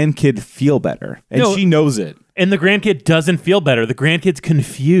grandkid feel better. And No. she knows it. And the grandkid doesn't feel better. The grandkid's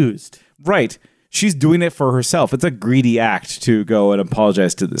confused. Right. She's doing it for herself. It's a greedy act to go and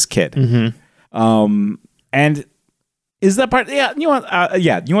apologize to this kid. And is that part? Yeah, you know what?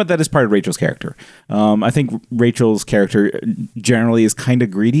 You know what? That is part of Rachel's character. I think Rachel's character generally is kind of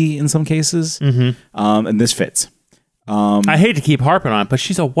greedy in some cases, and this fits. I hate to keep harping on it, but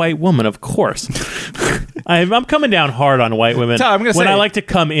she's a white woman, of course. I'm coming down hard on white women. I'm gonna when say- I like to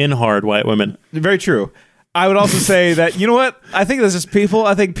come in hard, white women. Very true. I would also say that, you know what? I think that's just people.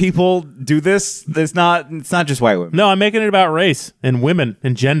 I think people do this. It's not just white women. No, I'm making it about race and women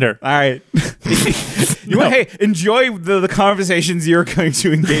and gender. All right. You know what? Hey, enjoy the conversations you're going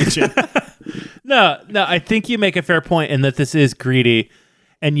to engage in. No, I think you make a fair point in that this is greedy.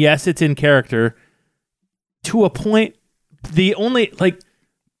 And yes, it's in character. To a point, the only, Like,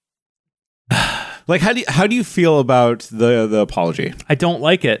 how do you feel about the apology? I don't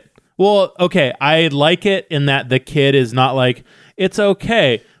like it. Well, okay, I like it in that the kid is not like, it's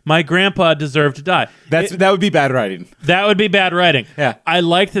okay, my grandpa deserved to die. That would be bad writing. That would be bad writing. Yeah. I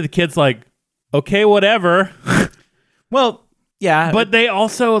like that the kid's like, okay, whatever. Well, yeah, But they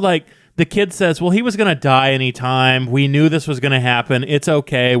also, like, the kid says, well, he was going to die anytime. We knew this was going to happen. It's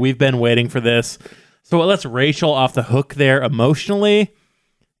okay. We've been waiting for this. So it lets Rachel off the hook there emotionally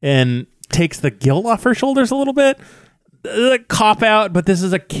and takes the guilt off her shoulders a little bit. The cop out, but this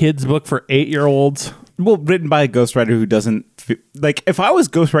is a kid's book for 8-year-olds. well, written by a ghostwriter who doesn't like. If I was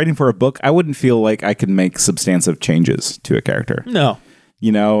ghostwriting for a book, I wouldn't feel like I could make substantive changes to a character. No.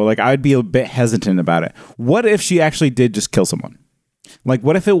 You know, like I'd be a bit hesitant about it. What if she actually did just kill someone? Like,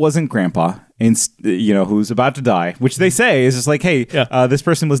 what if it wasn't Grandpa, and who's about to die? Which they say is just like, hey, this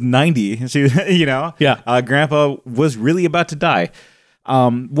person was 90. She, Grandpa was really about to die.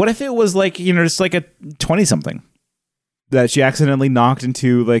 What if it was like, just like a 20-something that she accidentally knocked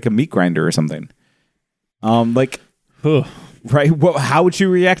into like a meat grinder or something? Right? How would she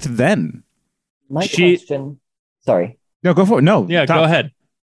react then? My question. Sorry. No, go for it. No, Yeah, go ahead.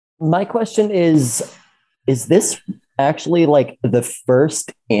 My question is this actually like the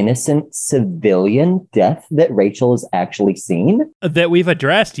first innocent civilian death that Rachel has actually seen? That we've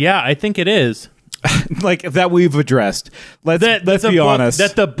addressed. Yeah, I think it is. Like that we've addressed. Let's be honest.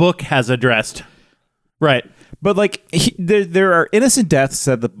 That the book has addressed. Right. But like there are innocent deaths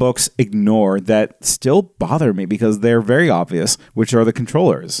that the books ignore that still bother me because they're very obvious, which are the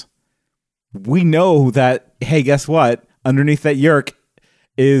controllers. We know that, hey, guess what? Underneath that yurk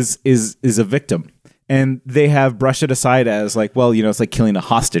is a victim. And they have brushed it aside as like, well, it's like killing a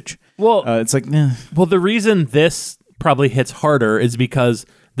hostage. Well, it's like, Well, the reason this probably hits harder is because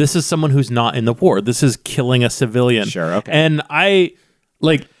this is someone who's not in the war. This is killing a civilian. Sure, okay. And I,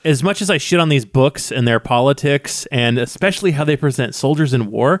 like, as much as I shit on these books and their politics and especially how they present soldiers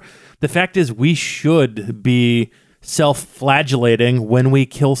in war, the fact is we should be self-flagellating when we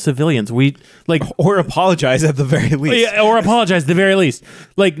kill civilians. We or apologize at the very least. or apologize at the very least.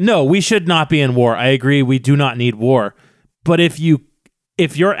 Like, no, we should not be in war. I agree. We do not need war. But if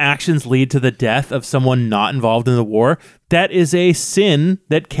your actions lead to the death of someone not involved in the war, that is a sin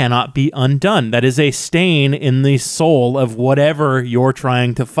that cannot be undone. That is a stain in the soul of whatever you're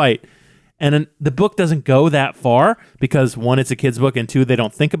trying to fight. And the book doesn't go that far because, one, it's a kid's book, and two, they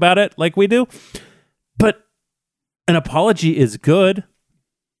don't think about it like we do. But an apology is good.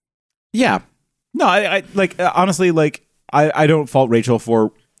 Yeah. No, I like, honestly, like, I don't fault Rachel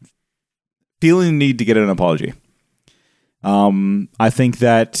for feeling the need to get an apology. I think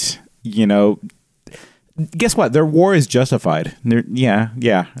that, guess what? Their war is justified. Yeah.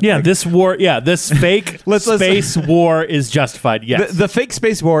 This war, this fake space war is justified. Yes. The fake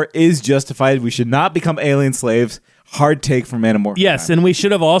space war is justified. We should not become alien slaves. Hard take from Animorph. Yes, and we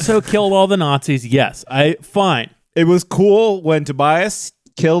should have also killed all the Nazis. Yes, fine. It was cool when Tobias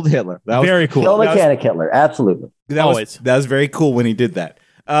killed Hitler. That was very cool. Kill mechanic Hitler. Absolutely. That was very cool when he did that.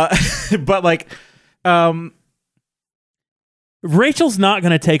 But like, Rachel's not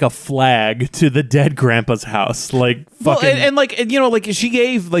going to take a flag to the dead grandpa's house. Like, fucking. Well, and she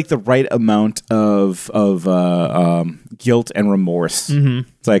gave like the right amount of guilt and remorse. Mm-hmm.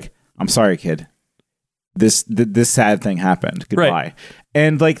 It's like, I'm sorry, kid. This sad thing happened. Goodbye. Right.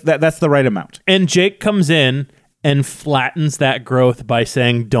 And like that's the right amount. And Jake comes in and flattens that growth by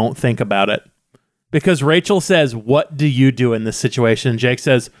saying, don't think about it. Because Rachel says, what do you do in this situation? Jake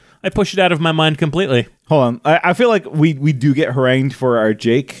says, I push it out of my mind completely. Hold on. I feel like we do get harangued for our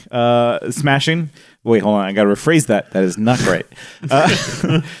Jake smashing. Wait, hold on. I got to rephrase that. That is not great.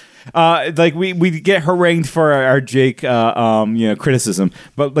 Like we get harangued for our Jake criticism,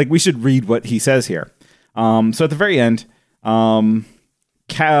 but like we should read what he says here. So at the very end, not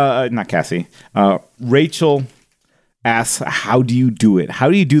Cassie, Rachel asks, how do you do it? How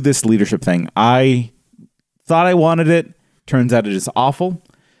do you do this leadership thing? I thought I wanted it. Turns out it is awful.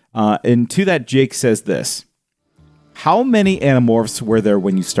 And to that, Jake says this. How many Animorphs were there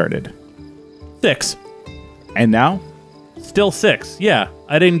when you started? 6. And now? Still 6. Yeah,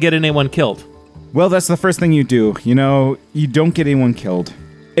 I didn't get anyone killed. Well, that's the first thing you do. You don't get anyone killed.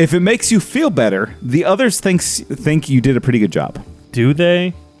 If it makes you feel better, the others think you did a pretty good job. Do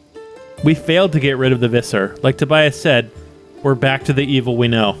they? We failed to get rid of the Visser. Like Tobias said, we're back to the evil we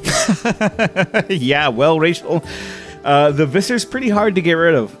know. Yeah, well, Rachel, the Visser's pretty hard to get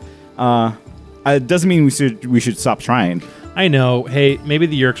rid of. It doesn't mean we should stop trying. I know. Hey, maybe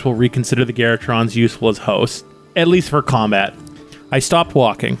the Yeerks will reconsider the Garrotrons useful as hosts, at least for combat. I stopped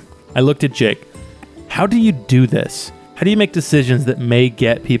walking. I looked at Jake. How do you do this? How do you make decisions that may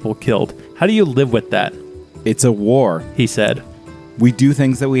get people killed? How do you live with that? It's a war, He said. We do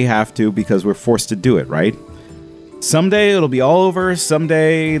things that we have to because we're forced to do it, right? Someday it'll be all over.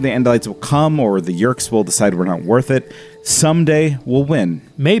 Someday the Andalites will come, or the Yeerks will decide we're not worth it. Someday we'll win.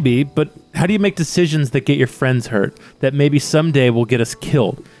 Maybe, but how do you make decisions that get your friends hurt, that maybe someday will get us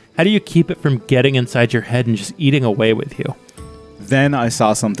killed? How do you keep it from getting inside your head and just eating away with you? Then I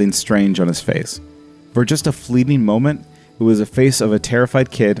saw something strange on his face. For just a fleeting moment, it was the face of a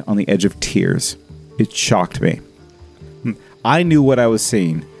terrified kid on the edge of tears. It shocked me. I knew what I was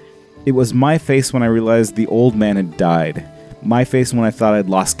seeing. It was my face when I realized the old man had died. My face when I thought I'd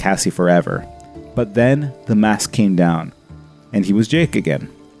lost Cassie forever. But then the mask came down, and he was Jake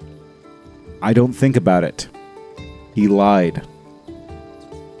again. I don't think about it. He lied.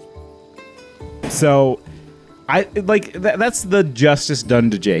 So, that's the justice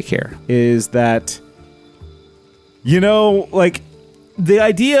done to Jake here, is that, the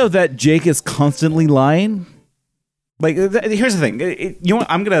idea that Jake is constantly lying. Here's the thing.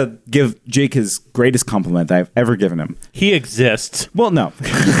 I'm going to give Jake his greatest compliment I've ever given him. He exists. Well, no.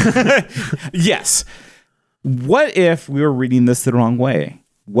 Yes. What if we were reading this the wrong way?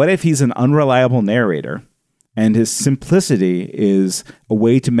 What if he's an unreliable narrator and his simplicity is a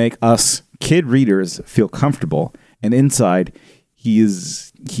way to make us kid readers feel comfortable, and inside he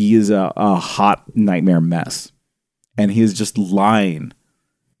is a hot nightmare mess, and he is just lying.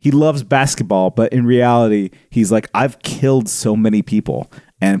 He loves basketball, but in reality, he's like, I've killed so many people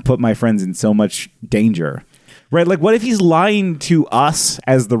and put my friends in so much danger. Right? Like, what if he's lying to us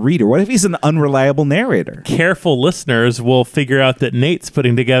as the reader? What if he's an unreliable narrator? Careful listeners will figure out that Nate's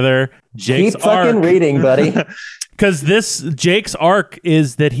putting together Jake's Keep fucking arc. reading, buddy. Because Jake's arc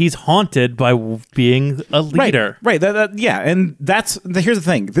is that he's haunted by being a leader. Right. Yeah. And here's the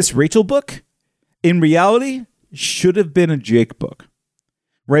thing. This Rachel book, in reality, should have been a Jake book.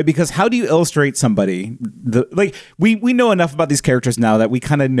 Right, because how do you illustrate somebody? We know enough about these characters now that we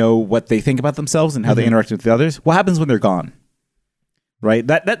kind of know what they think about themselves and how they interact with the others. What happens when they're gone? Right,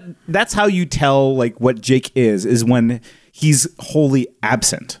 that's how you tell what Jake is when he's wholly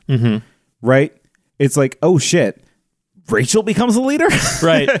absent. Mm-hmm. Right, it's like, oh shit, Rachel becomes a leader.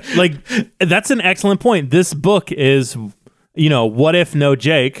 Right, that's an excellent point. This book is, what if no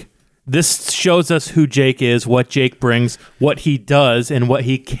Jake? This shows us who Jake is, what Jake brings, what he does, and what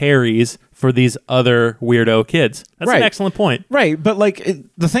he carries for these other weirdo kids. That's an excellent point. Right, but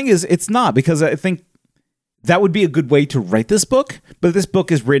the thing is, it's not, because I think that would be a good way to write this book, but this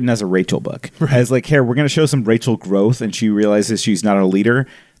book is written as a Rachel book. Right. As here, we're going to show some Rachel growth, and she realizes she's not a leader.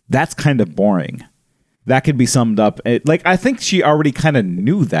 That's kind of boring. That could be summed up. I think she already kind of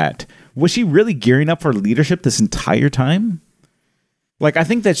knew that. Was she really gearing up for leadership this entire time? I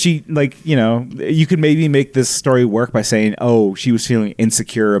think that she, you could maybe make this story work by saying, oh, she was feeling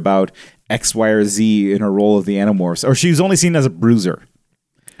insecure about X, Y, or Z in her role of the Animorphs, or she was only seen as a bruiser.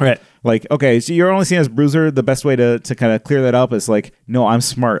 Right. Okay, so you're only seen as bruiser. The best way to kind of clear that up is no, I'm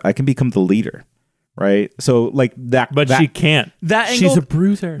smart. I can become the leader. Right. So that. But she can't. That angle, she's a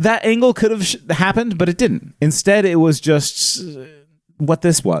bruiser. That angle could have happened, but it didn't. Instead, it was just what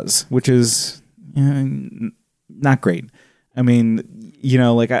this was, which is not great. I mean,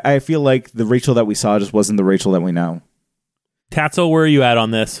 I feel like the Rachel that we saw just wasn't the Rachel that we know. Tatzel, where are you at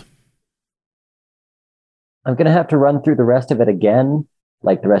on this? I'm going to have to run through the rest of it again,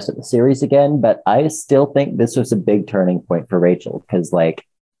 the rest of the series again, but I still think this was a big turning point for Rachel, because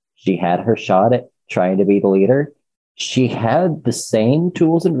she had her shot at trying to be the leader. She had the same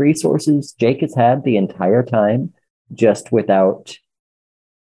tools and resources Jake has had the entire time, just without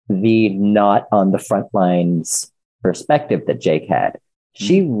the not on the front lines perspective that Jake had.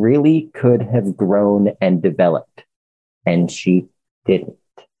 She really could have grown and developed, and she didn't.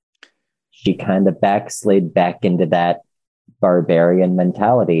 she kind of backslid back into that barbarian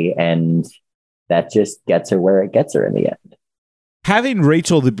mentality, and that just gets her where it gets her in the end. Having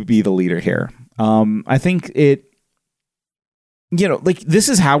Rachel to be the leader here, I think it, like this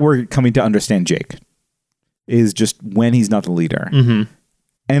is how we're coming to understand Jake, is just when he's not the leader. Mm-hmm.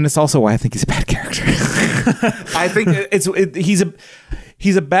 And it's also why I think he's a bad character. I think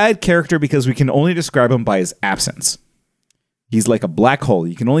he's a bad character because we can only describe him by his absence. He's like a black hole.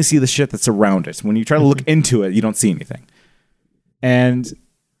 You can only see the shit that's around it. When you try to look into it, you don't see anything. And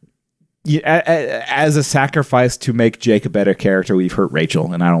as a sacrifice to make Jake a better character, we've hurt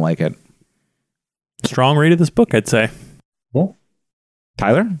Rachel, and I don't like it. Strong rate of this book, I'd say. Yeah.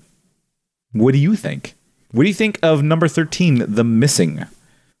 Tyler, what do you think? What do you think of number 13, The Missing?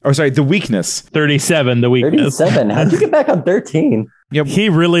 Or sorry, The Weakness. 37, The Weakness. 37. How'd you get back on 13? Yep. He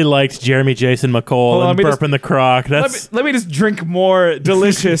really liked Jeremy Jason McCall and Burping the Croc. Let me just drink more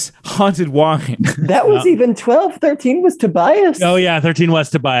delicious haunted wine. That was even 12. 13 was Tobias. Oh, yeah, 13 was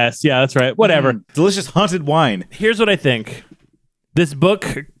Tobias. Yeah, that's right. Whatever. Delicious haunted wine. Here's what I think. This book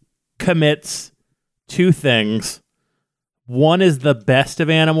commits two things. One is the best of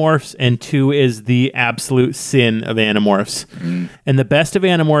Animorphs, and two is the absolute sin of Animorphs. And the best of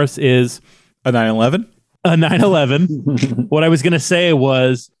Animorphs is A 9/11? a 9/11. What I was going to say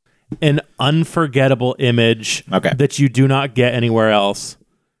was an unforgettable image that you do not get anywhere else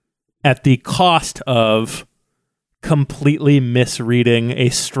at the cost of completely misreading a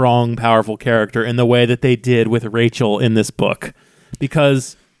strong, powerful character in the way that they did with Rachel in this book.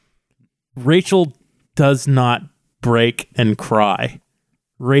 Because Rachel does not break and cry.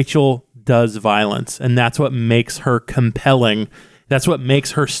 Rachel does violence, and that's what makes her compelling. That's what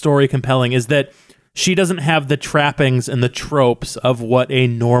makes her story compelling, is that she doesn't have the trappings and the tropes of what a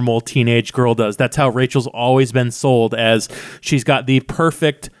normal teenage girl does. That's how Rachel's always been sold, as she's got the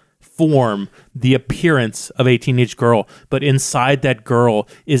perfect form, the appearance of a teenage girl, but inside that girl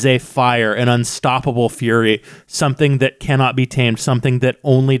is a fire, an unstoppable fury, something that cannot be tamed, something that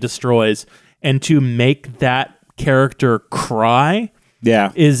only destroys. And to make that character cry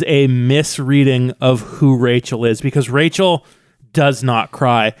is a misreading of who Rachel is, because Rachel does not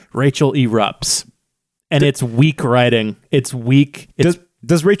cry. Rachel erupts. And it's weak writing. It's weak.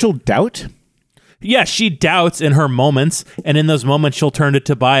 Does Rachel doubt? Yeah, she doubts in her moments, and in those moments she'll turn to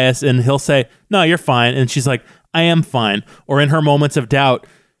Tobias and he'll say, "No, you're fine." And she's like, "I am fine." Or in her moments of doubt,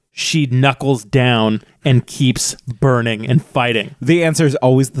 she knuckles down and keeps burning and fighting. The answer is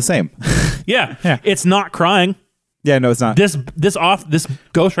always the same. Yeah. It's not crying. Yeah, no, it's not. This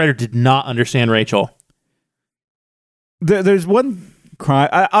ghostwriter did not understand Rachel. There's one cry.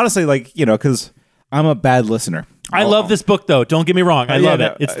 I honestly, because I'm a bad listener. I love this book, though. Don't get me wrong. I love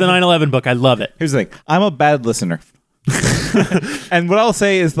it. It's the 9/11 book. I love it. Here's the thing. I'm a bad listener. And what I'll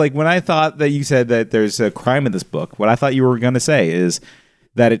say is, when I thought that you said that there's a crime in this book, what I thought you were going to say is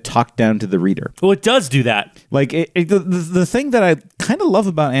that it talked down to the reader. Well, it does do that. The thing that I kind of love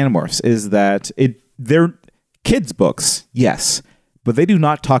about Animorphs is that they're kids' books, yes, but they do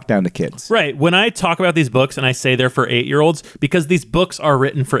not talk down to kids. Right. When I talk about these books and I say they're for 8-year-olds, because these books are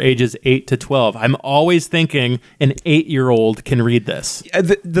written for ages 8 to 12, I'm always thinking an 8-year-old can read this.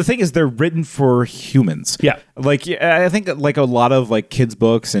 The thing is, they're written for humans. Yeah. I think a lot of kids'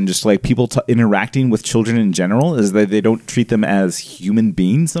 books and just people interacting with children in general is that they don't treat them as human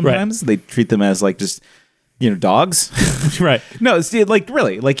beings sometimes. Right. They treat them as just dogs. Right. No, it's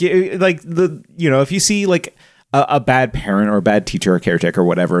really if you see a bad parent or a bad teacher or caretaker or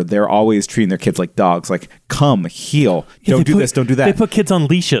whatever, they're always treating their kids like dogs. Come, heel. Don't do this, don't do that. They put kids on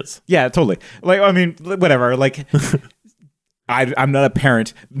leashes. Yeah, totally. Whatever. I'm not a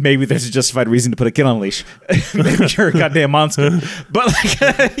parent. Maybe there's a justified reason to put a kid on a leash. Maybe you're a goddamn monster. But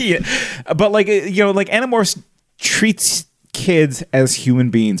Animorphs treats kids as human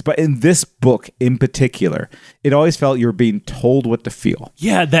beings, but in this book in particular, it always felt you were being told what to feel.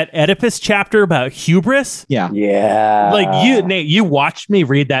 Yeah, that Oedipus chapter about hubris. Yeah. Nate, you watched me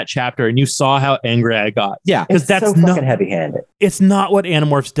read that chapter and you saw how angry I got. Yeah, because that's so fucking heavy-handed. It's not what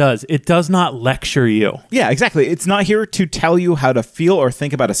Animorphs does. It does not lecture you. Yeah, exactly. It's not here to tell you how to feel or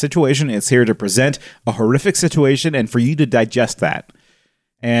think about a situation. It's here to present a horrific situation and for you to digest that.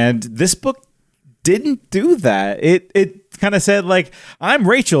 And this book didn't do that. It kind of said I'm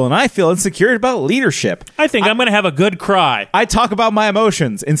Rachel and I feel insecure about leadership. I think I'm going to have a good cry. I talk about my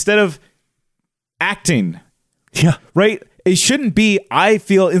emotions instead of acting. Yeah. Right? It shouldn't be I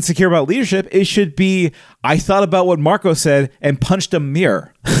feel insecure about leadership. It should be I thought about what Marco said and punched a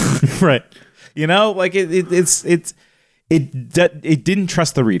mirror. Right. It didn't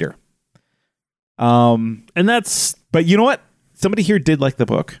trust the reader. And that's, but you know what? Somebody here did like the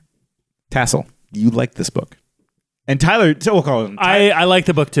book. Tassel, you like this book. And Tyler, so we'll call him. I like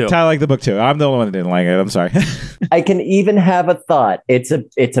the book too. Tyler liked the book too. I'm the only one that didn't like it. I'm sorry. I can even have a thought. It's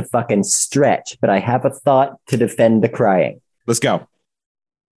a fucking stretch, but I have a thought to defend the crying. Let's go.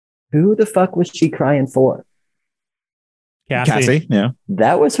 Who the fuck was she crying for? Cassie. Yeah.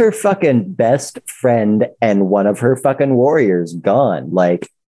 That was her fucking best friend and one of her fucking warriors gone. Like,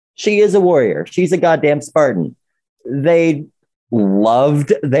 she is a warrior. She's a goddamn Spartan. They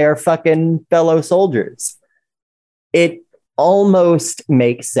loved their fucking fellow soldiers. It almost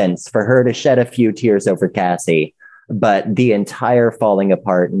makes sense for her to shed a few tears over Cassie, but the entire falling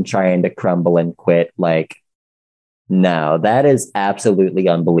apart and trying to crumble and quit, like, no, that is absolutely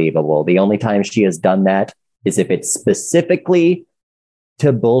unbelievable. The only time she has done that is if it's specifically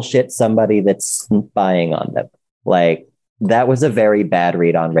to bullshit somebody that's spying on them. Like, that was a very bad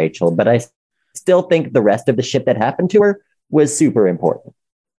read on Rachel, but I still think the rest of the shit that happened to her was super important.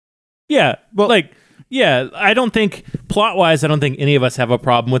 Yeah, well, I don't think plot-wise, I don't think any of us have a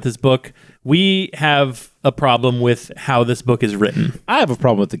problem with this book. We have a problem with how this book is written. I have a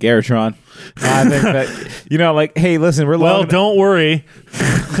problem with the Garrotron. I think that, like, hey, listen, we're Well, don't worry.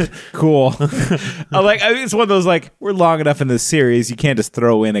 cool. It's one of those, like, we're long enough in this series, you can't just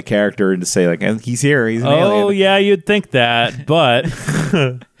throw in a character and just say, like, he's here, he's an alien. Yeah, you'd think that, but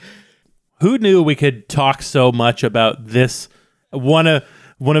who knew we could talk so much about this? One of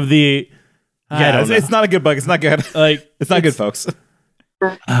the... Yeah, it's not a good book. It's not good. It's not good, folks.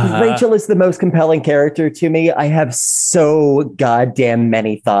 Rachel is the most compelling character to me. I have so goddamn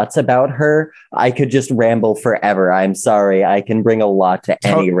many thoughts about her. I could just ramble forever. I'm sorry. I can bring a lot to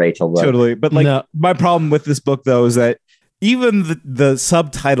any Rachel book. Totally. But my problem with this book, though, is that even the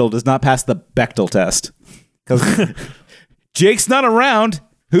subtitle does not pass the Bechdel test. Because Jake's not around.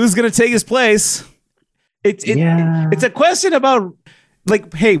 Who's going to take his place? It's a question about...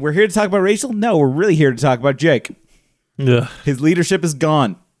 Like, hey, we're here to talk about Rachel? No, we're really here to talk about Jake. Ugh. His leadership is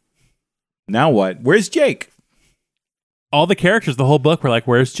gone. Now what? Where's Jake? All the characters, the whole book, were like,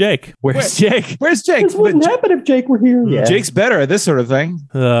 where's Jake? Where's Jake? Where's Jake? This wouldn't happen if Jake were here. Yeah. Jake's better at this sort of thing.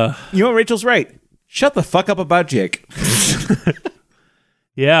 You know what? Rachel's right. Shut the fuck up about Jake.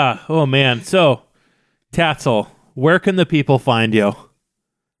 Yeah. Oh, man. So, Tatzel, where can the people find you?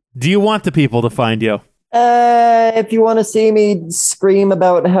 Do you want the people to find you? If you want to see me scream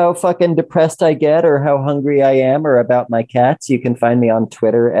about how fucking depressed I get or how hungry I am or about my cats, you can find me on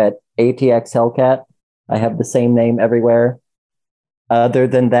Twitter at ATXHellcat. I have the same name everywhere. Other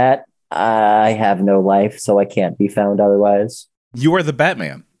than that, I have no life, so I can't be found otherwise. You are the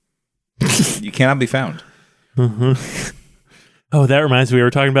Batman. You cannot be found. Mm-hmm. Oh, that reminds me. We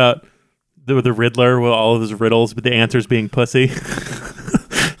were talking about the Riddler with all of his riddles, but the answers being pussy.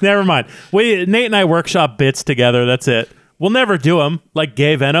 Never mind. Nate and I workshop bits together. That's it. We'll never do them. Like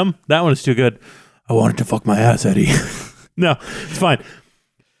Gay Venom. That one is too good. I wanted to fuck my ass, Eddie. No, it's fine.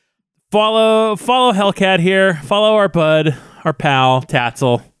 Follow Hellcat here. Follow our bud, our pal,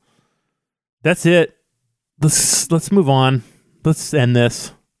 Tatzel. That's it. Let's move on. Let's end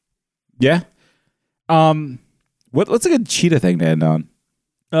this. Yeah. What's a good cheetah thing to end on?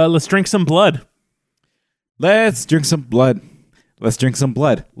 Let's drink some blood. Let's drink some blood. Let's drink some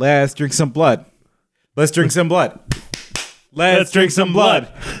blood. Let's drink some blood. Let's drink some blood. Let's drink some blood.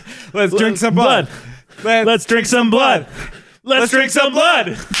 Let's drink some blood. Let's drink some blood. Let's drink some blood.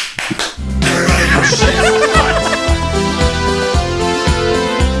 Everybody knows shit's fucked.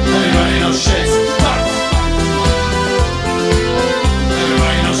 Everybody knows shit's fucked.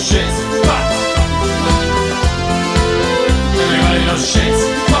 Everybody knows shit's fucked. Everybody knows shit's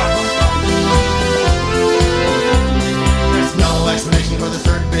fucked. There's no explanation for the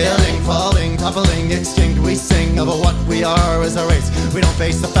third building falling, toppling, extinct. We sing about what we are as a race. We don't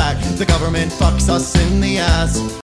face the fact the government fucks us in the ass.